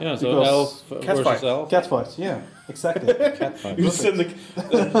 Yeah, Yeah, so because elf cat versus fight. elf. cat fight. Yeah, exactly. Cat fight. You send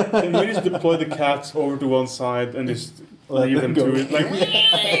and we just deploy the cats over to one side and just Let leave them them go. to it. Like,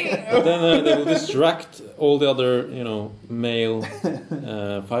 But then they will distract all the other, male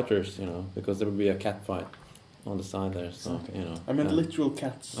fighters, because there will be a cat fight on the side there. So, I meant yeah. literal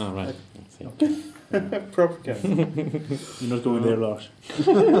cats. Oh, right. Proper cats. You're not going there, Lars.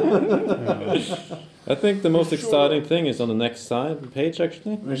 I think the most exciting thing is on the next page,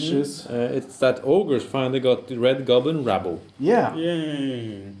 actually. Which is It's that ogres finally got the Red Goblin Rabble. yeah,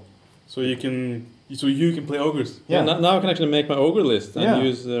 Yay. So you can play ogres. yeah. Well, now I can actually make my ogre list and Yeah.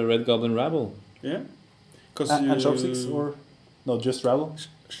 use Red Goblin Rabble. Yeah. Because And chopsticks or no, just rabble.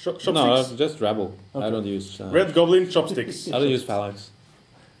 chopsticks. No, just Rabble. I Okay. don't use. Red Goblin chopsticks. I don't use Phalanx.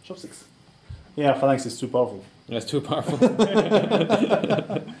 Chopsticks. Yeah, phalanx is too powerful. That's too powerful.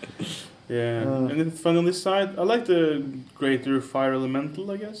 Yeah. And then fun on this side, I like the greater fire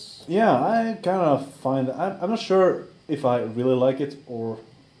elemental, I guess. Yeah, I kind of find I'm not sure if I really like it or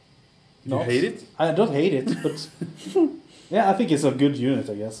You not. hate it? I don't hate it, but yeah, I think it's a good unit,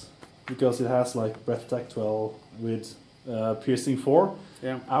 I guess, because it has like breath attack 12 with piercing 4.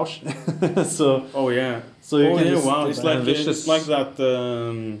 Yeah. Ouch. so Oh yeah. so you Oh can yeah. just Wow. It's like vicious. it's like that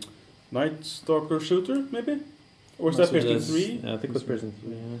Night Stalker shooter, maybe. Or is that That's what piercing 3? Yeah, I think it was piercing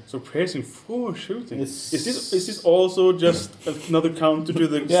 3. Yeah. So piercing 4 shooting. It's- Is this also just another counter to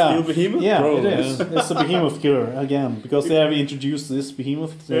the Yeah. Steel Behemoth? Yeah, Bro, it is. It's a behemoth killer again because they have introduced this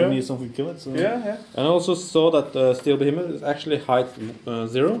behemoth. They Yeah. need something to kill it. So. Yeah. And I also saw that Steel Behemoth is actually height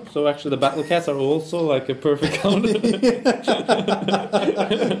 0, so actually the battle cats are also like a perfect counter.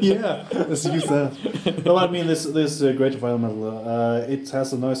 Yeah, let's use that. Well, I mean, this Greater Fire Metal, it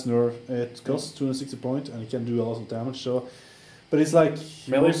has a nice nerve. It costs 260 points and it can do a lot of damage. So, but it's like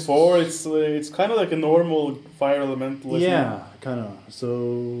Melee most- 4. It's kind of like a normal fire elemental. Isn't it? Yeah, kind of.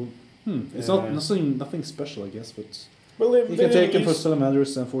 So, it's Yeah. not nothing special, I guess. But Well, you can take it for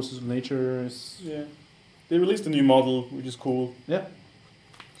Salamanders and Forces of Nature. Yeah. They released a new model, which is cool. Yeah.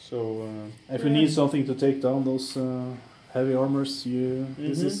 So. If you need something to take down those heavy armors,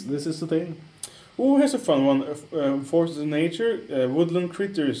 this Mhm. is the thing. Oh, here's a fun one. Forces of nature, woodland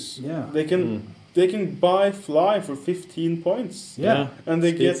critters. Yeah. They can buy fly for 15 points. Yeah. And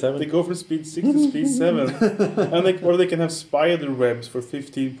they they go from speed 6 to speed 7. And they can have spider webs for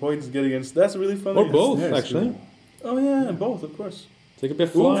 15 points to get against. That's really funny. Or both, Snares, actually. Oh yeah, both of course. They could be a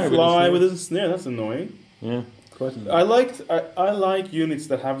Fly fly with a snare. That's annoying. Yeah. Quite I like units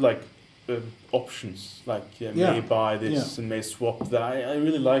that have like options, like may buy this and may swap that. I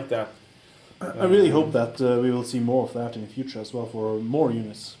really like that. I really hope that we will see more of that in the future as well for more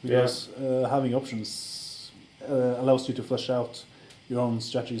units, because having options allows you to flesh out your own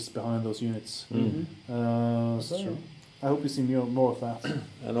strategies behind those units. That's true. I hope we see more of that.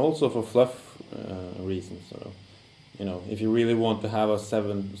 And also for fluff reasons, so you know, if you really want to have a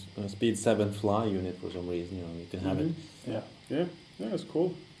speed 7 fly unit for some reason, you know, you can have it. Yeah, that's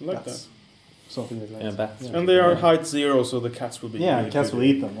cool. I like That's that. something like that. Yeah, bats. And they are height 0, so the cats will be. Yeah, really cats good. will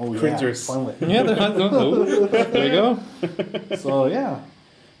eat them. Oh Critters. yeah, finally. Yeah, there you go. So yeah,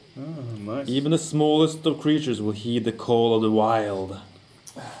 Oh, nice. Even the smallest of creatures will heed the call of the wild.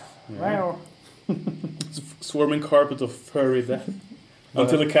 wow. Swarming carpet of furry death.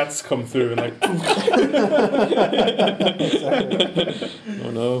 Until the cats come through and like.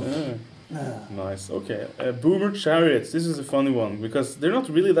 Oh no. Nice. Okay. Boomer chariots. This is a funny one because they're not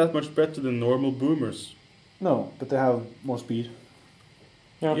really that much better than normal boomers. No, but they have more speed.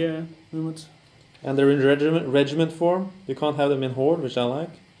 Yeah. Movement. And they're in regiment form. You can't have them in horde, which I like.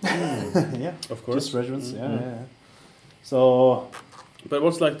 Yeah, Of course. just regiments. Mm-hmm. Yeah. So But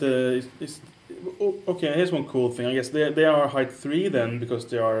what's like the? Okay, here's one cool thing. I guess they are height 3 then because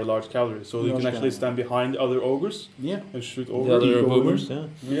they are large calories, so you Large can actually calorie. stand behind other ogres yeah, and shoot The over. other Eco boomers, yeah.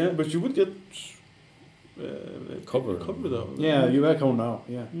 Yeah, but you would get Cover. though. yeah. You're back home now.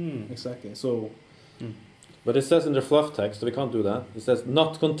 Yeah, Hmm. exactly. So But it says in the fluff text, so we can't do that. It says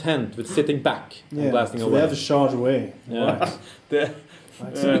not content with sitting back and blasting so away. they have to charge away. Yeah. Right. The-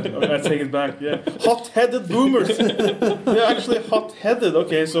 Right. I take it back. Yeah, hot-headed boomers. They're actually hot-headed.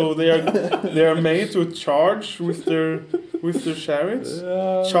 Okay, so they are made to charge with their chariots.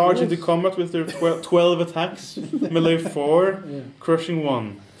 Charge into combat with their 12 attacks, melee 4, crushing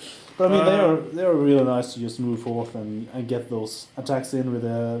 1. But I mean, they are really nice to just move forth and get those attacks in with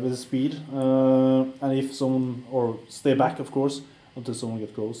the speed. And if someone or stay back, of course, until someone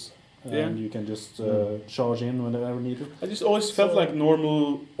gets close. And you can just charge in whenever needed. I just always felt like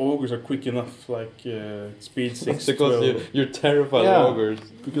normal ogres are quick enough, like speed 6, It's because 12. you're terrified Yeah. of ogres.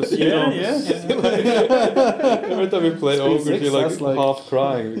 Because Every time we play Speed ogres, 6, you're that's like- half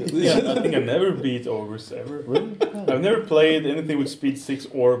crying. Yeah, I think I never beat ogres ever. Really? I've never played anything with speed 6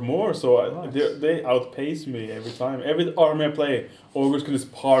 or more, so Nice. they outpace me every time. Every army I play, ogres can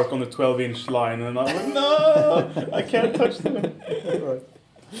just park on the 12-inch line, and I'm like, no, I can't touch them. Right.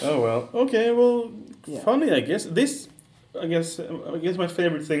 Oh well. Okay. Well, Yeah. funny. I guess I guess my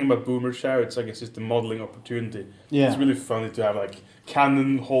favorite thing about boomer chariots, I guess, is the modeling opportunity. Yeah. It's really funny to have like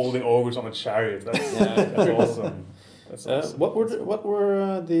cannon holding ogres on a chariot. That's, Yeah. that's awesome. That's awesome. What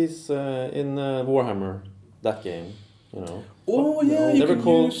were these in Warhammer, that game? You know. Oh yeah, you They were could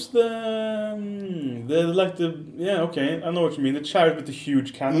called- use okay, I know what you mean. The chariot with the huge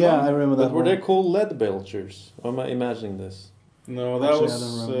cannon. Yeah, I remember that. But were one. they called lead belchers? Or am I imagining this? No, that Actually, was I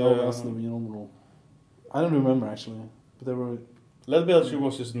don't remember. No, that's the normal. I don't remember actually, but they were. Lead Belcher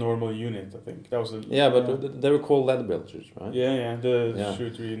was just a normal unit. I think that was a Yeah, but they were called lead belchers, right? the Yeah.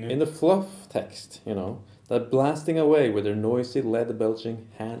 shooter unit. In the fluff text, you know, they're blasting away with their noisy lead belching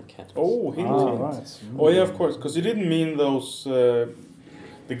hand cannons. Oh, hint, Ah, hint. right. Oh yeah, of course, because you didn't mean those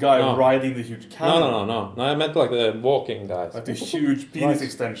the guy No. riding the huge cannon. No, I meant like the walking guys. Like the huge penis Right.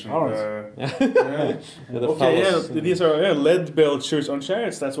 extension. Alright. Yeah. Yeah, the Okay, yeah, phallus. these are lead belchers on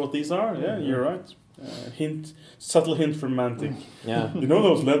chariots. That's what these are. Yeah, you're right. Subtle hint from Mantic. Yeah. You know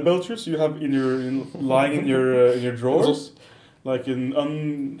those lead belchers you have lying in your drawers, like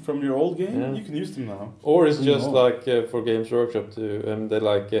from your old game. Yeah. You can use them now. Or it's just No. like for Games Workshop to, they're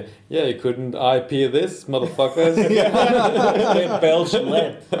like, yeah, you couldn't IP this, motherfuckers. They belch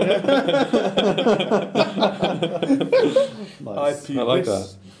lead. Nice. IP I like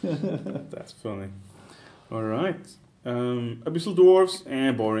this. That's funny. All right. Abyssal dwarves,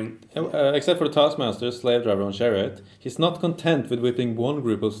 boring. Except for the Taskmaster, slave driver on chariot, he's not content with whipping one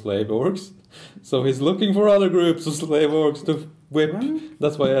group of slave orcs, so he's looking for other groups of slave orcs to whip.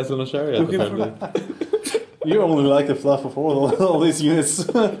 That's why he has on a chariot, Looking for- apparently. You only like the fluff of all these units.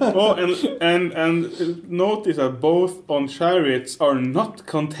 Oh, and notice that both on chariots are not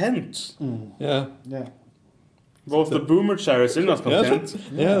content. Yeah. Yeah. Both the boomer chariots are not content,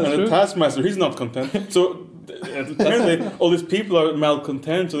 Yeah, that's and the true. taskmaster he's not content. So apparently all these people are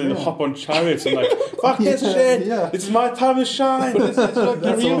malcontent, so they hop on chariots and like, fuck this shit! It's my time to shine! But it's like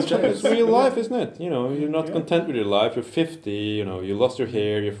That's real life, isn't it? You know, you're not content with your life. You're 50. You know, you lost your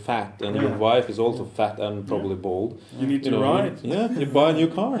hair. You're fat, and your wife is also fat and probably bald. You need to know, ride. Yeah, you buy a new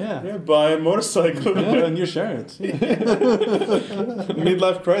car. Yeah, buy a motorcycle. And you share it.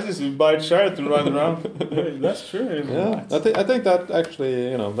 Midlife crisis, you buy a chariot and ride around. That's true. Yeah, I think that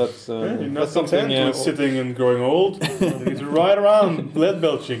actually, you know, that's You're not that's something. content with sitting and growing old. You need to ride around, lead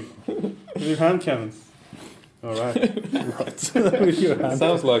belching, with your hand cannons. All right. With your hand.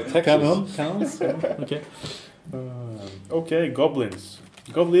 Sounds like Texas. Cannons? Okay. Okay, goblins.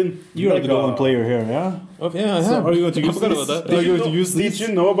 Goblin. You're the Mega. golden player here, yeah? Oh, yeah, I So have. are you going to I use forgot this? about that. Are you going to know- use Did this? you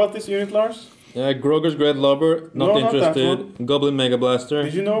know about this unit, Lars? Groger's Great Lobber, not No, not that interested. Goblin Mega Blaster.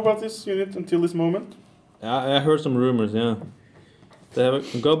 Did you know about this unit until this moment? I heard some rumors, yeah.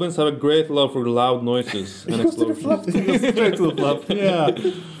 Goblins have a great love for loud noises and explosions. Straight to the flop. Yeah.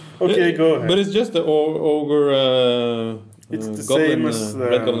 Okay, go ahead. But it's just the ogre. It's the goblin, same as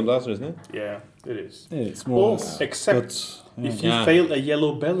Red Goblin Blaster, isn't it? Yeah, it is. It's more or less. Except But, if you Yeah. fail a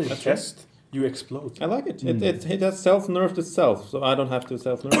yellow belly test, you explode. I like it. It has self-nerfed itself, so I don't have to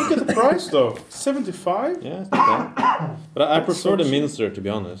self-nerf. Look at the price though, 75. Yeah, it's not bad. But I That's prefer so the cheap. Minster, to be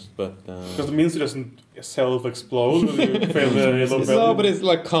honest. But Because the Minster doesn't self-explode when you fail the yellow belly. no, but it's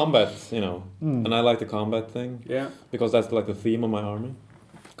like combat, you know. And I like the combat thing Yeah, because that's like the theme of my army: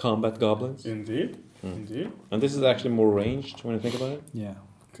 combat goblins. indeed, indeed. And this is actually more ranged when you think about it. yeah.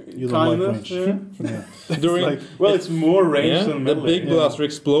 You don't Kind like of, range. yeah. Yeah. During Well, it's more range yeah, than the melee. big blaster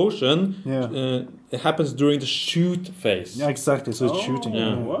explosion, Yeah. it happens during the shoot phase. Yeah, exactly. So it's Oh, shooting.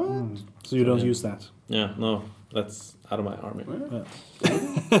 Yeah. What? So you don't Yeah. use that. Yeah, no, that's out of my army.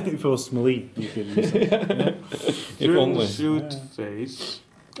 If it was melee, you could use it. If During only. the shoot phase.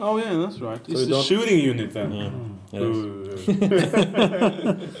 Oh yeah, that's right. So It's you the don't- shooting unit then. Yeah, it is.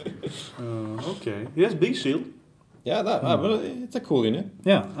 Okay. He has big shield. Yeah, but it's a cool unit.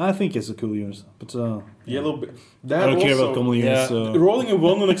 Yeah, I think it's a cool unit. But Yellow. I That don't care about also. common units. yeah. Rolling a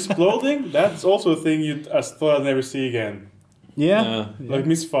one and exploding. That's also a thing you thought I'd never see again. Yeah. Like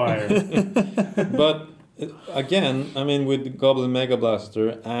misfire. But again, I mean, with the Goblin Mega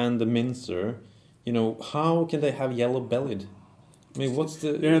Blaster and the Mincer, you know, how can they have yellow bellied? I mean, what's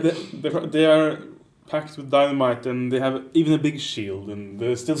the? Yeah, they are packed with dynamite and they have even a big shield and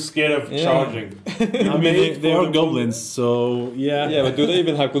they're still scared of Yeah. charging. I mean, they for are the goblins, so yeah. Yeah, but do they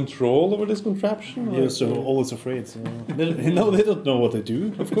even have control over this contraption? Yeah, so always afraid. So. No, they don't know what they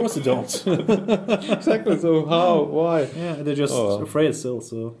do. Of course they don't. Exactly. So how? Why? Yeah, they're just Oh, well. afraid still.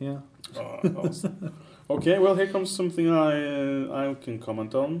 So yeah. Awesome. Okay, well here comes something I can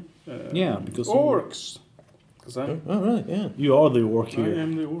comment on. Yeah, because orcs. Because I'm Oh right, yeah. you are the orc I here.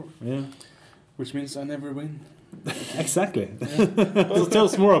 am the orc, Yeah, which means I never win. exactly. So tell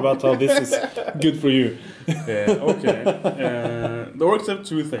us more about how this is good for you. Yeah, okay. The orcs have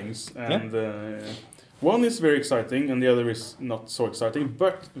two things, and one is very exciting, and the other is not so exciting,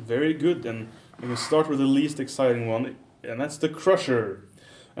 but very good. And we can start with the least exciting one, and that's the Crusher.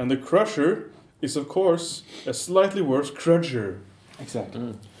 And the Crusher is, of course, a slightly worse Crudger.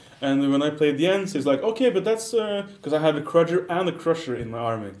 Exactly. And when I played Jens, he's like, okay, but that's because I had a Crudger and a Crusher in my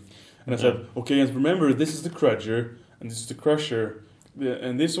army. And I said, okay, Jens, remember, this is the Crudger, and this is the Crusher.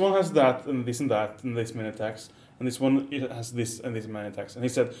 And this one has that, and this, and this many attacks. And this one it has this and this many attacks. And he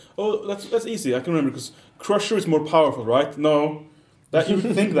said, oh, that's easy, I can remember, because Crusher is more powerful, right? No, that you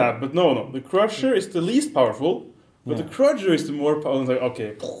would think that, but no. The Crusher is the least powerful, but the Crudger is the more powerful. I was like,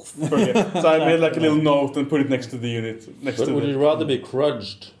 okay, forget. So I made like a little note and put it next to the unit. But would you rather be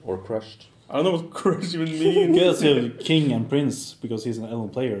crudged or crushed? I don't know what Crudge even means. Because king and prince, because he's an Elven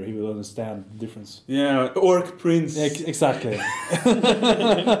player, he will understand the difference. Yeah, Orc Prince. Exactly.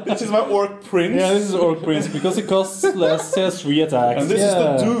 This is my Orc Prince. Yeah, this is orc prince because it costs less, has 3 attacks. And this is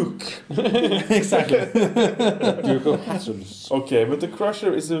the Duke. Exactly. Duke of Hassels. Okay, but the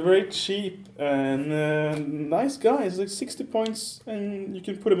Crusher is a very cheap and nice guy. It's like 60 points, and you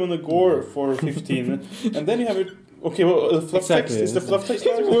can put him on a gore for 15. And then you have it. Okay, well, the fluff Exactly. text is the fluff text.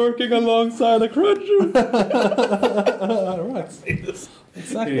 He's working alongside a crudger. Right.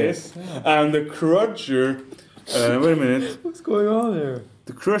 Exactly. Yes. And the Crusher. Wait a minute. What's going on here?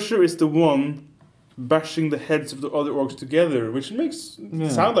 The Crusher is the one bashing the heads of the other orcs together, which makes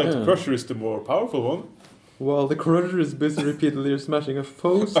it sound like the Yeah. Crusher is the more powerful one. While the Crusher is busy repeatedly smashing a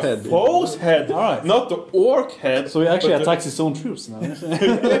foe's head. Foe's head, Alright. not the orc head. So he actually but the- attacks his own troops now.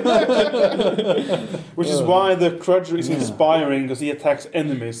 Which is why the Crusher is inspiring, because he attacks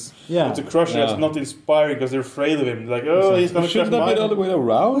enemies. Yeah. But the Crusher is not inspiring because they're afraid of him. Like, oh, he's gonna crush Shouldn't that be the my... other way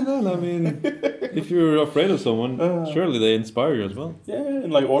around then? I mean, if you're afraid of someone, surely they inspire you as well. Yeah,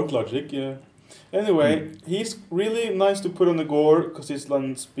 and like orc logic, yeah. Anyway, he's really nice to put on the gore because he's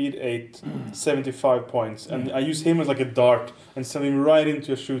on speed 8, 75 points. And I use him as like a dart and send him right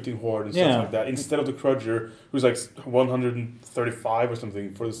into a shooting horde and stuff like that. Instead of the Crusher, who's like 135 or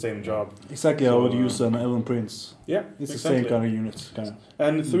something for the same job. Exactly, I would use an Elven Prince. Yeah, It's exactly. the same kind of unit. Kind of.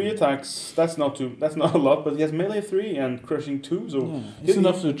 And 3 attacks, that's not a lot, but he has melee 3 and crushing 2, so... It's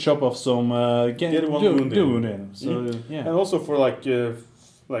enough to chop off some... Get one wound in. So, yeah. And also for like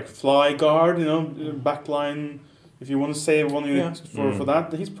fly guard, you know, backline. If you want to save one unit for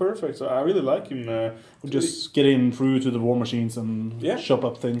that, he's perfect. So I really like him. Just get in through to the war machines and chop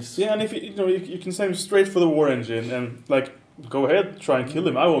up things. Yeah, and if you can send him straight for the war engine and like go ahead, try and kill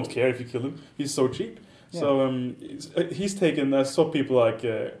him. I won't care if you kill him. He's so cheap. Yeah. So he's taken. I saw people like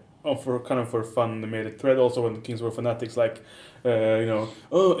for fun. They made a thread also when the Kings War Fanatics like,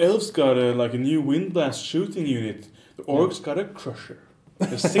 oh, Elves got a new Windblast shooting unit. The Orcs got a Crusher.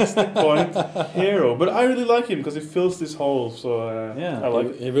 A 60-point hero, but I really like him because he fills this hole. So I like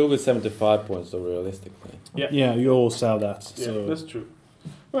it. He will be 75 points, though, realistically. Yeah, you always have that. Yeah, So. that's true.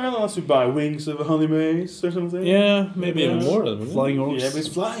 Well, unless you buy Wings of Honey Maze or something. Yeah, maybe even more. Flying orcs. Yeah, but he's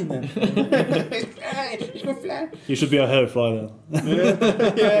flying then. He's gonna fly. He should be a hairy fly then.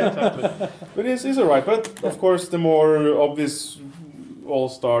 Yeah, exactly. But he's alright. But of course, the more obvious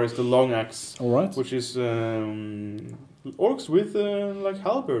all-star is the Long Axe, Alright. which is orcs with like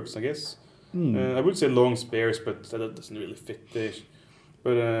halberds, I guess. I would say long spears, but that doesn't really fit this.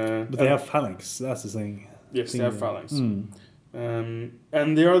 But they have phalanx, that's the thing. Yes, they have phalanx.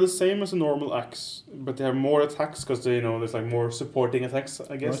 And they are the same as a normal axe, but they have more attacks because there's like more supporting attacks,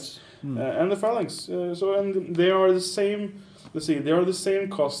 I guess. Right. And the phalanx. And they are the same. Let's see, they are the same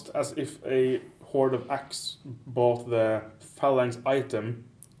cost as if a horde of axe bought the phalanx item,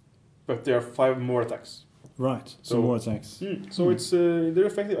 but they are 5 more attacks. Right. So more attacks. So it's they're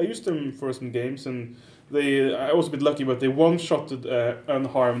effective. I used them for some games, and I was a bit lucky, but they one-shotted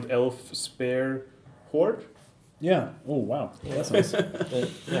unharmed elf spear horde. Yeah. Oh wow. That's nice.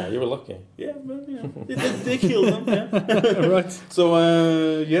 Yeah, you were lucky. Yeah, but they killed them. Yeah. Right.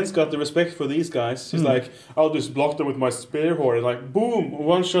 So Jens got the respect for these guys. He's like, I'll just block them with my spear horde, and like, boom,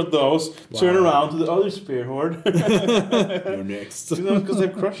 one-shot those. Wow. Turn around to the other spear horde. You're next. Because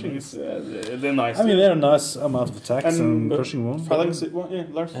they're crushing. They're nice. I mean, they're a nice amount of attacks and crushing one. Phalanx,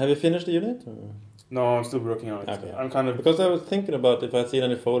 Lars. Have you finished the unit? Or? No, I'm still working on it. Okay. I'm kind of because I was thinking about if I'd seen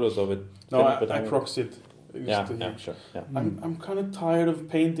any photos of it. No, I proxied. Yeah, sure. Yeah. I'm kind of tired of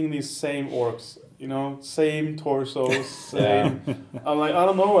painting these same orcs. Same torsos. Same. I'm like, I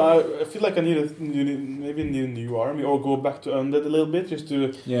don't know. I feel like I need a new army, or go back to Undead a little bit just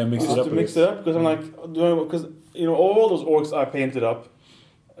to mix it up. Because I'm like, because all those orcs I painted up,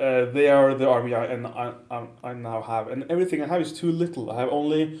 they are the army I now have, and everything I have is too little. I have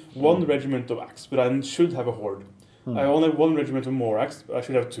only 1 regiment of axe, but I should have a horde. I only have 1 regiment of more axe, but I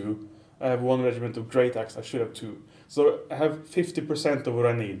should have 2. I have 1 regiment of great axe, I should have 2. So I have 50% of what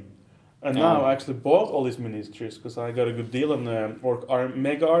I need. And now I actually bought all these miniatures because I got a good deal on the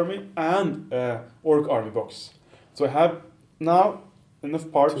Mega Army and Orc Army box. So I have now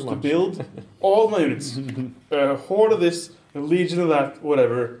enough parts to build all my units. A horde of this, a legion of that,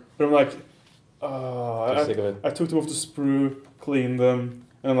 whatever. But I'm like, I took them off to sprue, cleaned them,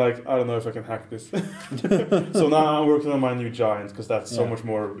 and I'm like, I don't know if I can hack this. So now I'm working on my new giants because that's so much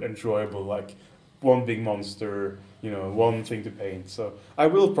more enjoyable. Like 1 big monster, 1 thing to paint. So I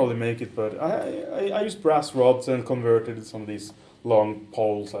will probably make it, but I used brass rods and converted some of these long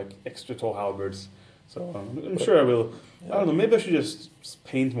poles, like extra tall halberds. So I'm sure I will. I don't know, maybe I should just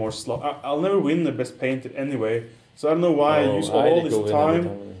paint more I'll never win the best painted anyway. So I don't know why I use all this time.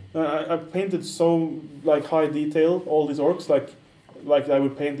 I painted so like high detail, all these orcs, like I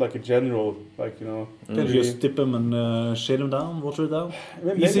would paint like a general, Can you just dip them and shade them down, water it down?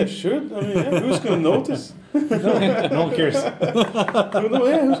 Maybe I should. I mean, who's going to notice? No one cares.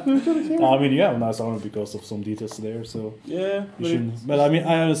 Who's going to care? I mean, you have a nice armor because of some details there, so yeah. But I mean,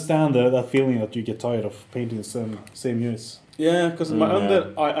 I understand that feeling that you get tired of painting the same units. Yeah, because my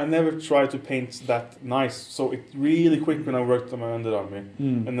undead, I never tried to paint that nice, so it really quick when I worked on my undead army.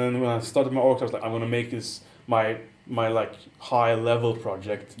 And then when I started my orcs, I was like, I'm going to make this my my like high level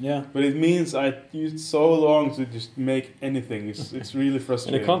project. Yeah. But it means I used so long to just make anything. It's really And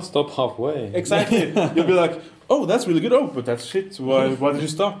frustrating. you can't stop halfway. Exactly. You'll be like, oh, that's really good. Oh, but that's shit. Why did you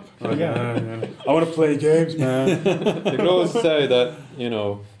stop? Like, Yeah. I want to play games, man. You can always say that, you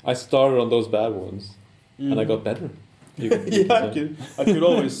know, I started on those bad ones and I got better. You can Yeah, say. I could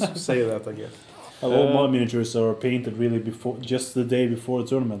always say that, I guess. All my miniatures are painted really before, just the day before the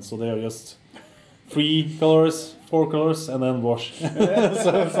tournament, so they are just 3 colors, 4 colors, and then wash. So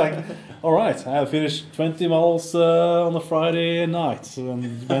it's like, all right, I finished 20 models on a Friday night,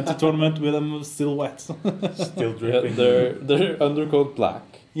 and went to tournament with them still wet. Still Yeah, dripping. they're undercoat black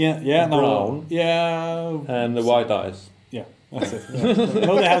Yeah, Brown. Yeah, and the white eyes. yeah, that's it. Yeah.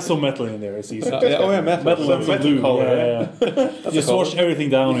 No, they have some metal in there. It's easy. metal. Metal and some Metal blue. color, Yeah. Just color. wash everything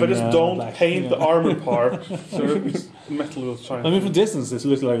down. If I in, just don't black. paint the Yeah. armor part, so metal will shine. I mean, from distance, it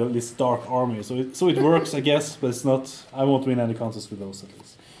looks like this dark army, so it works, I guess, but it's not. I won't win any contests with those at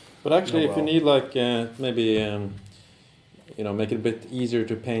least. But actually, Oh, if you well. need like maybe you know, make it a bit easier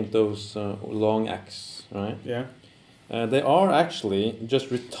to paint those long axes, right? Yeah. They are actually just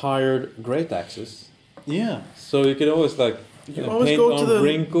retired great axes, Yeah. so you can always like You always paint go on to the.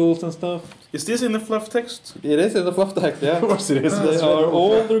 wrinkles and stuff. Is this in the fluff text? It is in the fluff text, yeah. Of course it is. They are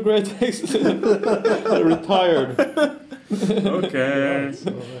older great axes. They're retired, Okay.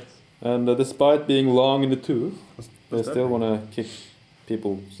 and despite being long in the tooth, they What's that still mean? want to kick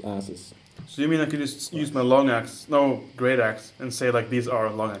people's asses. So you mean I could just use my long axe, no, great axe, and say like these are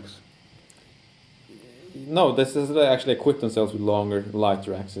long axe? No, this is they actually equip themselves with longer,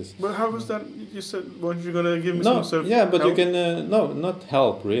 lighter axes. But how was that? You said, weren't you gonna give me No, some sort of yeah, but you help? can no, not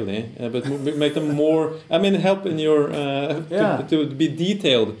help really, but make them more. I mean, help in your Yeah. to be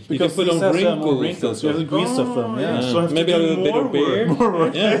detailed. Because you can put these on has, wrinkles. wrinkles. You have and to grease of them. Oh, Yeah. yeah. So I have to maybe a do little bit more of beard. More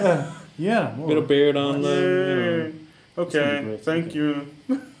work. Yeah, Yeah. a bit of beard on. Yay. That's Okay, great. thank Okay. you.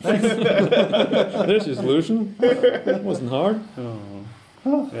 There's your solution. That wasn't hard.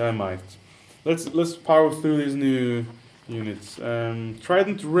 Oh. Yeah, I might. Let's power through these new units.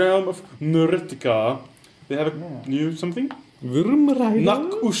 Trident Realm of Nurtica. They have a Yeah. new something? Wurmrider.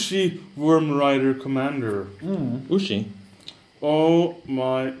 Nakushi Worm Rider Commander. Mm. Ushi. Oh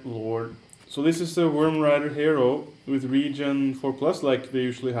my lord. So this is a Worm Rider hero with regen 4+, like they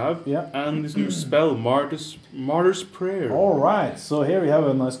usually have. Yeah. And this new spell, Martyr's Prayer. All right. So here we have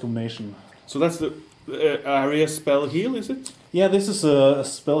a nice combination. So that's the area spell heal, is it? Yeah, this is a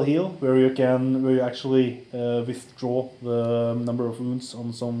spell heal where you actually withdraw the number of wounds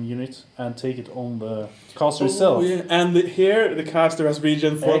on some unit and take it on the caster itself. Oh, yeah. And here the caster has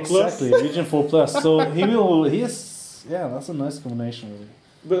regen 4+. Exactly, Region 4+. So he is, yeah, that's a nice combination really.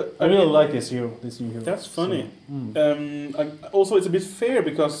 But I really mean, like this hero, this new hero. That's funny. So, Also, it's a bit fair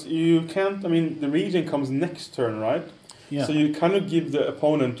because you can't. I mean, the regen comes next turn, right? yeah. So you kind of give the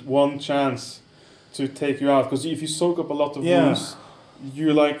opponent one chance to take you out because if you soak up a lot of Yeah. wounds,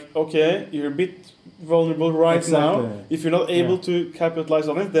 you're like, okay, you're a bit vulnerable right now. Exactly. If you're not able Yeah. to capitalize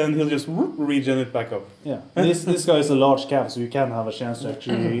on it, then he'll just regen it back up. Yeah, this guy is a large cap, so you can have a chance to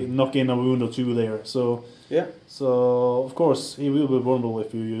actually knock in a wound or two there. So Yeah. of course he will be vulnerable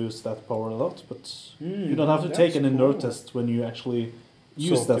if you use that power a lot, but you don't have to take an inert test when you actually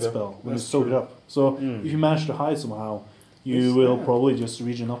use Soak that it up. spell when That's you soak it true. up. So Mm. if you manage to hide somehow, you Yes, will yeah. probably just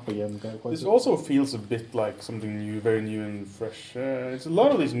regen up again. Quite This soon. also feels a bit like something new, very new and fresh. It's a lot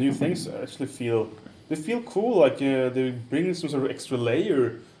of these new things actually feel cool. Like they bring some sort of extra layer,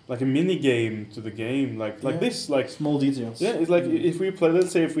 like a mini game to the game. Like Yeah. this, like Small details. yeah, it's like if we play.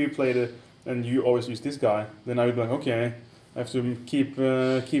 Let's say if we played it and you always use this guy, then I would be like, okay, I have to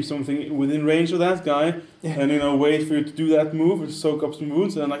keep something within range of that guy, Yeah. and wait for you to do that move or soak up some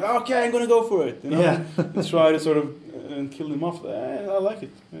wounds, and I'm like, okay, I'm gonna go for it. Yeah. Try to sort of kill them off. I like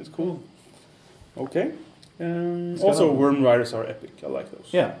it. It's cool. Okay. It's Also, kind of- Worm Riders are epic. I like those.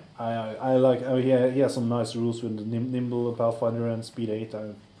 Yeah, I like. I mean, he has some nice rules with the nimble Pathfinder and Speed 8. I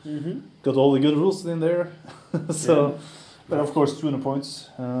Mm-hmm. got all the good rules in there. So, Yeah. but of course 200 points.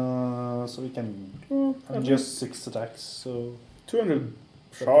 So we can just 6 attacks. So 200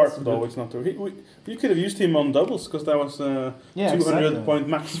 That's sharp good. though. It's not too. We could have used him on doubles because that was yeah, 200 exactly. point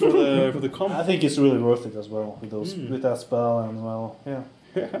max for the comp. I think it's really worth it as well with those Mm. with that spell and well, yeah.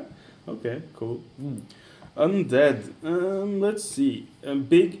 Okay, cool. Mm. Undead. Let's see. A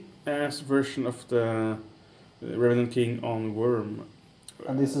big ass version of the Revenant King on Worm.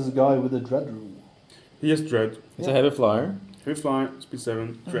 And this is a guy with a dread rule. He has Dread. It's a heavy flyer. Heavy Fly, Speed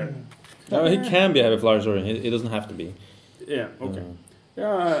 7, Dread. No, he can be a heavy flyer. Sorry, he doesn't have to be. Yeah, okay.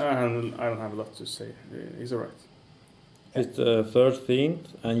 Yeah, I don't have a lot to say. He's alright. He's the 13th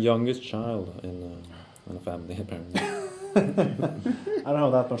and youngest child in and a family apparently. I don't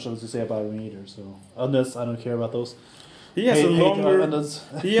have that much to say about him either. So unless I don't care about those. He has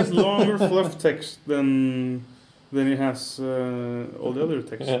he has longer fluff text than he has all the other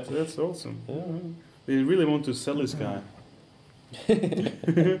text. Yeah. That's awesome. Yeah. They really want to sell this guy.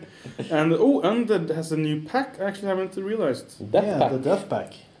 and that has a new pack. I actually haven't realized. Death Pack. the Death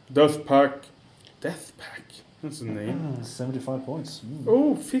Pack. Death Pack. That's the name. 75 points.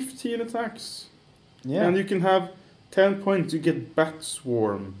 Oh, 15 attacks. Yeah. And you can have 10 points. You get Bat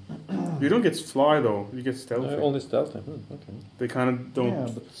Swarm. You don't get Fly though. You get Stealthy. Only stealth. Okay. They kind of don't. Yeah,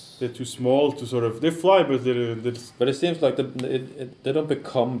 but They're too small to sort of. They fly, but they're But it seems like they don't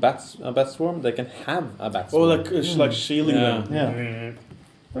become a bat swarm. They can have a bat oh, swarm. like shielding Yeah. them. Yeah.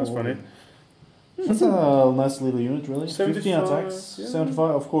 That's funny. that's a nice little unit, really. 15 75, attacks. yeah.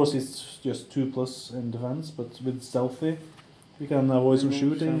 75. Of course, it's just 2+ in defense, but with stealthy, you can avoid some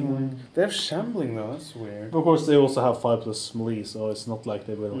shooting. They have shambling though. That's weird. Of course, they also have 5+ melee, so it's not like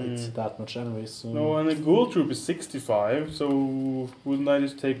they will hit that much anyways. So. No, and the ghoul troop is 65. So wouldn't I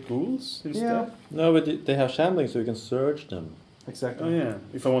just take ghouls instead? Yeah, No, but they have shambling, so you can surge them. exactly. Oh yeah.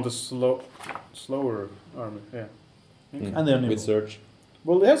 If I want a slower army, yeah. Okay. And they're nimble. with surge.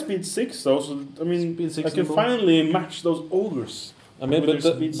 Well, they have speed 6 though, so I mean, Speed 6 I can nimble. finally match those ogres. I mean, With but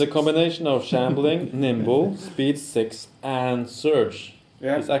their the speed 6. combination of shambling, nimble, speed 6, and surge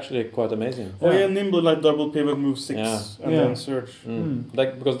Yeah. is actually quite amazing. Oh Yeah. yeah, nimble like double pivot move 6 Yeah. and Yeah. then surge.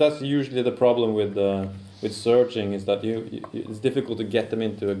 Like because that's usually the problem with surging is that you it's difficult to get them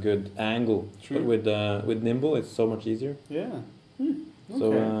into a good angle. True. But with nimble, it's so much easier. Yeah. So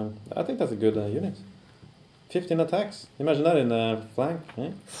Okay. I think that's a good unit. 15 attacks. Imagine that in the flank. Eh?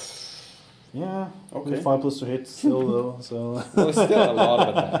 Yeah, Okay. with 5+ to hit still though. So Well, it's still a lot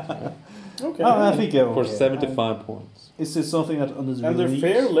of attacks. Okay. I think For 75 points. Is it something that under the And they're release-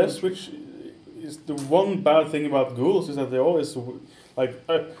 fearless, which is the one bad thing about ghouls is that they always like.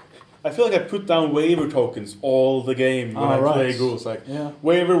 I feel like I put down waiver tokens all the game when I play ghouls. Like Yeah,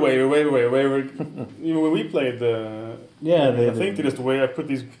 waiver. You know, when we played the. yeah, I think it is the way I put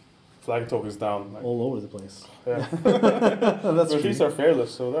these flag tokens down. Like, all over the place. yeah. That's But true. these are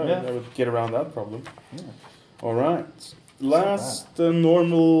fearless, so that Yeah. I would get around that problem. Yeah. All right. Last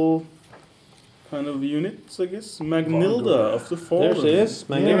normal kind of units, I guess. Magnilda of the Fallen. There she is,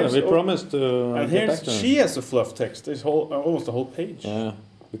 Magnilda. Yes, We oh, promised to And get back here's to her. she has a fluff text. It's almost a whole page. Yeah,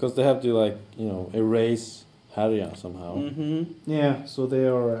 because they have to erase Harja somehow. Mm-hmm. Yeah, so they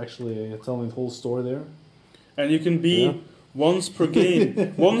are actually telling the whole story there. And you can be Yeah. once per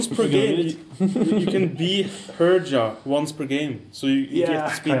game. Once per game, you can be Herja once per game. So you Yeah,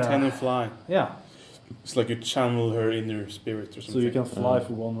 get speed kinda. 10 and fly. Yeah, It's like you channel her inner spirit or something. so you can fly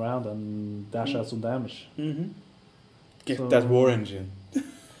for one round and dash out some damage. Mm-hmm. Get So- that war engine.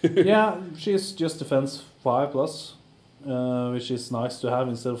 Yeah, she's just defense 5+, which is nice to have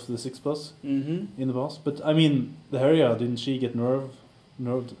instead of the 6+ Mm-hmm. in the past. But I mean, the Harrier, didn't she get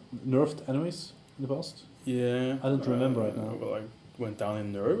nerfed enemies in the past? Yeah. I don't remember right now. Well, I went down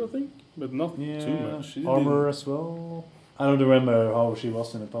in nerve, I think, but not too much. She Armor didn't- as well. I don't remember how she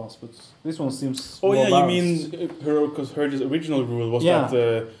was in the past, but this one seems. Oh more yeah, you balanced. mean her? Because her original rule was Yeah.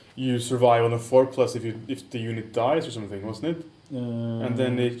 that you survive on a 4+ if the unit dies or something, wasn't it? And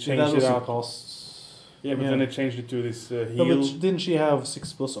then they changed that it was out. the cost. Yeah, but Yeah. then they changed it to this No, heal. but didn't she have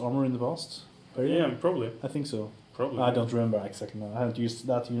 6+ armor in the past? Yeah, probably. I think so. Probably. I don't remember exactly now. I haven't used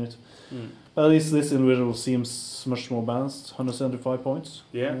that unit. Mm. But at least this individual seems much more balanced. 175 points.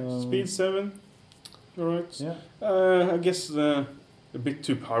 Yeah, speed 7. All right. Yeah. I guess a bit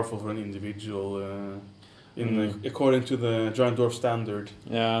too powerful for an individual. According to the Giant Dwarf standard,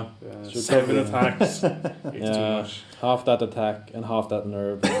 Yeah, 7 attacks. It's too Yeah. much. half that attack and half that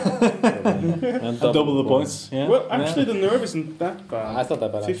nerve. and Double the points. Yeah. Well, actually, the nerve isn't that bad. It's not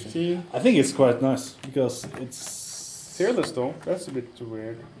that bad. Actually. 15. I think it's quite nice because it's. Fearless though. That's a bit too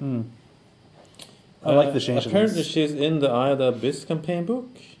weird. I like the change. Apparently, she's in the Eye of the Abyss campaign book.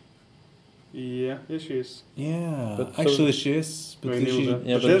 Yeah, she is. Yeah, But so- actually she is. But Magnilda. she,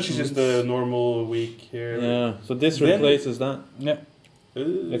 Yeah, but but then she's just a normal weak here. Yeah, so this Then- replaces that. yeah.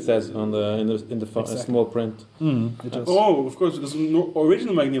 It says on the in the Exactly. small print. It does. Oh, of course. Because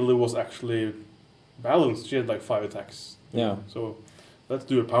original Magnilda was actually balanced. She had like 5 attacks. Yeah. So let's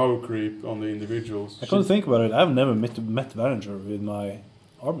do a power creep on the individuals. I can't think about it. I've never met Varanger with my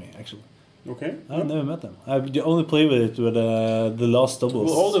army, actually. Okay. I've never met them. I've only played with it with the last doubles.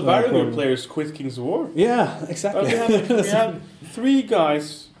 Well, all the Varangur players quit King's War. Yeah, exactly. We had 3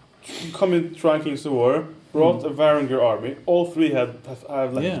 guys come in try King's War, brought a Varangur army. All 3 have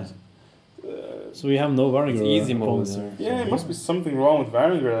left. Yeah. So we have no Varangur It's easy mode. opponents Yeah. here. Yeah, it must be something wrong with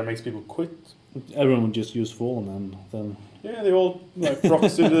Varangur that makes people quit. Everyone would just use Fallen and then. Yeah, they all like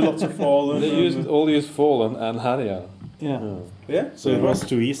proxied lots of Fallen. They all used Fallen and Harja. Yeah. Yeah, So it was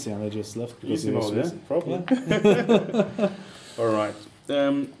too easy and they just left. because easy it was mode, yeah, easy. probably. All right.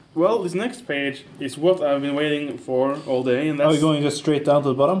 Well, this next page is what I've been waiting for all day, and Are that's. we going just straight down to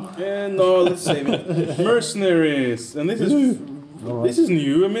the bottom? No, let's save it. Mercenaries, and this is All this is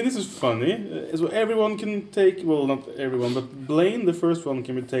new. I mean, this is funny. So everyone can take. Well, not everyone, but Blaine, the first one,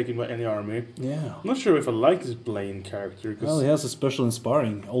 can be taken by any army. Yeah. I'm not sure if I like this Blaine character Well, because he has a special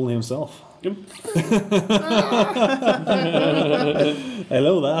inspiring, only himself. Yep. I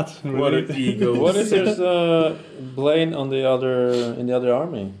love that. what an ego. What if there's Blaine on the other in the other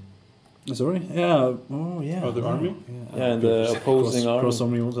army? Sorry? Yeah. Oh, yeah. Other army? Yeah, in the opposing army. Cross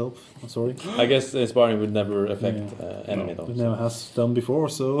army won't help. I'm sorry. I guess the inspiring would never affect enemy No. though. It never has done before,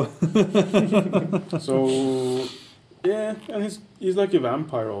 so. So yeah, and he's like a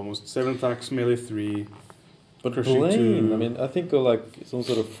vampire almost. 7 attacks, melee 3. But Crushing Blaine, two. I mean, I think of like some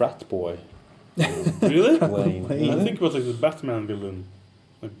sort of frat boy. Really? Blaine. Blaine. I think it was like the Batman villain,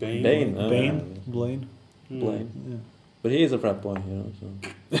 like Bane. Bane. Blaine. Blaine. Hmm. Blaine. But he is a frat boy, you know. So.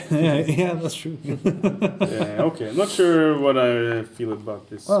 Yeah, that's true. Yeah, okay. I'm not sure what I feel about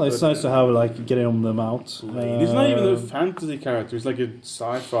this. Well, it's but, nice to have like getting on them out. Blaine. He's not even a fantasy character. He's like a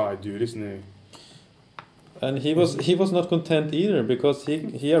sci-fi dude, isn't he? And he was not content either because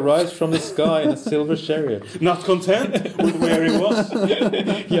he arrives from the sky in a silver chariot. Not content with where he was.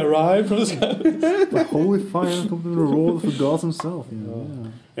 He arrived from the sky. The holy fire come to the roar for God himself. You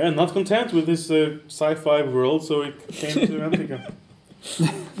know? Yeah, not content with this sci-fi world, so it came to Antica.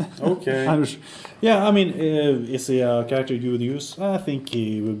 Okay. Yeah, I mean, is he a character you would use? I think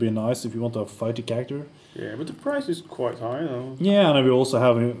he would be nice if you want a fighting character. Yeah, but the price is quite high, though. Yeah, and we also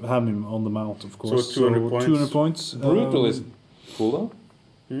have him on the mount, of course. 200 points. 200 points. Brutal is cool though.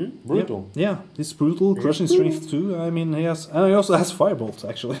 Hmm? Brutal. Yeah, he's brutal, Yeah, crushing brutal. strength too. I mean, he has, and he also has firebolt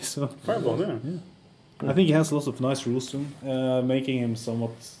actually. So Fireball, yeah. I think he has lots of nice rules to him, making him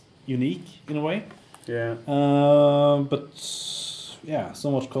somewhat unique in a way. Yeah. But yeah,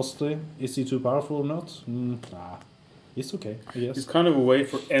 somewhat costly. Is he too powerful or not? Nah, it's okay, I guess. It's kind of a way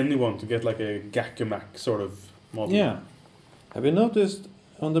for anyone to get like a Gakamak sort of model. Yeah, Have you noticed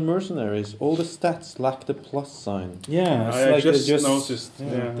on the mercenaries all the stats lack the plus sign? yeah. It's I like they just noticed. Yeah,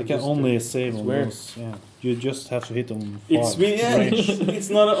 Yeah, they can just, only save on weird. those. Yeah, you just have to hit on 5. It's me, yeah. range. It's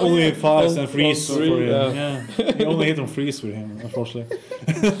not a, Only yeah. 5s and freeze on for three, him. Yeah, you only hit on freeze with him, unfortunately.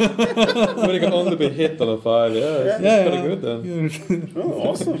 But it can only be hit on a 5. Yeah, it's pretty good then. Yeah. Oh,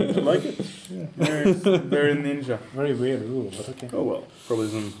 awesome. I like it. Very ninja. Very weird rule, but okay. Oh well, probably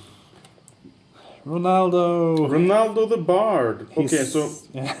some. Ronaldo. Ronaldo the Bard. Okay, He's- so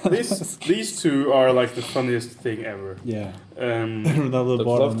yeah. these two are like the funniest thing ever. Yeah. Um, Ronaldo That's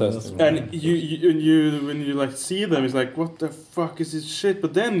Bard love and testing. and you when you like see them, it's like what the fuck is this shit?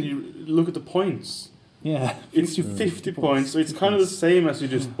 But then you look at the points. yeah. It's 50 points, so it's kind of the same as you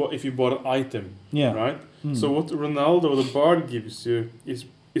just bought if you bought an item, Yeah. right? Mm. So what Ronaldo the Bard gives you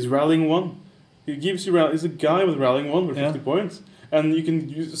is rallying 1. He gives you is a guy with rallying 1 for 50 Yeah. points, and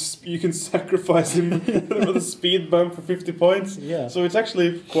you can sacrifice him with a speed bump for 50 points. Yeah. So it's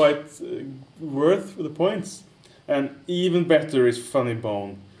actually quite worth the points. And even better is Funny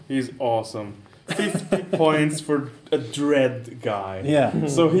Bone. He's awesome. 50 points for a dread guy. Yeah.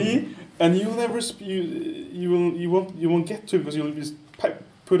 So you'll never you won't get to him because you'll just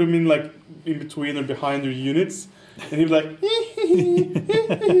put him in like in between or behind your units, and he'll be like.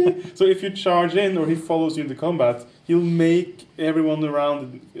 So if you charge in or he follows you into combat, he'll make everyone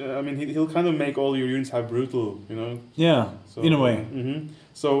around. I mean, he'll kind of make all your units have brutal, you know. Yeah. So, In a way.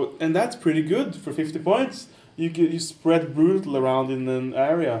 So and that's pretty good for 50 points. You spread brutal around in an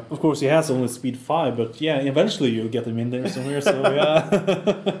area. Of course, he has only speed 5, but yeah, eventually you'll get him in there somewhere. So yeah.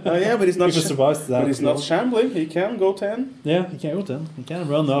 Yeah, but he's not. If he survives that. But he's not shambling. He can go 10. Yeah, he can go 10. He can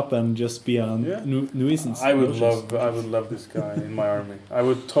run up and just be a Yeah. nuisance. I would love this guy in my army. I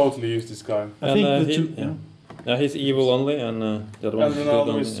would totally use this guy. I think And, the he- two. yeah. Yeah, he's evil only, and the other And one's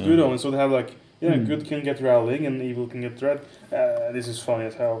Ronaldo is good only, so they have like Hmm. good can get rallying and evil can get dread. This is funny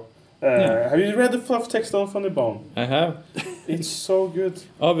as hell. Yeah. Have you read the fluff text on Funny Bone? I have. It's so good.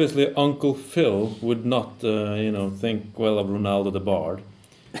 Obviously, Uncle Phil would not, think well of Ronaldo the Bard.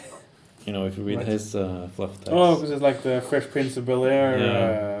 If you read Right. his fluff text. Oh, because it's like the Fresh Prince of Bel Air.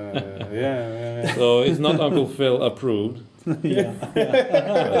 Yeah. Yeah. So it's not Uncle Phil approved. Yeah.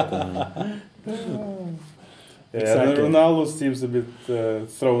 Yeah, Exactly. Ronaldo seems a bit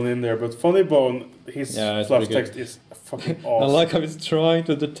thrown in there, but Funny Bone, his Yeah, it's fluff pretty good. text is fucking I awesome. like how he's trying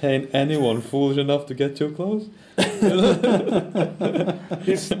to detain anyone foolish enough to get too close.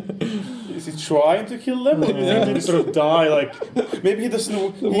 He's Is he trying to kill them? Or did he sort of die? Like maybe he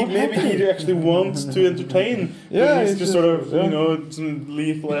doesn't. Maybe he actually wants to entertain. Yeah, but he's it's just sort of some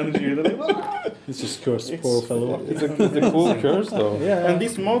lethal energy. It's just cursed, poor fellow. It's a cool curse, though. Yeah. And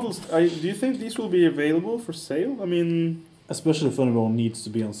these models, do you think these will be available for sale? I mean, Especially Funnybone needs to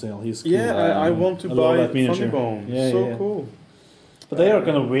be on sale. He's cool. yeah, I want to I love buy that miniature. Funnybone. Yeah, So yeah. cool. But they are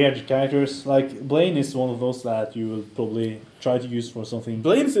kind of weird characters. Like Blaine is one of those that you will probably try to use for something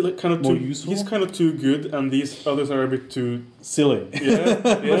Blaine is like kind of more too useful. He's kind of too good, and these others are a bit too. silly. Yeah,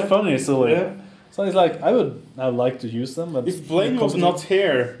 But funny, silly. Yeah. So it's like I would like to use them, but If Blaine was not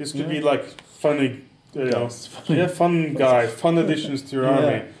here, this could be like funny, Yes, funny. yeah, fun guy, fun additions to your Yeah.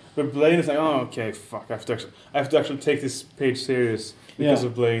 army. But Blaine is like, oh, okay, fuck, I have to actually take this page serious because Yeah.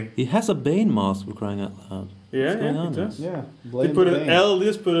 of Blaine. He has a Bane mask, for crying out loud. Yeah, going yeah, on it there? does. Yeah, They Blaine put an Blaine. L. They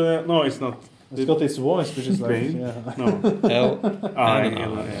just put an no, it's not. It's got this voice, which is like Blaine? yeah. No, L. I. And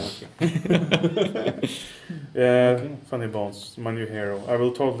an I. Yeah, okay. Yeah, Okay. Funny Bones, my new hero. I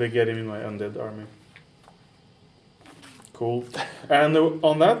will totally get him in my undead army. Cool. And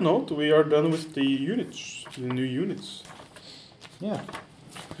on that note, we are done with the units, the new units. Yeah.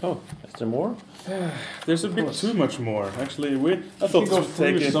 Oh, is there more? There's a bit course. too much more. Actually, I I thought think go this would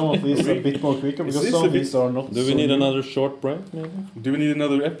take through it. some of these a bit more quicker Is because this some a of bit- these are not. Do we so need new. another short break, maybe? Do we need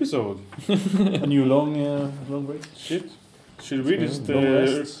another episode? a new long break? Shit. Should we just? Long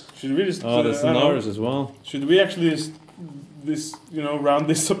rest. Should we just? Oh, the I don't know. scenarios as well. Should we actually just round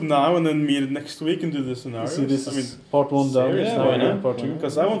this up now and then meet next week and do the scenarios? See, this I mean, is part one done. serious? It's Yeah, now why not? part two.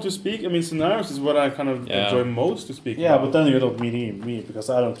 because I want to speak. I mean, scenarios is what I kind of Yeah. enjoy most to speak. Yeah, about. but then you don't meet me because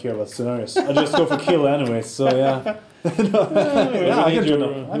I don't care about scenarios. I just go for kill anyway. So yeah. Yeah, I we can need do your,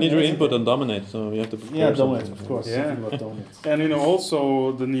 that. we need your input on Dominate, so you have to prepare Yeah, something. dominate, of course. Yeah. Something about dominate. And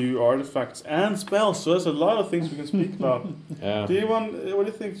also the new artifacts and spells. So there's a lot of things we can speak about. Yeah. Do you want? What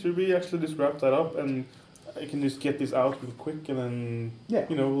do you think? Should we actually just wrap that up and I can just get this out real quick and then Yeah.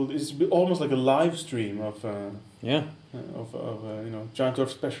 it's almost like a live stream of Yeah. Giant Dwarf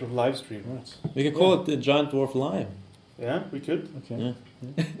special live stream. Right. We can call it the Giant Dwarf Live. Yeah, we could. Okay. Yeah.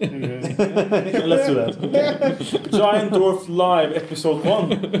 Let's do that. Giant Dwarf Live episode 1.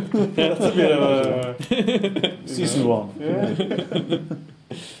 That's a bit of a Season 1. Yeah.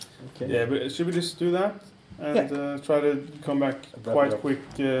 Okay. Yeah, but should we just do that and try to come back Wrap quite it up. quick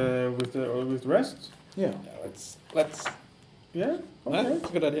with the rest? Yeah. Let's. Yeah. Okay. That's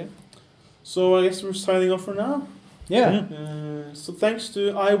a good idea. So I guess we're signing off for now. Yeah. So thanks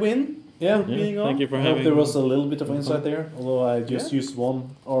to iWin. Yeah. Being on. Thank you for I hope having. there was a little bit of insight there, although I just used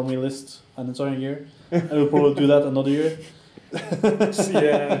one army list an entire year. I will probably do that another year.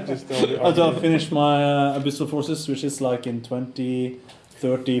 Yeah, just Until I finish my Abyssal Forces, which is like in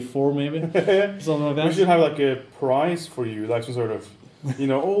 2034 maybe. Something like We that. should have like a prize for you, like some sort of,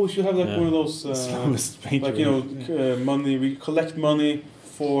 we should have like Yeah. one of those, Slowest painter. like money. We collect money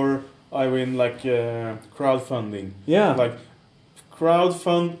for iWin, like crowdfunding. Yeah. Like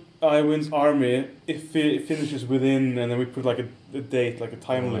crowdfund iWin's army if it finishes within, and then we put like a date, like a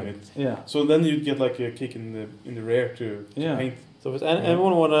time limit. Yeah. So then you'd get like a kick in the rear to Yeah. paint. So if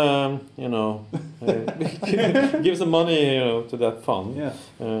anyone wanna, give some money, to that fund, Yeah.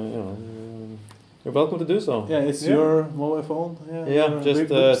 you're welcome to do so. Yeah, it's Yeah. your mobile phone. Yeah. Yeah, your just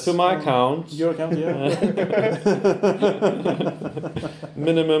books, to my account. Your account, yeah.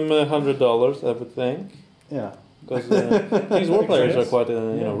 Minimum $100, I would think, Yeah. because these war players are quite,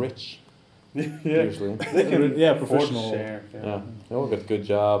 Yeah. rich Yeah, usually. they can Yeah, afford professional. share. Yeah, they all got good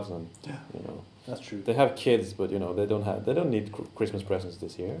jobs and That's true. they have kids, but they don't need Christmas presents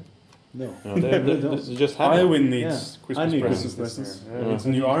this year. No. They really don't. just have them. iWin needs Yeah. Christmas I need presents. Christmas this presents. year. Yeah, it's a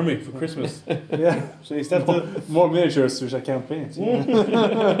new army for Christmas. Yeah. So is that the More miniatures which I can't paint.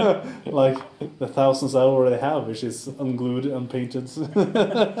 Like the thousands I already have, which is unglued and painted.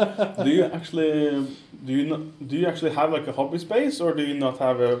 do you actually have like a hobby space, or do you not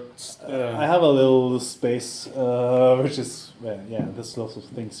have a? I have a little space, which is there's lots of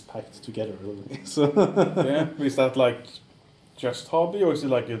things packed together. Really. So Yeah, is that like just hobby, or is it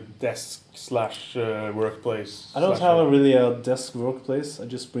like a desk / workplace? I don't / have really a desk workplace. I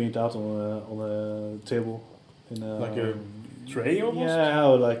just bring it out on a table. In a, Like a tray almost. Yeah, I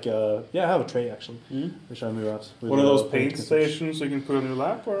have I have a tray actually, Hmm? which I move out. with One of those a paint container. stations you can put on your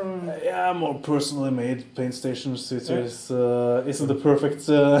lap, or Yeah, more personally made paint stations. It Yeah. isn't the perfect.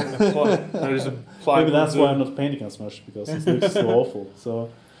 there is a plywood. Maybe that's why I'm not painting as much because it looks so awful. So,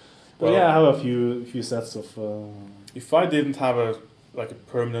 but Well- yeah, I have a few sets of. If I didn't have a like a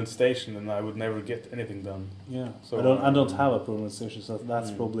permanent station, and I would never get anything done. Yeah. So, I don't have a permanent station, so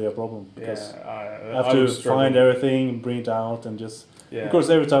that's probably a problem because I I have to find everything, bring it out, and just. Yeah. Of course,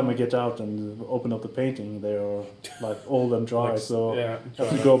 every time I get out and open up the painting, they are like old and dry. So I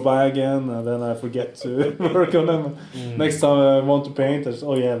have to go by again, and then I forget to work on them. Next time I want to paint, I just,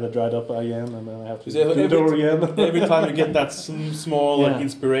 they're dried up again, and then I have to do it over again. Every time you get that small like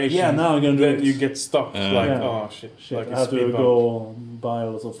inspiration, now I'm gonna do then it. you get stuck. Oh shit! Like I have to go buy a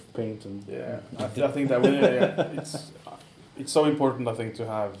lot of paint and. I think that it's so important. I think to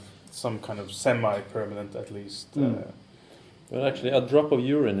have some kind of semi-permanent at least. But actually, a drop of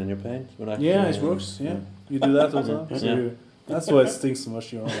urine in your paint would actually... Yeah, it works. Yeah, you do that all the time. So that's why it stinks so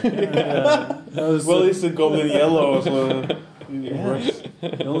much. Well, it's the goblin yellow, so it works.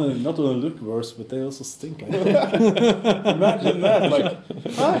 They not only look worse, but they also stink. Imagine that, like,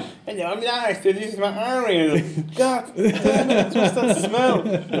 hi, hello, I'm Lars, this is my area. God damn it, what's that smell?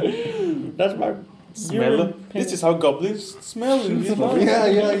 That's my Smell. This is how goblins smell in real life.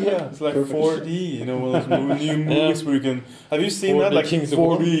 Yeah. It's like 4D, you know, one of those new movies where you can. Have you seen 4D that? Like Kings of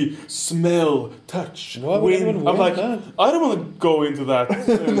 4D, smell, touch, Why would anyone wind. I'm want like, that? I don't want to go into that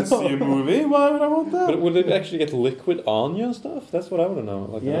and see a movie. Why would I want that? But would it actually get liquid on you and stuff? That's what I want to know.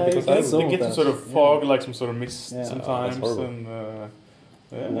 Like, because I they get some sort of fog, like some sort of mist sometimes. That's horrible. And,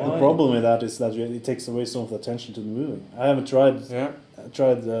 The problem with that is that it takes away some of the attention to the movie. I haven't tried.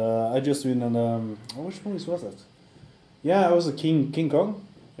 I just been on which movies was that? Yeah, it was a King Kong.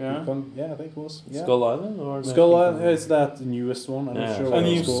 Yeah. I think it was. Yeah. Skull Island or Skull Island. It's that newest one. I'm not sure. And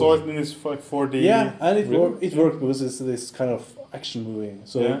you saw it in this 4D. Yeah, and it worked because it's this kind of action movie,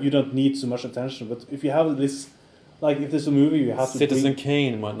 so you don't need so much attention. But if you have this, like if there's a movie, you have to. Citizen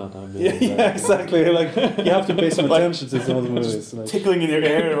Kane might not have been. Yeah, exactly. Like you have to pay some attention to some of the movies. Like. Tickling in your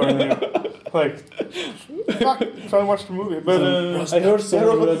ear, or like. Fuck, trying to watch the movie, but I heard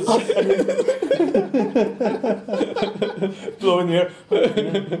someone blowing the air.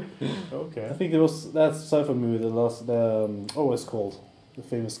 Okay. I think it was that sci-fi movie, it's called the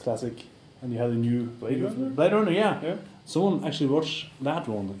famous classic, and you had a new Blade Runner. Blade Runner, yeah. Yeah. Someone actually watched that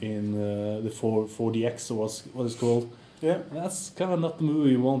one in the 4DX or what it's called. Yeah. And that's kind of not the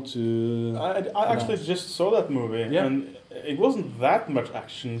movie you want to. I actually just saw that movie, and it wasn't that much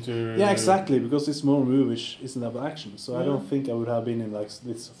action to. Yeah, exactly, because it's more movie which isn't about action. So I don't think I would have been in like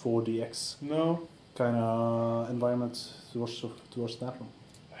this 4DX kind of environment to watch that one.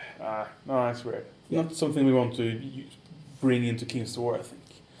 No, that's weird. Not something we want to bring into King's War, I think.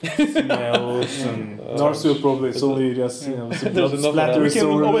 Smells and Lars will probably solely just some blood splatter. We can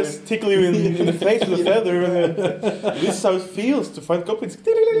always tickle you in the face with a feather. This is how it feels to fight goblins.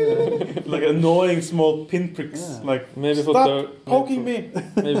 Like annoying small pinpricks. Like maybe stop poking me.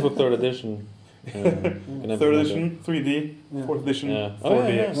 Maybe for third edition. Third edition, 3D, fourth edition,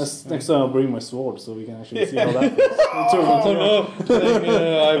 4DX. Next time I'll bring my sword so we can actually see how that goes. Oh no!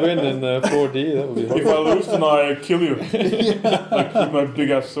 I win in 4D. That would be horrible. If I lose, then I kill you. Like with my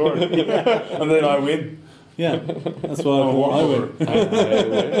big ass sword, and then I win. Yeah, that's why I win.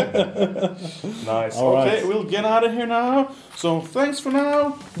 Nice. All okay, right. we'll get out of here now. So thanks for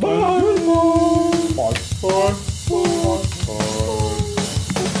now. Bye. Bye.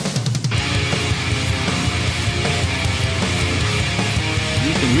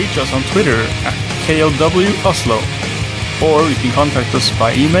 You can reach us on Twitter at KLW Oslo, or you can contact us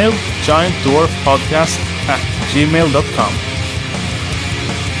by email giantdwarfpodcast@gmail.com.